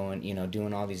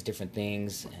 Doing all these different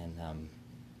things, and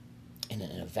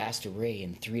in a vast array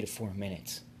in 3 to 4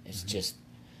 minutes. It's just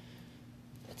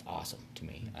it's awesome to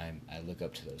me. I look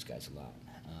up to those guys a lot.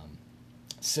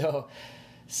 So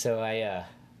I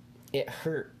it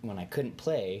hurt when I couldn't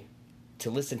play to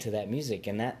listen to that music,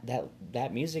 and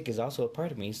that music is also a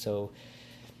part of me. So.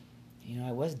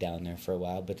 I was down there for a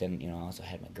while, but then, I also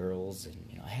had my girls, and,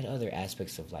 I had other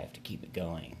aspects of life to keep it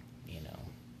going,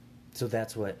 So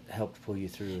that's what helped pull you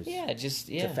through.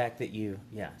 The fact that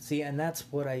see, and that's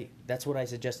what I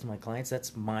suggest to my clients.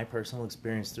 That's my personal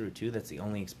experience through it too. That's the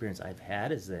only experience I've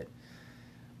had, is that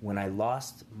when I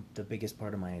lost the biggest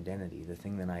part of my identity, the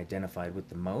thing that I identified with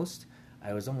the most,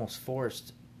 I was almost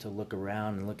forced to look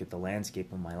around and look at the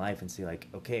landscape of my life and see, like,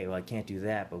 okay, well, I can't do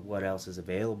that, but what else is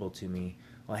available to me?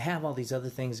 Well, I have all these other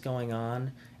things going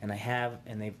on, and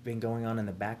they've been going on in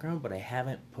the background, but I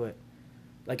haven't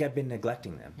I've been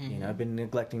neglecting them. Mm-hmm. I've been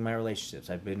neglecting my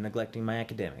relationships. I've been neglecting my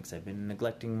academics. I've been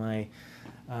neglecting my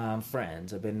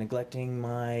friends. I've been neglecting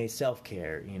my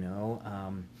self-care,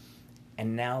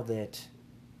 and now that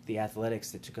the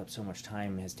athletics that took up so much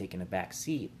time has taken a back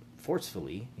seat,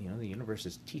 forcefully, the universe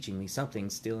is teaching me something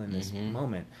still in this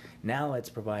moment. Now it's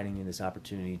providing me this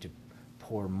opportunity to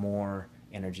pour more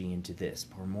energy into this,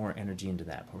 pour more energy into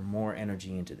that, pour more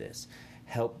energy into this,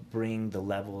 help bring the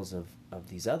levels of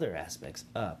these other aspects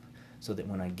up, so that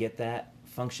when I get that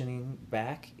functioning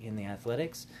back in the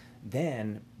athletics,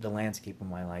 then the landscape of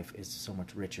my life is so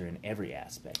much richer in every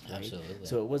aspect, right? Absolutely.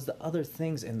 So it was the other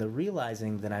things and the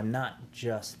realizing that I'm not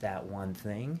just that one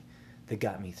thing that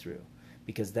got me through.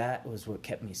 Because that was what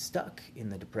kept me stuck in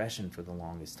the depression for the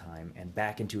longest time, and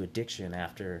back into addiction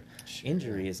after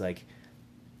injury is like,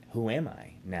 who am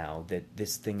I now that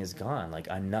this thing is gone? Like,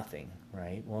 I'm nothing,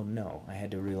 right? Well, no. I had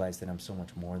to realize that I'm so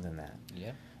much more than that.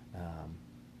 Yeah.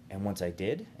 And once I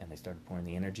did, and I started pouring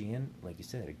the energy in, like you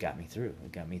said, it got me through.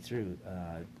 It got me through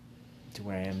to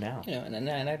where I am now. And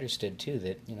I understood, too,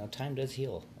 that, time does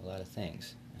heal a lot of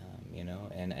things.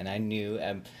 And I knew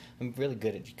I'm really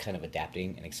good at kind of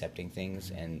adapting and accepting things,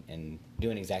 and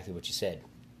doing exactly what you said,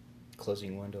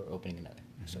 closing one door, opening another,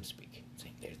 so to speak. It's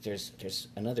like there's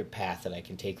another path that I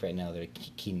can take right now that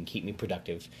can keep me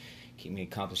productive, keep me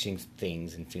accomplishing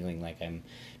things and feeling like I'm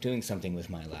doing something with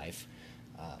my life.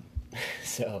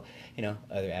 So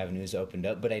other avenues opened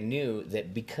up, but I knew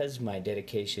that because my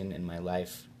dedication in my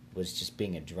life was just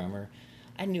being a drummer,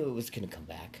 I knew it was going to come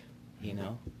back.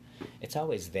 It's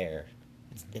always there.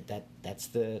 That's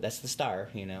the star.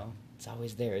 It's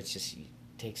always there. It's just you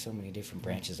take so many different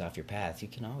branches off your path, you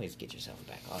can always get yourself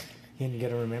back on there. And you got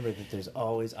to remember that there's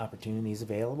always opportunities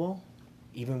available,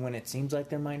 even when it seems like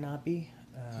there might not be.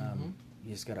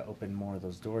 You just got to open more of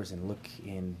those doors and look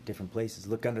in different places.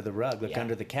 Look under the rug. Look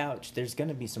under the couch. There's going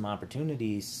to be some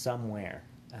opportunities somewhere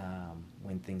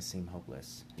when things seem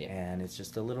hopeless. Yeah. And it's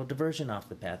just a little diversion off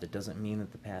the path. It doesn't mean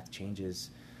that the path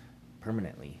changes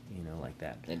permanently, like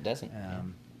that. It doesn't.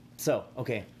 So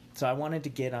I wanted to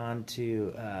get on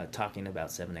to talking about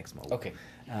 7X Mobile. Okay.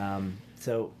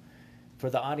 So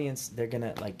for the audience, they're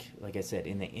gonna like I said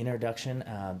in the introduction,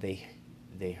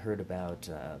 they heard about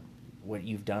what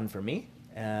you've done for me,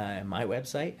 my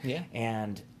website. Yeah.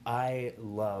 And I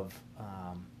love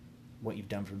what you've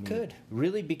done for me. Good.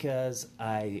 Really, because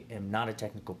I am not a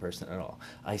technical person at all.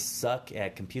 I suck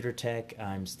at computer tech.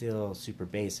 I'm still super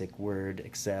basic, Word,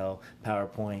 Excel,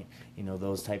 PowerPoint,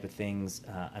 those type of things.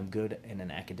 I'm good in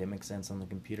an academic sense on the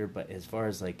computer, but as far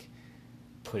as like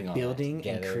putting all building that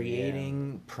together, and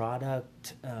creating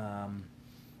product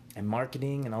and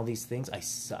marketing and all these things, I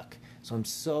suck. So I'm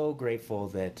so grateful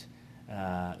that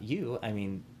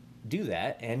do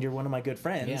that, and you're one of my good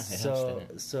friends. Yeah, it helps,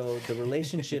 doesn't it? So the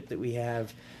relationship that we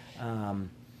have, I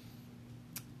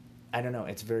don't know,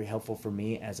 it's very helpful for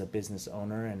me as a business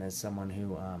owner and as someone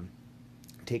who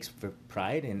takes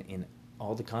pride in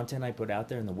all the content I put out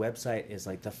there, and the website is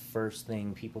like the first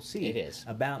thing people see It is.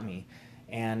 about me.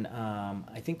 And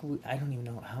I think I don't even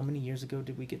know how many years ago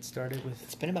did we get started with.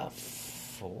 It's been about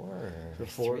 3 or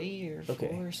 4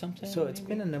 or something. So it's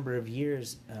maybe? been a number of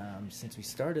years since we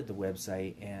started the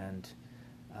website, and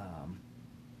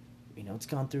it's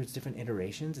gone through its different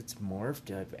iterations. It's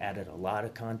morphed. I've added a lot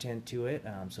of content to it.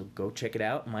 So go check it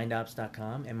out,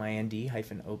 mindops.com,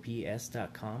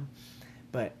 mind-ops.com.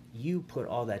 But you put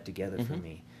all that together for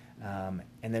me.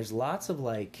 And there's lots of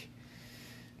like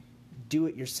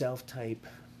do-it-yourself type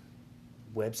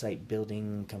website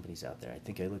building companies out there. I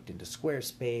think I looked into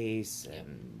Squarespace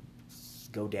and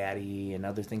GoDaddy and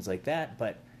other things like that,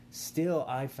 but still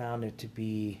I found it to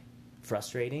be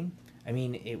frustrating. I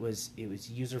mean, it was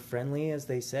user friendly, as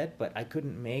they said, but I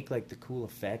couldn't make like the cool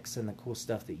effects and the cool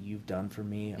stuff that you've done for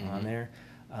me on there.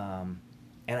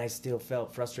 And I still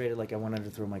felt frustrated, like I wanted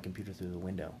to throw my computer through the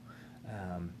window.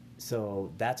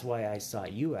 So that's why I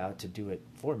sought you out to do it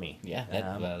for me. Yeah,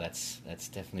 that's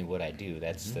definitely what I do.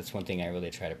 That's one thing I really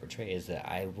try to portray, is that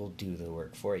I will do the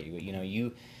work for you.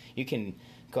 You can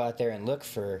go out there and look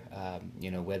for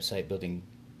website building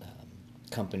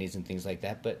companies and things like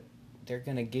that, but they're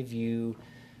going to give you,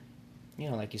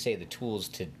 like you say, the tools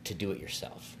to do it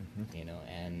yourself.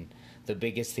 And the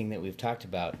biggest thing that we've talked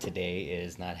about today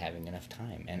is not having enough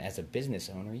time. And as a business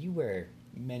owner, you wear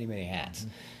many, many hats.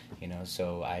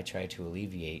 So I try to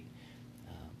alleviate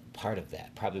part of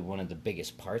that. Probably one of the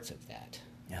biggest parts of that.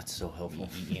 That's so helpful.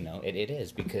 It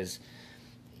is, because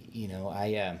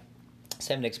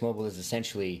 7X Mobile is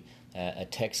essentially a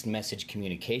text message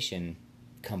communication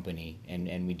company,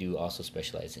 and we do also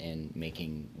specialize in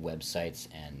making websites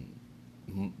and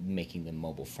making them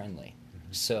mobile friendly.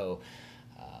 So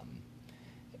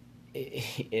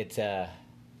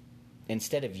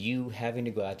instead of you having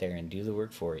to go out there and do the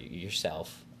work for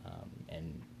yourself,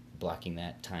 and blocking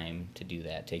that time to do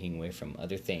that, taking away from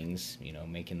other things,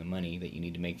 making the money that you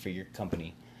need to make for your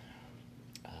company,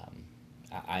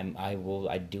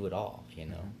 I do it all,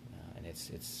 and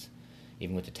it's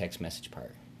even with the text message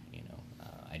part,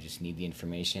 I just need the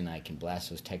information. I can blast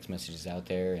those text messages out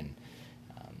there and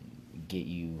get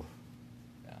you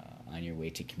on your way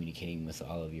to communicating with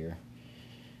all of your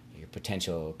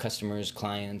potential customers,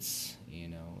 clients,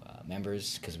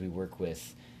 members, because we work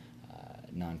with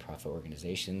nonprofit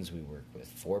organizations, we work with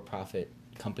for-profit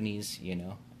companies,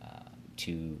 who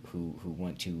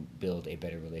want to build a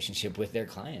better relationship with their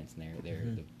clients and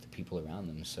the people around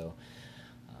them. So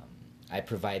I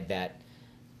provide that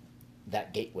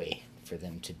gateway for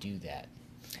them to do that.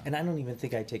 And I don't even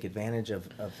think I take advantage of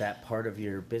that part of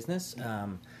your business,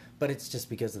 but it's just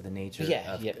because of the nature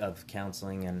of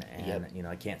counseling, and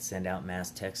I can't send out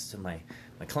mass texts to my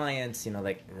clients,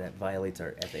 that violates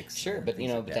our ethics. Sure, but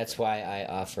that's why I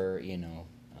offer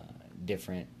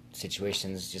different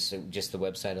situations, just the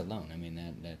website alone. I mean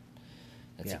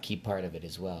that's a key part of it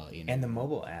as well. And the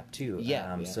mobile app too.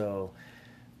 So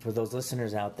for those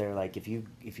listeners out there, like if you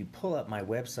pull up my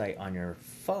website on your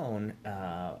phone,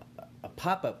 a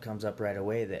pop-up comes up right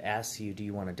away that asks you, do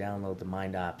you want to download the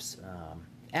MindOps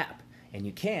app? And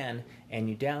you can, and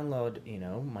you download,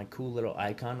 my cool little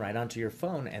icon right onto your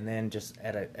phone, and then just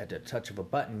at a touch of a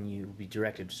button, you'll be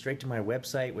directed straight to my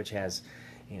website, which has,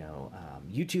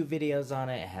 YouTube videos on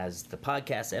it. It has the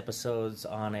podcast episodes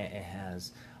on it. It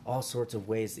has all sorts of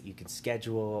ways that you can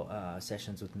schedule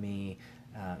sessions with me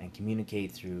and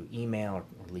communicate through email or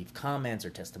leave comments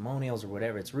or testimonials or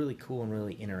whatever. It's really cool and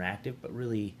really interactive, but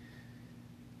really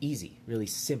easy, really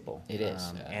simple. It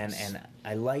is. And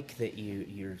I like that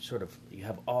you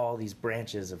have all these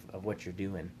branches of what you're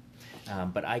doing.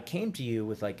 But I came to you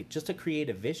with like just a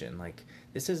creative vision. Like,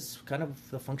 this is kind of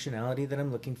the functionality that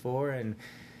I'm looking for, and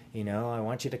I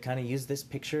want you to kind of use this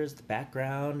picture as the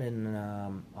background, and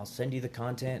I'll send you the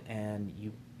content, and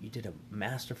you did a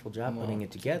masterful job putting it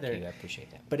together. Thank you. I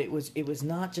appreciate that. But it was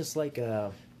not just like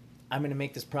I'm going to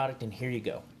make this product and here you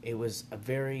go. It was a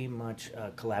very much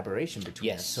a collaboration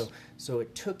between us. So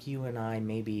it took you and I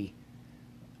maybe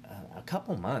a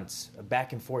couple months of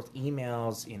back and forth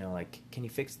emails, like, can you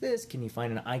fix this? Can you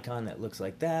find an icon that looks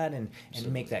like that? And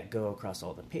make that go across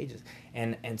all the pages.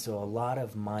 And so a lot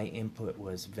of my input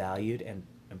was valued and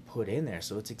put in there.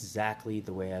 So it's exactly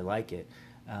the way I like it.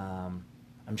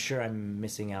 I'm sure I'm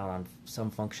missing out on some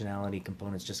functionality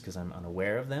components just because I'm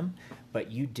unaware of them.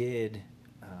 But you did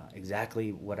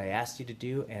exactly what I asked you to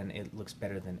do, and it looks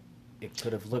better than it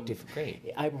could have looked. If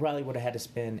great. I probably would have had to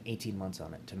spend 18 months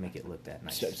on it to make it look that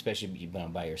nice. So, especially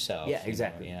by yourself. Yeah,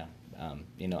 exactly.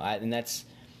 And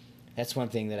that's one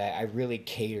thing that I really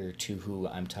cater to who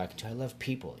I'm talking to. I love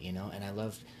people, and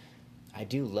I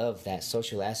do love that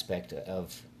social aspect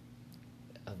of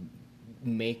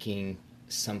making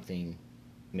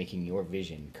your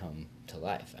vision come to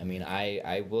life. I mean,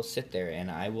 I will sit there and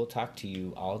I will talk to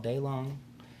you all day long,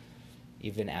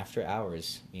 even after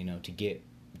hours, to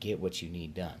get what you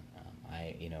need done.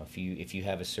 If you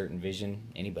have a certain vision,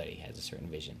 anybody has a certain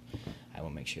vision, I will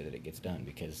make sure that it gets done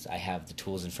because I have the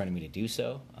tools in front of me to do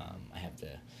so. I have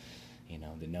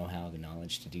the know-how, the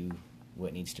knowledge to do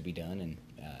what needs to be done, and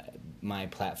my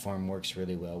platform works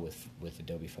really well with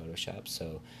Adobe Photoshop.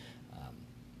 So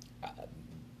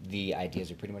the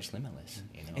ideas are pretty much limitless.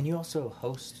 And you also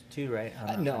host too, right?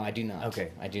 No, I do not.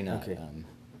 Okay, I do not. Okay.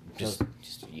 Just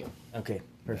you. Okay,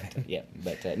 perfect. Yeah,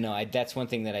 but no, that's one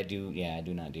thing that I do. Yeah, I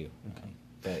do not do. Okay.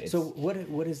 But So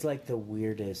what is like the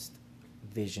weirdest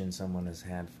vision someone has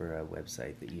had for a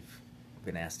website that you've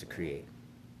been asked to create?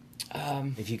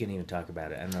 If you can even talk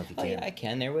about it, I don't know if you can. Oh, yeah, I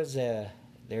can. There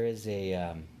is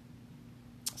a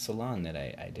salon that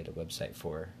I did a website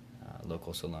for,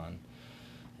 local salon,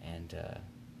 and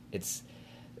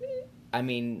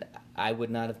I would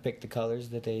not have picked the colors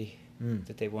that they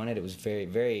wanted. It was very,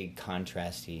 very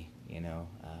contrasty,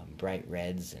 bright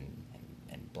reds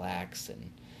and blacks,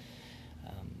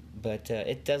 but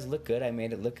it does look good. I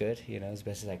made it look good, as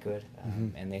best as I could,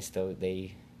 and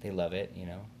they love it,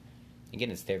 Again,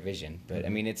 it's their vision, but I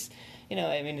mean,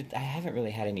 I haven't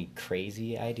really had any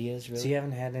crazy ideas, really. So you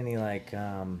haven't had any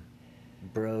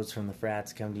bros from the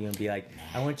frats come to you and be like,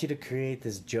 I want you to create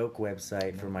this joke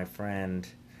website for my friend.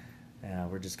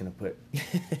 We're just going to put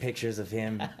pictures of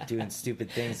him doing stupid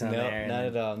things on there. No, not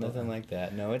at all. Nothing like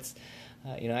that. No, it's,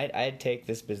 I take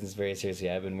this business very seriously.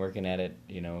 I've been working at it,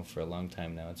 for a long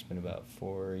time now. It's been about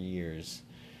 4 years.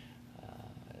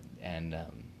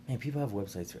 Man, people have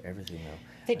websites for everything, though.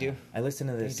 They do. I listen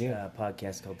to this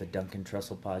podcast called the Duncan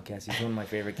Trussell Podcast. He's one of my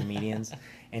favorite comedians,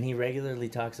 and he regularly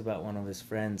talks about one of his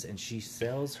friends, and she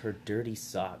sells her dirty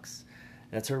socks.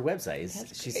 That's her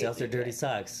website. She sells her dirty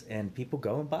socks, and people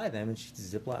go and buy them, and she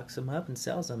Ziplocs them up and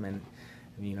sells them, and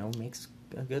makes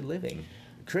a good living.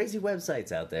 Crazy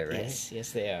websites out there, right?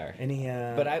 Yes, they are. Any,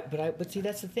 but see,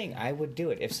 that's the thing. I would do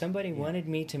it if somebody wanted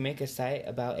me to make a site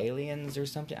about aliens or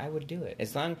something. I would do it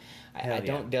as long I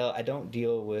don't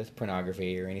deal with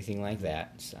pornography or anything like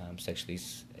that. Sexually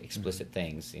explicit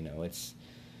things. It's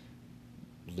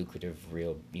lucrative,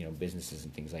 real businesses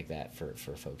and things like that for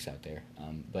folks out there.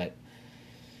 But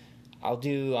I'll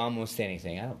do almost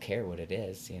anything. I don't care what it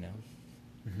is.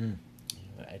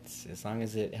 It's as long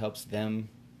as it helps them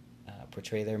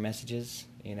portray their messages,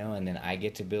 and then I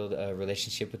get to build a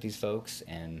relationship with these folks,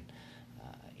 and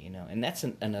and that's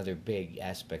another big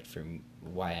aspect for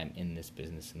why I'm in this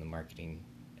business, in the marketing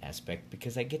aspect,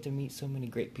 because I get to meet so many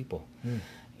great people,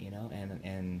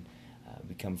 and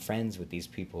become friends with these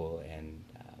people, and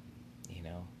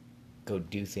go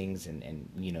do things,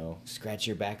 and scratch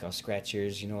your back, I'll scratch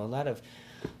yours. A lot of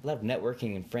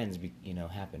networking and friends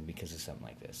happen because of something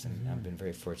like this, and I've been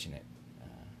very fortunate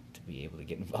to be able to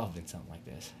get involved in something like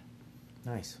this.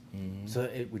 Nice. So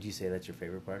would you say that's your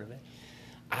favorite part of it?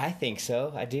 I think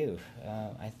so. I do.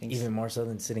 I think even more so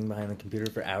than sitting behind the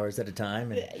computer for hours at a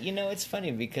time. And it's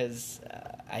funny because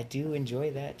I do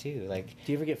enjoy that too. Like,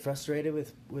 do you ever get frustrated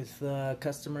with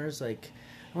customers? Like,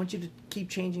 I want you to keep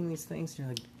changing these things. And you're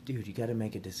like, dude, you got to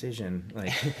make a decision.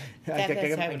 Like,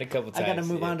 that's happened a couple times. I got to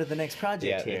move on to the next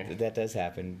project here. That does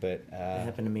happen. But it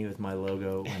happened to me with my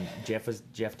logo when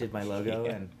Jeff did my logo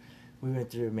and. We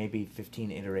went through maybe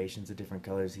 15 iterations of different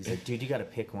colors. He's like, dude, you got to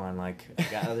pick one. Like, I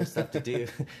got other stuff to do.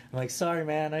 I'm like, sorry,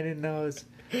 man. I didn't know it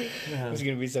was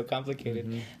going to be so complicated.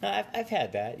 No, I've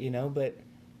had that, but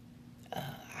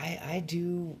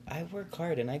I work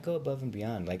hard and I go above and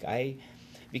beyond. Like,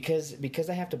 because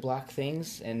I have to block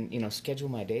things and, schedule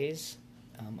my days,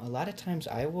 a lot of times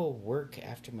I will work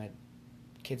after my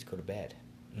kids go to bed,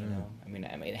 I mean,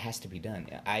 it has to be done.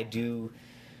 I do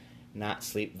not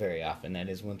sleep very often. That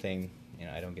is one thing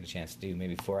I don't get a chance to do.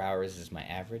 Maybe 4 hours is my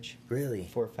average. Really?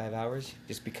 4 or 5 hours,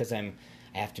 just because I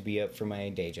have to be up for my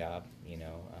day job.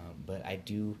 But I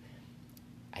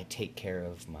take care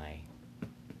of my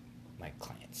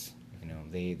clients.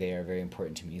 They are very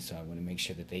important to me, so I want to make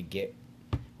sure that they get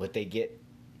what they get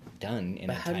done in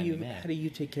a timely manner. How do you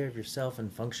take care of yourself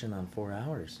and function on 4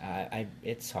 hours?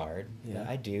 It's hard. Yeah.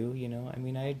 I do. I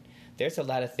mean, there's a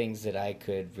lot of things that I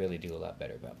could really do a lot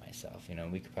better about myself.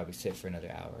 We could probably sit for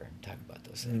another hour and talk about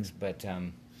those things. But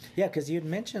Yeah, because you had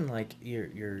mentioned like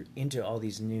you're into all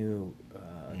these new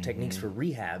techniques for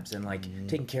rehabs and like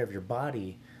taking care of your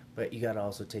body, but you got to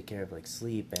also take care of like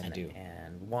sleep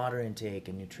and water intake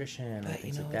and nutrition and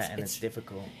things like that, and it's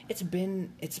difficult. It's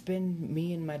been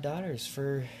me and my daughters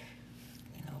for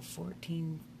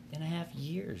 14 and a half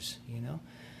years,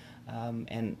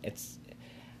 and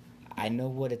I know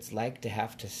what it's like to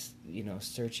have to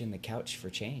search in the couch for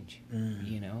change,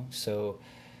 so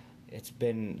it's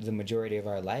been the majority of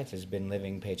our life has been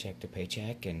living paycheck to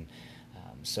paycheck, and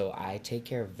so I take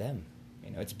care of them.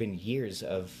 It's been years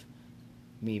of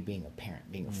me being a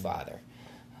parent, being a father.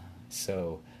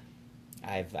 So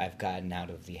I've gotten out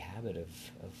of the habit of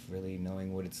really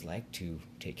knowing what it's like to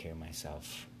take care of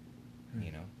myself.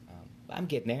 I'm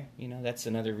getting there. That's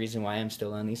another reason why I'm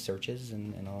still on these searches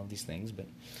and all of these things. But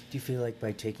do you feel like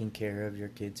by taking care of your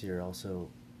kids, you're also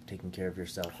taking care of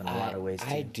yourself in a lot of ways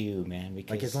too? I do, man.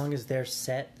 Because like as long as they're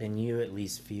set, then you at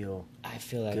least feel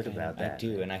good about that. I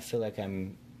do, and I feel like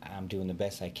I'm doing the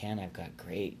best I can. I've got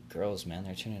great girls, man.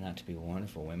 They're turning out to be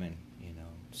wonderful women.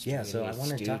 Yeah, so I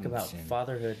want to talk about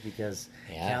fatherhood because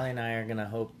Callie and I are going to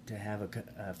hope to have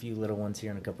a few little ones here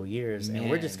in a couple years, and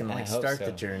we're just going to start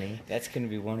the journey. That's going to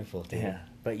be wonderful, too. Yeah,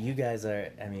 but you guys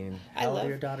are, how old are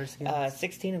your daughters again?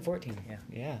 16 and 14.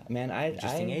 Yeah, man.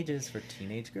 Interesting ages for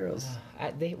teenage girls.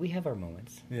 We have our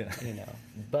moments. Yeah.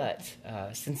 But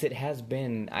since I've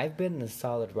been a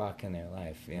solid rock in their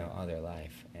life, all their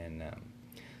life, and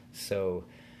so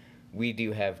we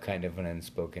do have kind of an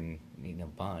unspoken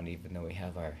bond, even though we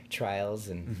have our trials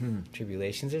and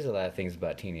tribulations. There's a lot of things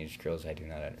about teenage girls I do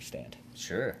not understand.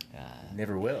 Sure.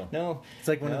 Never will. No. It's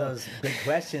like one of those big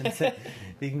questions that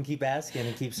you can keep asking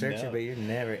and keep searching, but you're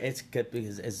never... It's good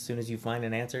because as soon as you find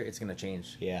an answer, it's going to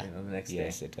change the next day.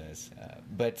 Yes, it does.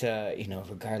 But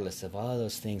regardless of all of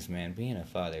those things, man, being a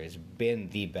father has been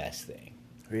the best thing.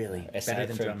 Really? Better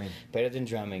than drumming. Better than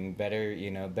drumming.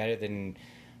 Better than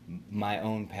my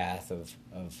own path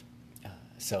of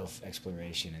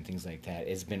self-exploration and things like that.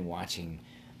 It's been watching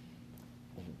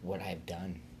what I've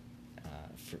done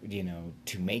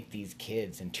to make these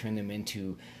kids and turn them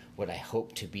into what I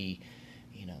hope to be,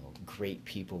 great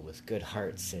people with good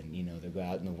hearts, and they'll go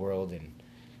out in the world and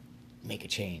make a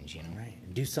change, Right.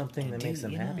 And do something that makes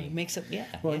them happy.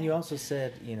 Well, and you also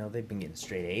said, they've been getting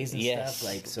straight A's and stuff,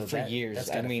 like so for years.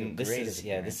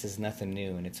 This is nothing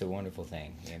new, and it's a wonderful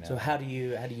thing. So how do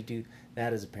you do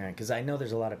that as a parent? Because I know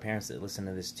there's a lot of parents that listen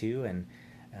to this too, and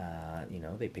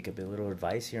they pick up a little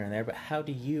advice here and there. But how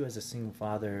do you, as a single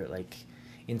father, like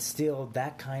instill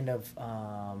that kind of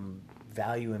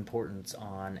value importance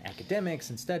on academics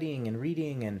and studying and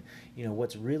reading and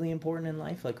what's really important in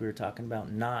life, like we were talking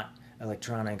about, not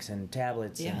electronics and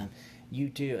tablets and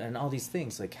YouTube and all these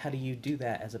things? Like, how do you do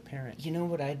that as a parent? You know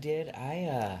what I did?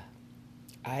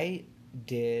 I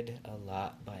did a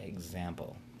lot by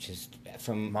example, just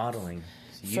from modeling.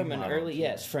 From an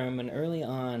early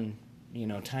on,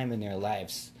 time in their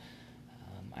lives.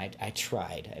 I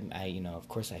tried. Of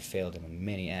course, I failed in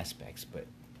many aspects, but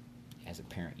as a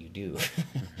parent, you do.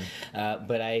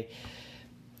 But I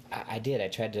did. I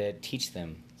tried to teach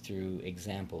them through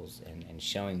examples and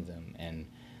showing them and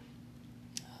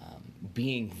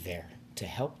being there to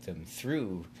help them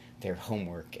through their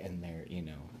homework and their,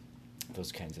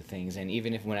 those kinds of things. And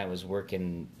even if when I was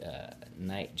working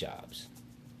night jobs,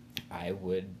 I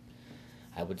would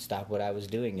stop what I was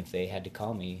doing if they had to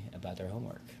call me about their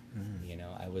homework.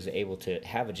 I was able to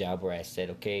have a job where I said,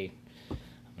 okay, I'm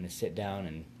going to sit down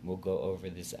and we'll go over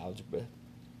this algebra,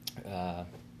 at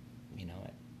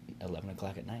 11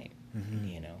 o'clock at night,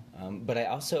 But I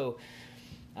also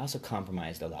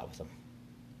compromised a lot with them.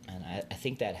 And I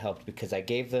think that helped because I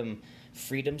gave them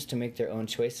freedoms to make their own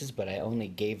choices, but I only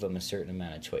gave them a certain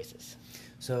amount of choices.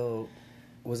 So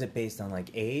was it based on, like,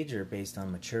 age or based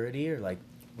on maturity? Or, like,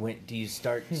 when do you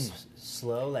start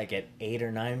slow, like at 8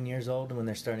 or 9 years old when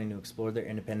they're starting to explore their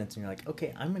independence and you're like,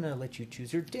 okay, I'm going to let you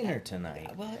choose your dinner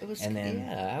tonight? Well, it was... And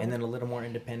then a little more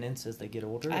independence as they get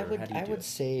older? I would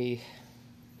say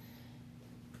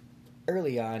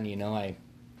early on, I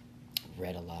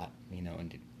read a lot, and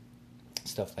did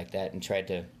stuff like that and tried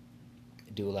to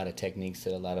do a lot of techniques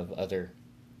that a lot of other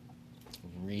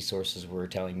resources were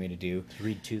telling me to do.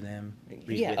 Read to them.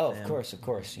 Of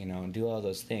course, and do all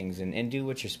those things and do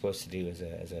what you're supposed to do as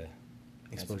a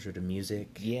exposure to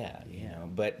music.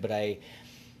 But I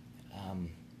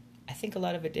think a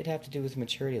lot of it did have to do with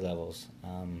maturity levels,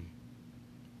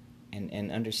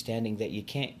 and understanding that you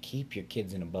can't keep your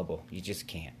kids in a bubble. You just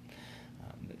can't.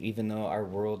 Even though our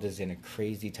world is in a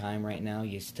crazy time right now,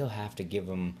 you still have to give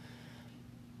them,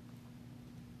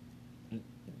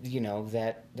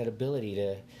 that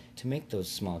ability to make those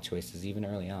small choices even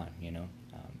early on,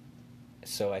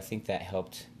 so I think that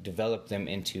helped develop them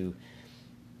into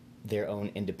their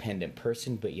own independent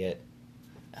person, but yet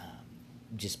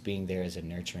just being there as a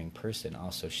nurturing person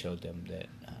also showed them that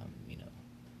you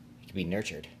could be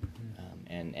nurtured.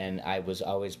 And I was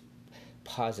always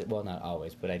positive, well, not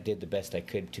always, but I did the best I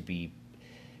could to be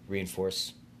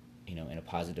reinforced, in a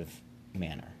positive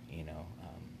manner.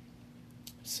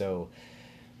 So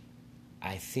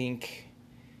I think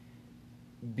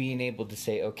being able to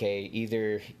say, okay,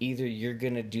 either you're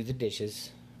gonna do the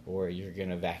dishes or you're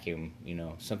gonna vacuum,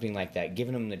 something like that,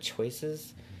 giving them the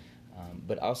choices,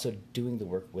 but also doing the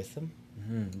work with them.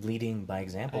 Leading by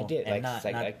example. I did.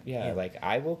 And like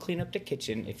I will clean up the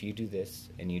kitchen if you do this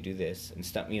and you do this and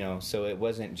stuff. So it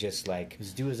wasn't just like,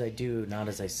 Just do as I do, not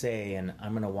as I say, and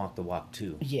I'm gonna walk the walk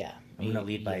too. Yeah, I'm gonna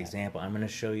lead by example. I'm gonna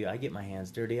show you. I get my hands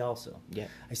dirty also. Yeah,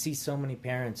 I see so many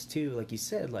parents too, like you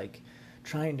said, like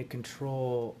trying to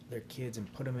control their kids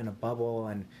and put them in a bubble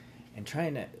and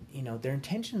trying to, their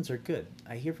intentions are good.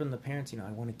 I hear from the parents,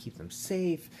 I want to keep them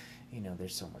safe.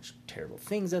 There's so much terrible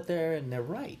things out there, and they're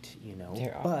right,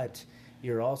 There are. But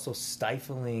you're also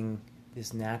stifling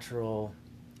this natural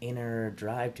inner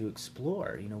drive to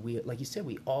explore. We, like you said,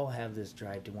 we all have this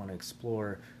drive to want to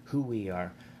explore who we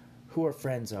are, who our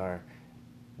friends are,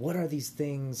 what are these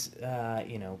things,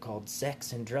 called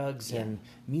sex and drugs and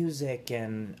music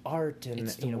and art, and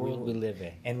it's the world we live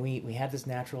in. And we have this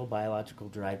natural biological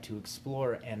drive to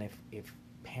explore, and if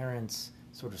parents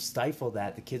sort of stifle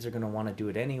that, the kids are going to want to do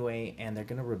it anyway, and they're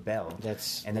going to rebel.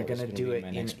 And they're going to do it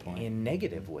in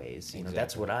negative ways. Exactly.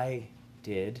 That's what I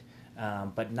did,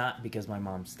 but not because my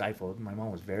mom stifled. My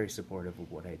mom was very supportive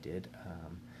of what I did,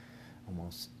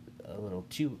 almost a little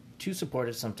too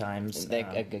supportive sometimes.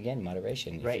 Again,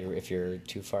 moderation. Right. If you're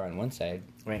too far on one side,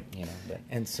 right. But.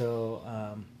 And so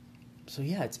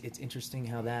yeah, it's interesting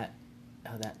how that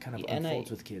kind of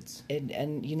unfolds with kids.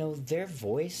 And their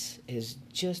voice is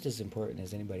just as important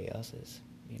as anybody else's.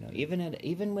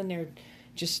 Even when they're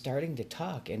just starting to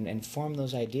talk and form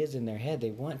those ideas in their head,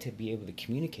 they want to be able to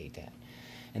communicate that.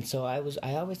 And so I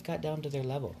always got down to their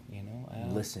level,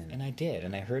 Listen. And I did,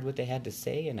 and I heard what they had to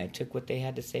say, and I took what they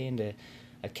had to say into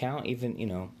account,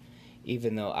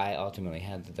 even though I ultimately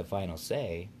had the final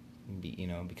say,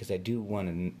 because I do want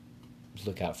to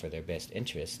look out for their best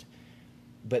interest.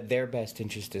 But their best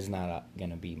interest is not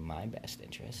going to be my best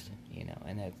interest,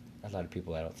 and that, a lot of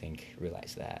people I don't think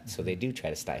realize that. So they do try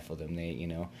to stifle them.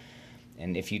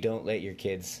 And if you don't let your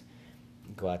kids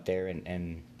go out there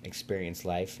and experience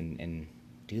life and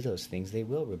do those things, they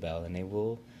will rebel, and they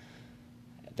will.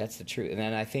 That's the truth. And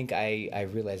then I think I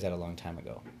realized that a long time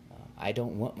ago. I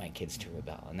don't want my kids to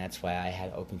rebel, and that's why I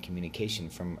had open communication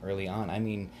from early on. I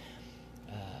mean,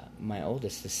 my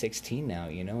oldest is 16 now,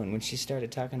 and when she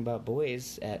started talking about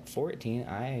boys at 14,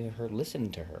 I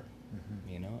listened to her,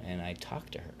 and I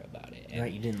talked to her about it. And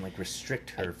right, you didn't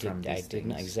restrict her from these things. I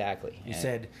didn't, exactly. You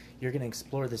said, you're going to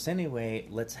explore this anyway,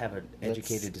 let's have an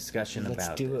educated discussion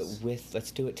about this.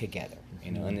 Let's do it together,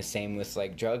 and the same with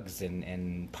drugs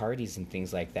and parties and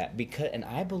things like that. And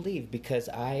I believe because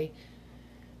I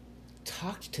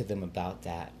talked to them about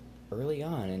that early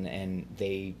on, and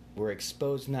they were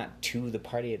exposed not to the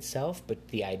party itself, but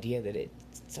the idea that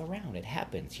it's around, it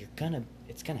happens,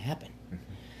 it's gonna happen.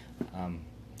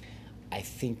 I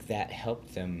think that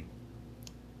helped them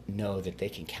know that they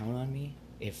can count on me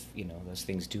if those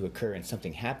things do occur and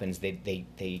something happens.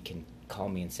 They can call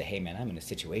me and say, hey man, I'm in a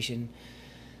situation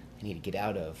I need to get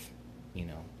out of,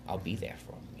 I'll be there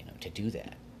for them, to do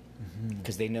that,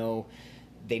 because they know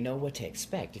what to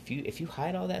expect. If you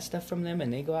hide all that stuff from them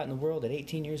and they go out in the world at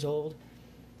 18 years old,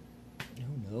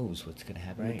 who knows what's going to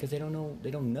happen, right? Because they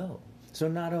don't know. So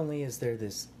not only is there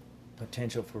this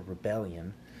potential for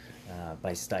rebellion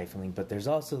by stifling, but there's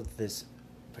also this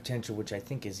potential, which I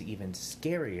think is even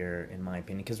scarier in my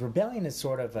opinion, because rebellion is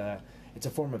sort of it's a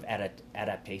form of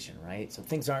adaptation, right? So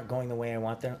things aren't going the way I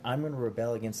want them. I'm going to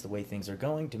rebel against the way things are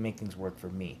going to make things work for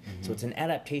me. So it's an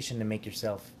adaptation to make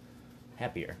yourself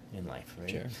happier in life, right?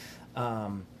 Sure.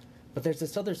 But there's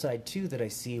this other side too that I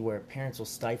see where parents will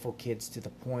stifle kids to the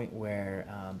point where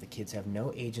the kids have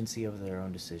no agency over their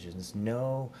own decisions,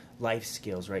 no life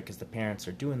skills, right? Because the parents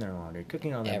are doing their laundry,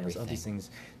 cooking all their meals, all these things.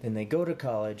 Then they go to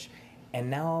college, and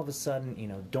now all of a sudden,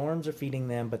 dorms are feeding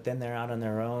them, but then they're out on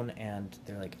their own, and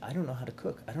they're like, I don't know how to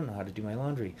cook. I don't know how to do my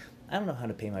laundry. I don't know how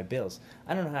to pay my bills.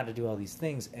 I don't know how to do all these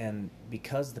things. And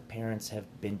because the parents have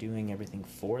been doing everything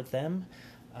for them,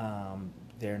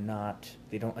 they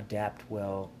don't adapt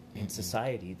well in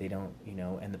society. They don't,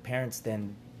 and the parents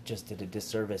then just did a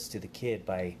disservice to the kid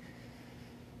by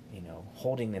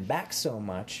holding them back so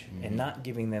much and not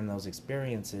giving them those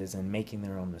experiences and making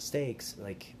their own mistakes.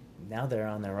 Like, now they're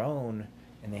on their own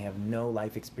and they have no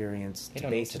life experience to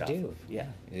base it off of. Yeah,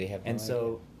 they have no and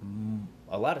so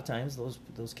a lot of times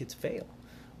those kids fail,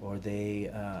 or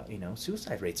they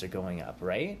suicide rates are going up,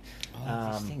 right? All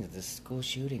of these things, the school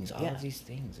shootings, all of these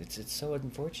things. It's so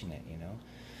unfortunate,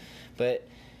 but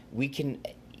we can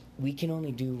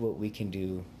only do what we can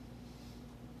do,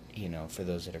 for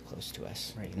those that are close to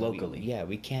us, right? Locally.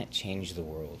 We can't change the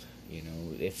world,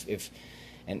 if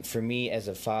and for me as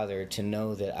a father to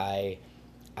know that I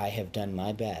have done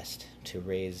my best to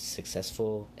raise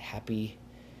successful, happy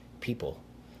people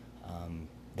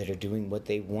that are doing what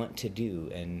they want to do,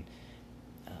 and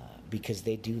because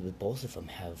they do, both of them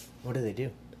have. What do they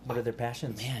do? What are their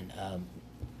passions? Man,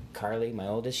 Carly, my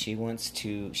oldest, she wants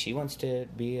to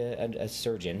be a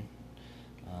surgeon.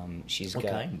 What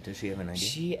kind? Does she have an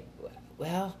idea?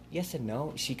 Well, yes and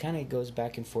no. She kind of goes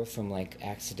back and forth from like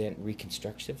accident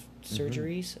reconstructive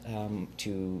surgeries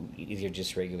to either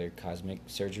just regular cosmetic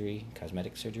surgery.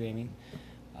 I mean,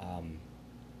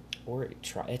 or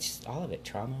it's all of it,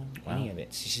 trauma, any of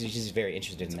it. She's very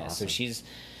interested in that. Awesome. So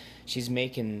she's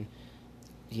making,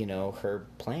 her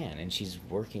plan, and she's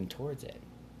working towards it.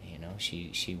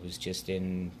 She was just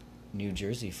in New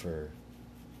Jersey for.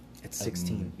 At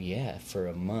 16. For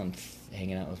a month,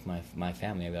 hanging out with my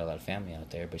family. I've got a lot of family out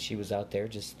there, but she was out there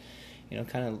just,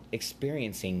 kind of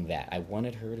experiencing that. I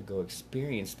wanted her to go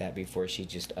experience that before she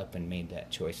just up and made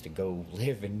that choice to go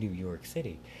live in New York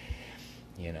City.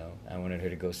 I wanted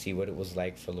her to go see what it was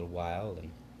like for a little while,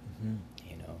 and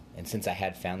and since I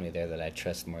had family there that I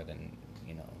trust more than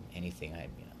anything, I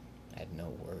had no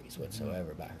worries whatsoever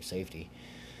about her safety.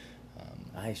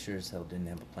 I sure as hell didn't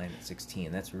have a plan at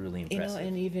 16. That's really impressive.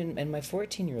 And my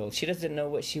 14-year-old, she doesn't know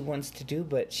what she wants to do,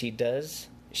 but she does.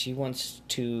 She wants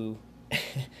to.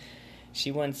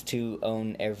 She wants to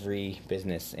own every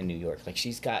business in New York. Like,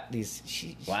 she's got these.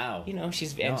 Wow.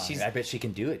 She's. I bet she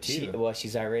can do it too.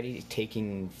 She's already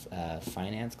taking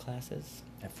finance classes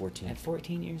at 14. At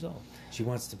 14 years old. She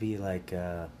wants to be like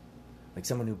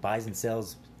someone who buys and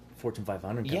sells Fortune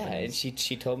 500 companies. Yeah, and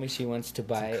she told me she wants to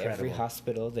buy every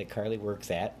hospital that Carly works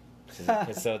at,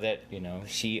 so that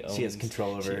she owns. She has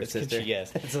control over her sister. Yes,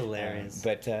 that's hilarious.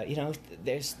 But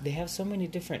they have so many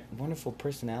different wonderful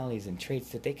personalities and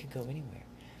traits that they could go anywhere,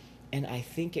 and I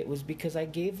think it was because I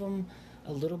gave them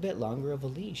a little bit longer of a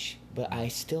leash, but I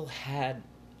still had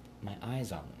my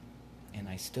eyes on them, and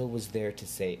I still was there to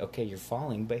say, okay, you're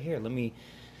falling, but here,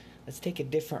 let's take a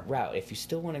different route. If you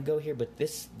still want to go here, but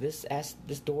this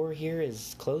door here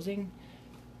is closing,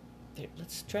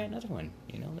 let's try another one.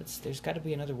 There's got to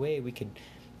be another way we could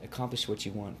accomplish what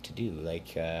you want to do.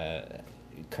 Like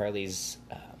Carly's,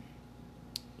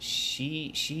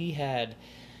 she had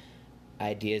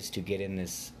ideas to get in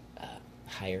this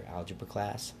higher algebra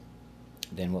class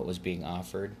than what was being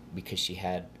offered because she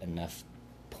had enough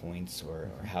points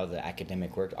or how the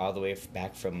academic worked all the way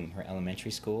back from her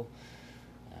elementary school.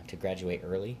 To graduate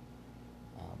early,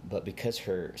 but because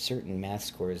her certain math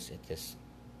scores at this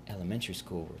elementary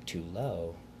school were too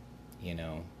low,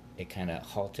 it kind of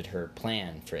halted her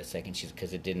plan for a second.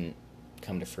 Because it didn't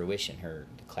come to fruition,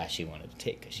 the class she wanted to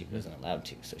take, because she wasn't allowed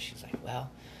to. So she's like, well,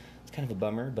 it's kind of a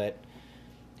bummer, but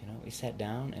we sat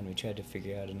down and we tried to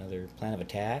figure out another plan of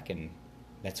attack, and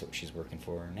that's what she's working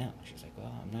for now. She's like,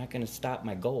 well, I'm not going to stop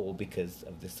my goal because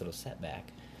of this little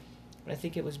setback, but I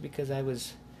think it was because I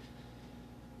was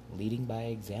leading by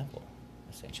example,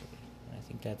 essentially. And I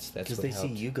think that's because they see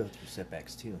you go through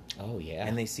setbacks too. Oh yeah.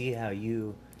 And they see how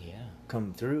you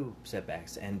come through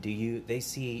setbacks. And they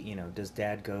see, does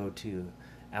Dad go to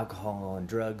alcohol and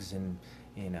drugs and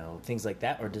things like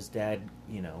that, or does Dad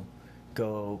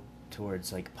go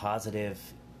towards like positive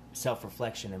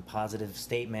self-reflection and positive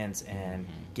statements and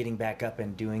getting back up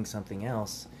and doing something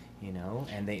else?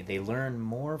 And they learn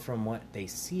more from what they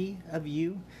see of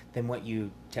you than what you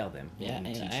tell them. Yeah,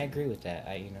 and I agree with that.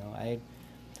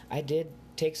 I did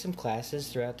take some classes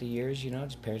throughout the years,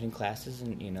 just parenting classes,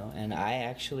 and I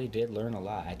actually did learn a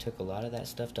lot. I took a lot of that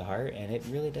stuff to heart, and it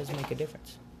really does make a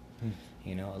difference.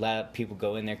 A lot of people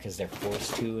go in there because they're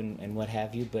forced to and what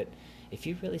have you, but if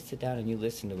you really sit down and you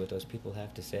listen to what those people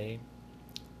have to say,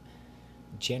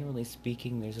 generally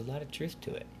speaking, there's a lot of truth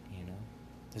to it.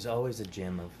 There's always a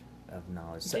gem of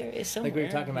knowledge. There is somewhere. Like we were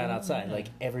talking about outside, like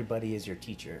everybody is your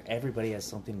teacher. Everybody has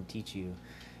something to teach you.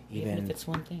 Even if it's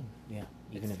one thing. Yeah,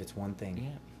 even if it's one thing.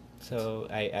 Yeah. So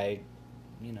I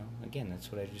again,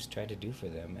 that's what I just try to do for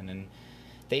them. And then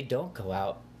they don't go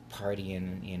out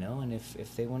partying, and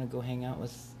if they want to go hang out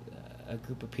with a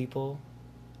group of people,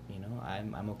 you know,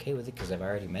 I'm okay with it because I've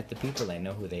already met the people. I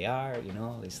know who they are. You know,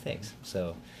 all these things.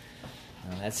 So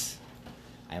that's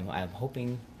I'm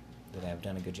hoping that I've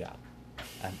done a good job.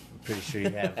 I'm pretty sure you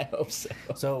have. I hope so.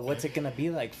 So what's it gonna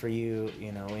be like for you,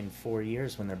 you know, in 4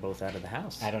 years when they're both out of the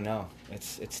house? I don't know.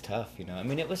 It's tough, you know. I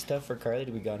mean, it was tough for Carly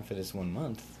to be gone for this 1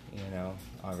 month, you know,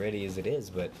 already as it is.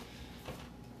 But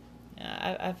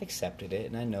I've accepted it,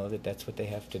 and I know that that's what they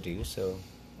have to do. So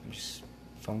I'm just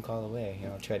phone call away. You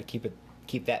know, try to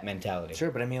keep that mentality.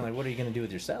 Sure, but I mean, like, what are you gonna do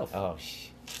with yourself? Oh,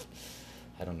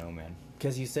 I don't know, man.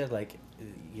 Because you said like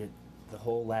the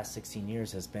whole last 16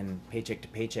 years has been paycheck to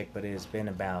paycheck, but it has been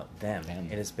about them.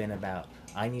 It has been about,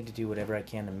 I need to do whatever I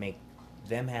can to make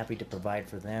them happy, to provide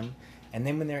for them. And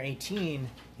then when they're 18,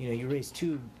 you know, you raise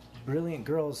two brilliant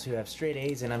girls who have straight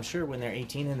A's, and I'm sure when they're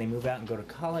 18 and they move out and go to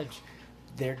college,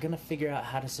 they're going to figure out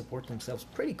how to support themselves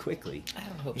pretty quickly. I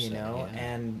hope so. You know, yeah.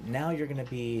 And now you're going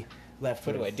to be left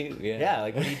What with, do I do? Yeah. Yeah,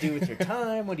 like what do you do with your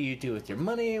time? What do you do with your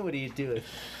money? What do you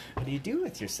do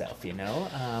with yourself, you know?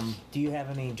 Do you have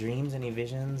any dreams, any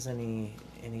visions, any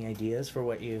ideas for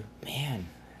what you... Man.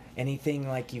 Anything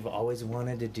like you've always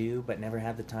wanted to do but never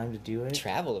had the time to do it?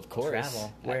 Travel, of course.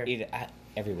 Travel. Where?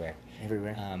 Everywhere.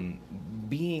 Everywhere.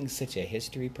 Being such a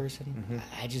history person,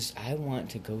 Mm-hmm. I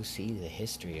want to go see the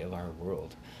history of our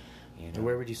world. You know?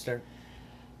 Where would you start?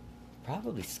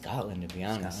 Probably Scotland, to be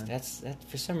honest. Scotland? That's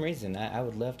for some reason I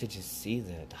would love to just see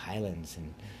the Highlands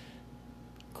and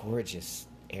gorgeous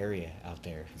area out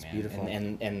there. It's man. beautiful.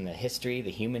 And the history,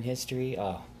 the human history.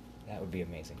 Oh, that would be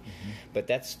amazing. Mm-hmm. But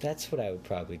that's what I would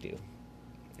probably do.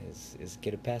 Is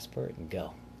get a passport and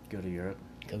go. Go to Europe.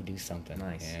 Go do something.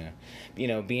 Nice. Yeah. You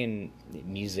know, being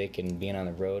music and being on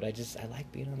the road, I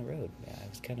like being on the road. Yeah, I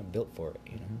was kind of built for it,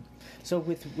 you know. So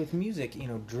with music, you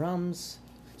know, drums.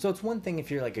 So it's one thing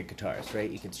if you're like a guitarist, right?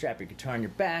 You can strap your guitar on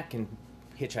your back and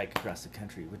hitchhike across the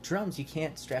country. With drums, you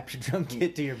can't strap your drum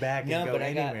kit to your back and go but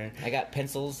anywhere. I got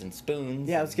pencils and spoons.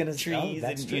 Yeah, I was gonna and say, trees,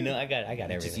 that's and true. you know, I got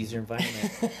everything. Just use your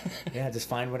environment. Yeah, just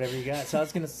find whatever you got. So I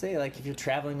was gonna say, like, if you're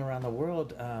traveling around the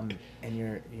world, and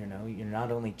you're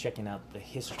not only checking out the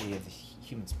history of the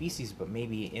human species, but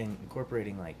maybe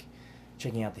incorporating like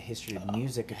checking out the history of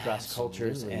music across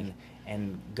cultures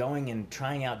and going and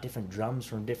trying out different drums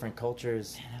from different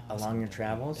cultures along your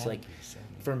travels. Like,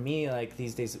 for me, like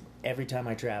these days, every time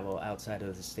I travel outside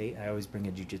of the state, I always bring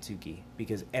a jiu-jitsu gi,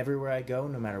 because everywhere I go,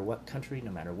 no matter what country, no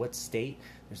matter what state,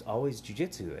 there's always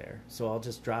jiu-jitsu there. So I'll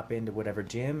just drop into whatever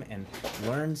gym and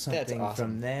learn something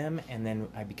from them, and then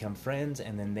I become friends,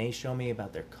 and then they show me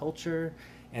about their culture,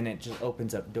 and it just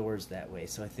opens up doors that way.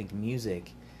 So I think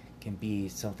music can be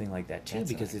something like that too,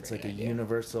 because it's like a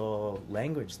universal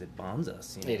language that bonds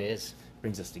us. You know? It is.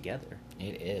 Brings us together.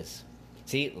 It is.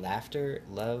 See, laughter,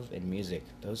 love, and music,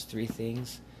 those three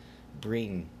things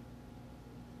bring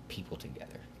people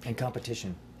together. And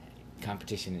competition.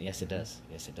 Competition, yes it does.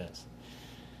 Yes it does.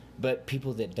 But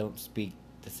people that don't speak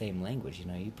the same language, you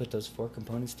know, you put those four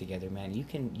components together, man, you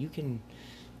can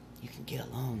get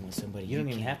along with somebody. You don't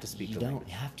even have to speak the language.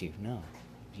 You don't have to, no.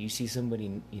 If you see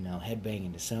somebody, you know,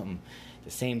 headbanging to something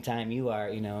the same time you are,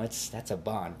 you know, that's a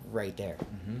bond right there,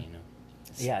 you know.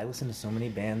 Yeah, I listen to so many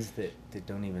bands that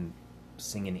don't even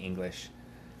sing in English.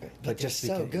 But just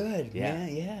so good, yeah.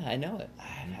 man. Yeah, I know it.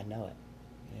 I know it.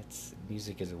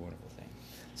 Music is a wonderful thing.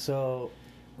 So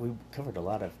we covered a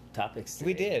lot of topics today.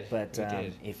 We did. But we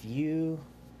did. If you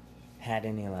had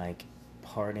any like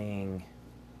parting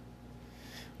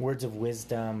words of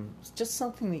wisdom, just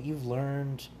something that you've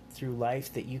learned through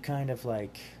life that you kind of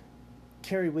like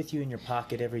carry with you in your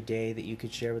pocket every day that you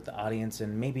could share with the audience,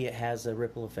 and maybe it has a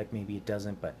ripple effect, maybe it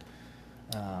doesn't, but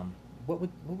what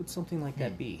would something like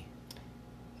that be?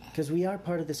 Because we are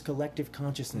part of this collective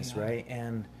consciousness, right?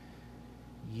 And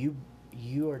you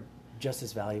are just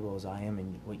as valuable as I am,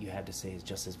 and what you had to say is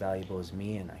just as valuable as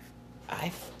me. And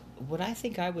what I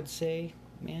think I would say,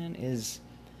 man, is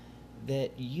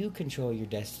that you control your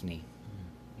destiny.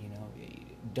 You know,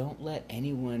 don't let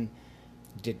anyone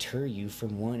deter you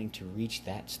from wanting to reach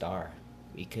that star,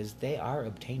 because they are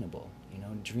obtainable. You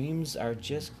know, dreams are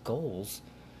just goals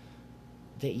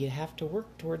that you have to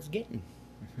work towards getting.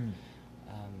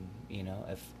 You know,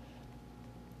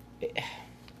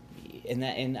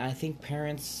 and I think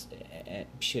parents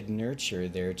should nurture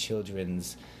their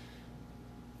children's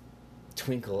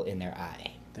twinkle in their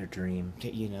eye, their dream.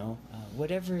 You know,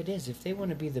 whatever it is, if they want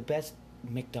to be the best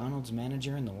McDonald's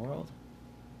manager in the world,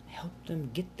 help them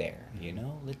get there. You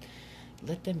know,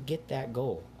 let them get that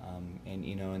goal. And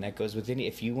you know, and that goes with any.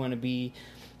 If you want to be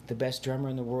the best drummer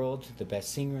in the world, the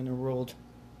best singer in the world,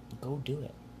 go do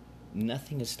it.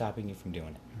 Nothing is stopping you from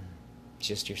doing it.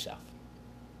 Just yourself.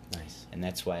 Nice. And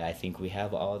that's why I think we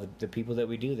have all the people that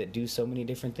we do that do so many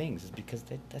different things, is because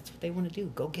that's what they want to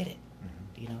do. Go get it.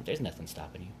 You know, there's nothing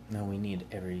stopping you. No, we need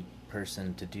every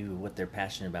person to do what they're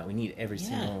passionate about. We need every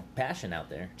single passion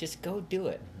out there. Just go do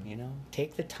it. You know,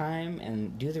 take the time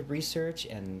and do the research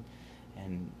and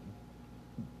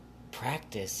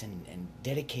practice and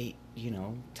dedicate, you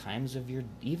know, times of your,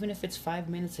 even if it's 5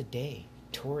 minutes a day,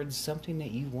 towards something that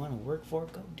you want to work for.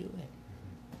 Go do it.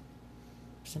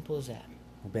 Simple as that.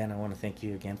 Well, Ben, I want to thank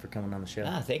you again for coming on the show.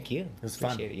 Thank you. It was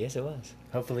fun. Appreciate it. Yes, it was.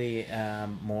 Hopefully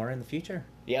more in the future.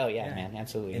 Yeah, man,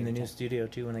 absolutely. In the new studio,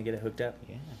 too, when I get it hooked up.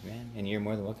 Yeah, man. And you're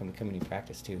more than welcome to come and do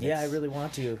practice, too. I really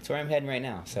want to. That's where I'm heading right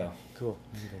now, so. Cool.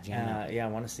 I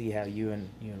want to see how you and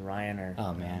Ryan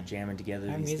are jamming together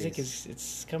Our these music days.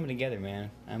 it's coming together,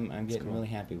 man. I'm getting really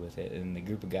happy with it. And the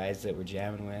group of guys that we're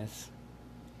jamming with,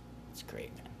 it's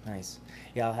great, man. Nice.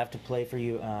 Yeah, I'll have to play for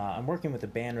you. I'm working with a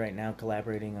band right now,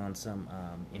 collaborating on some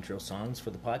intro songs for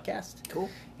the podcast.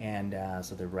 Cool. And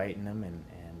so they're writing them and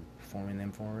performing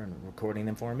them for her and recording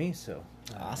them for me. So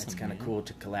awesome, it's kind of cool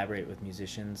to collaborate with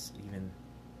musicians, even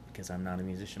because I'm not a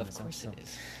musician myself. Of course it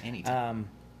is. Anytime.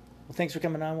 Well, thanks for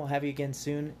coming on. We'll have you again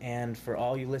soon. And for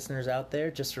all you listeners out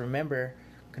there, just remember,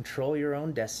 control your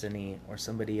own destiny or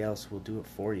somebody else will do it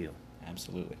for you.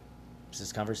 Absolutely. This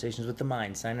is Conversations with the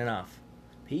Mind, signing off.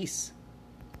 Peace.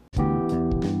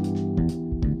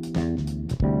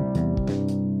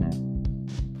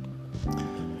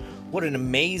 What an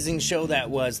amazing show that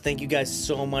was. Thank you guys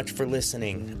so much for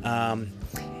listening.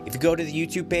 If you go to the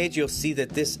YouTube page, you'll see that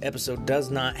this episode does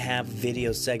not have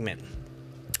video segment.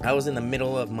 I was in the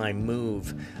middle of my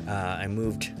move. I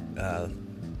moved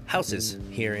houses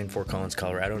here in Fort Collins,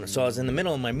 Colorado. So I was in the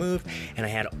middle of my move, and I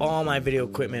had all my video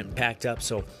equipment packed up.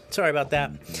 So sorry about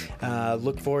that.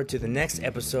 Look forward to the next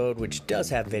episode, which does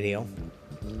have video.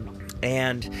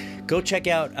 And go check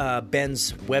out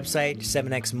Ben's website,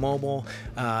 7X Mobile.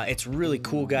 It's really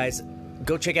cool, guys.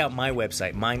 Go check out my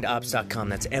website, mindops.com.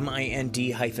 That's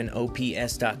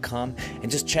mind-ops.com.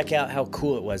 And just check out how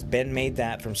cool it was. Ben made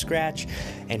that from scratch,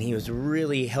 and he was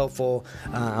really helpful.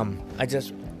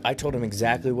 I told him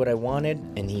exactly what I wanted,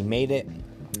 and he made it.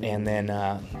 And then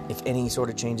if any sort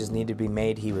of changes needed to be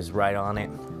made, he was right on it.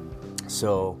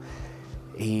 So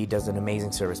he does an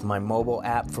amazing service. My mobile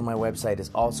app for my website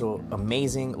is also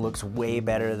amazing. It looks way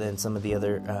better than some of the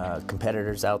other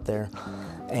competitors out there.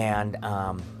 And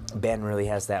Ben really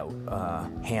has that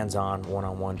hands-on,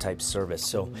 one-on-one type service.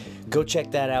 So go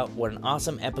check that out. What an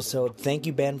awesome episode. Thank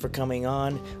you, Ben, for coming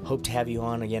on. Hope to have you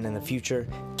on again in the future.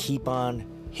 Keep on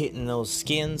hitting those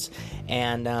skins.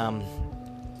 And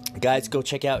guys, go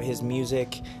check out his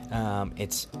music.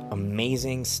 It's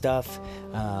amazing stuff.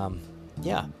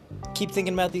 Keep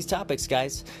thinking about these topics,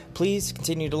 guys. Please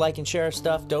continue to like and share our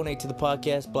stuff, donate to the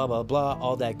podcast, blah, blah, blah,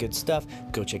 all that good stuff.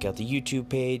 Go check out the YouTube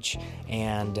page,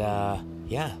 and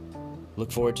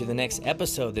look forward to the next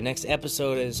episode. The next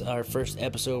episode is our first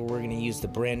episode. We're going to use the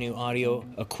brand new audio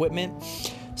equipment.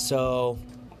 So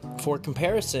for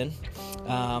comparison,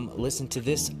 listen to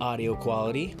this audio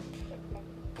quality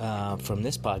from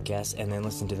this podcast, and then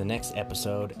listen to the next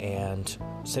episode and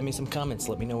send me some comments.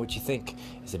 Let me know what you think.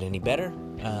 Is it any better?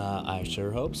 I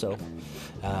sure hope so.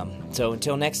 So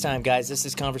until next time, guys, this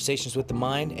is Conversations with the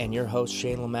Mind and your host,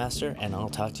 Shane LeMaster, and I'll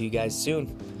talk to you guys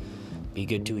soon. Be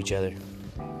good to each other.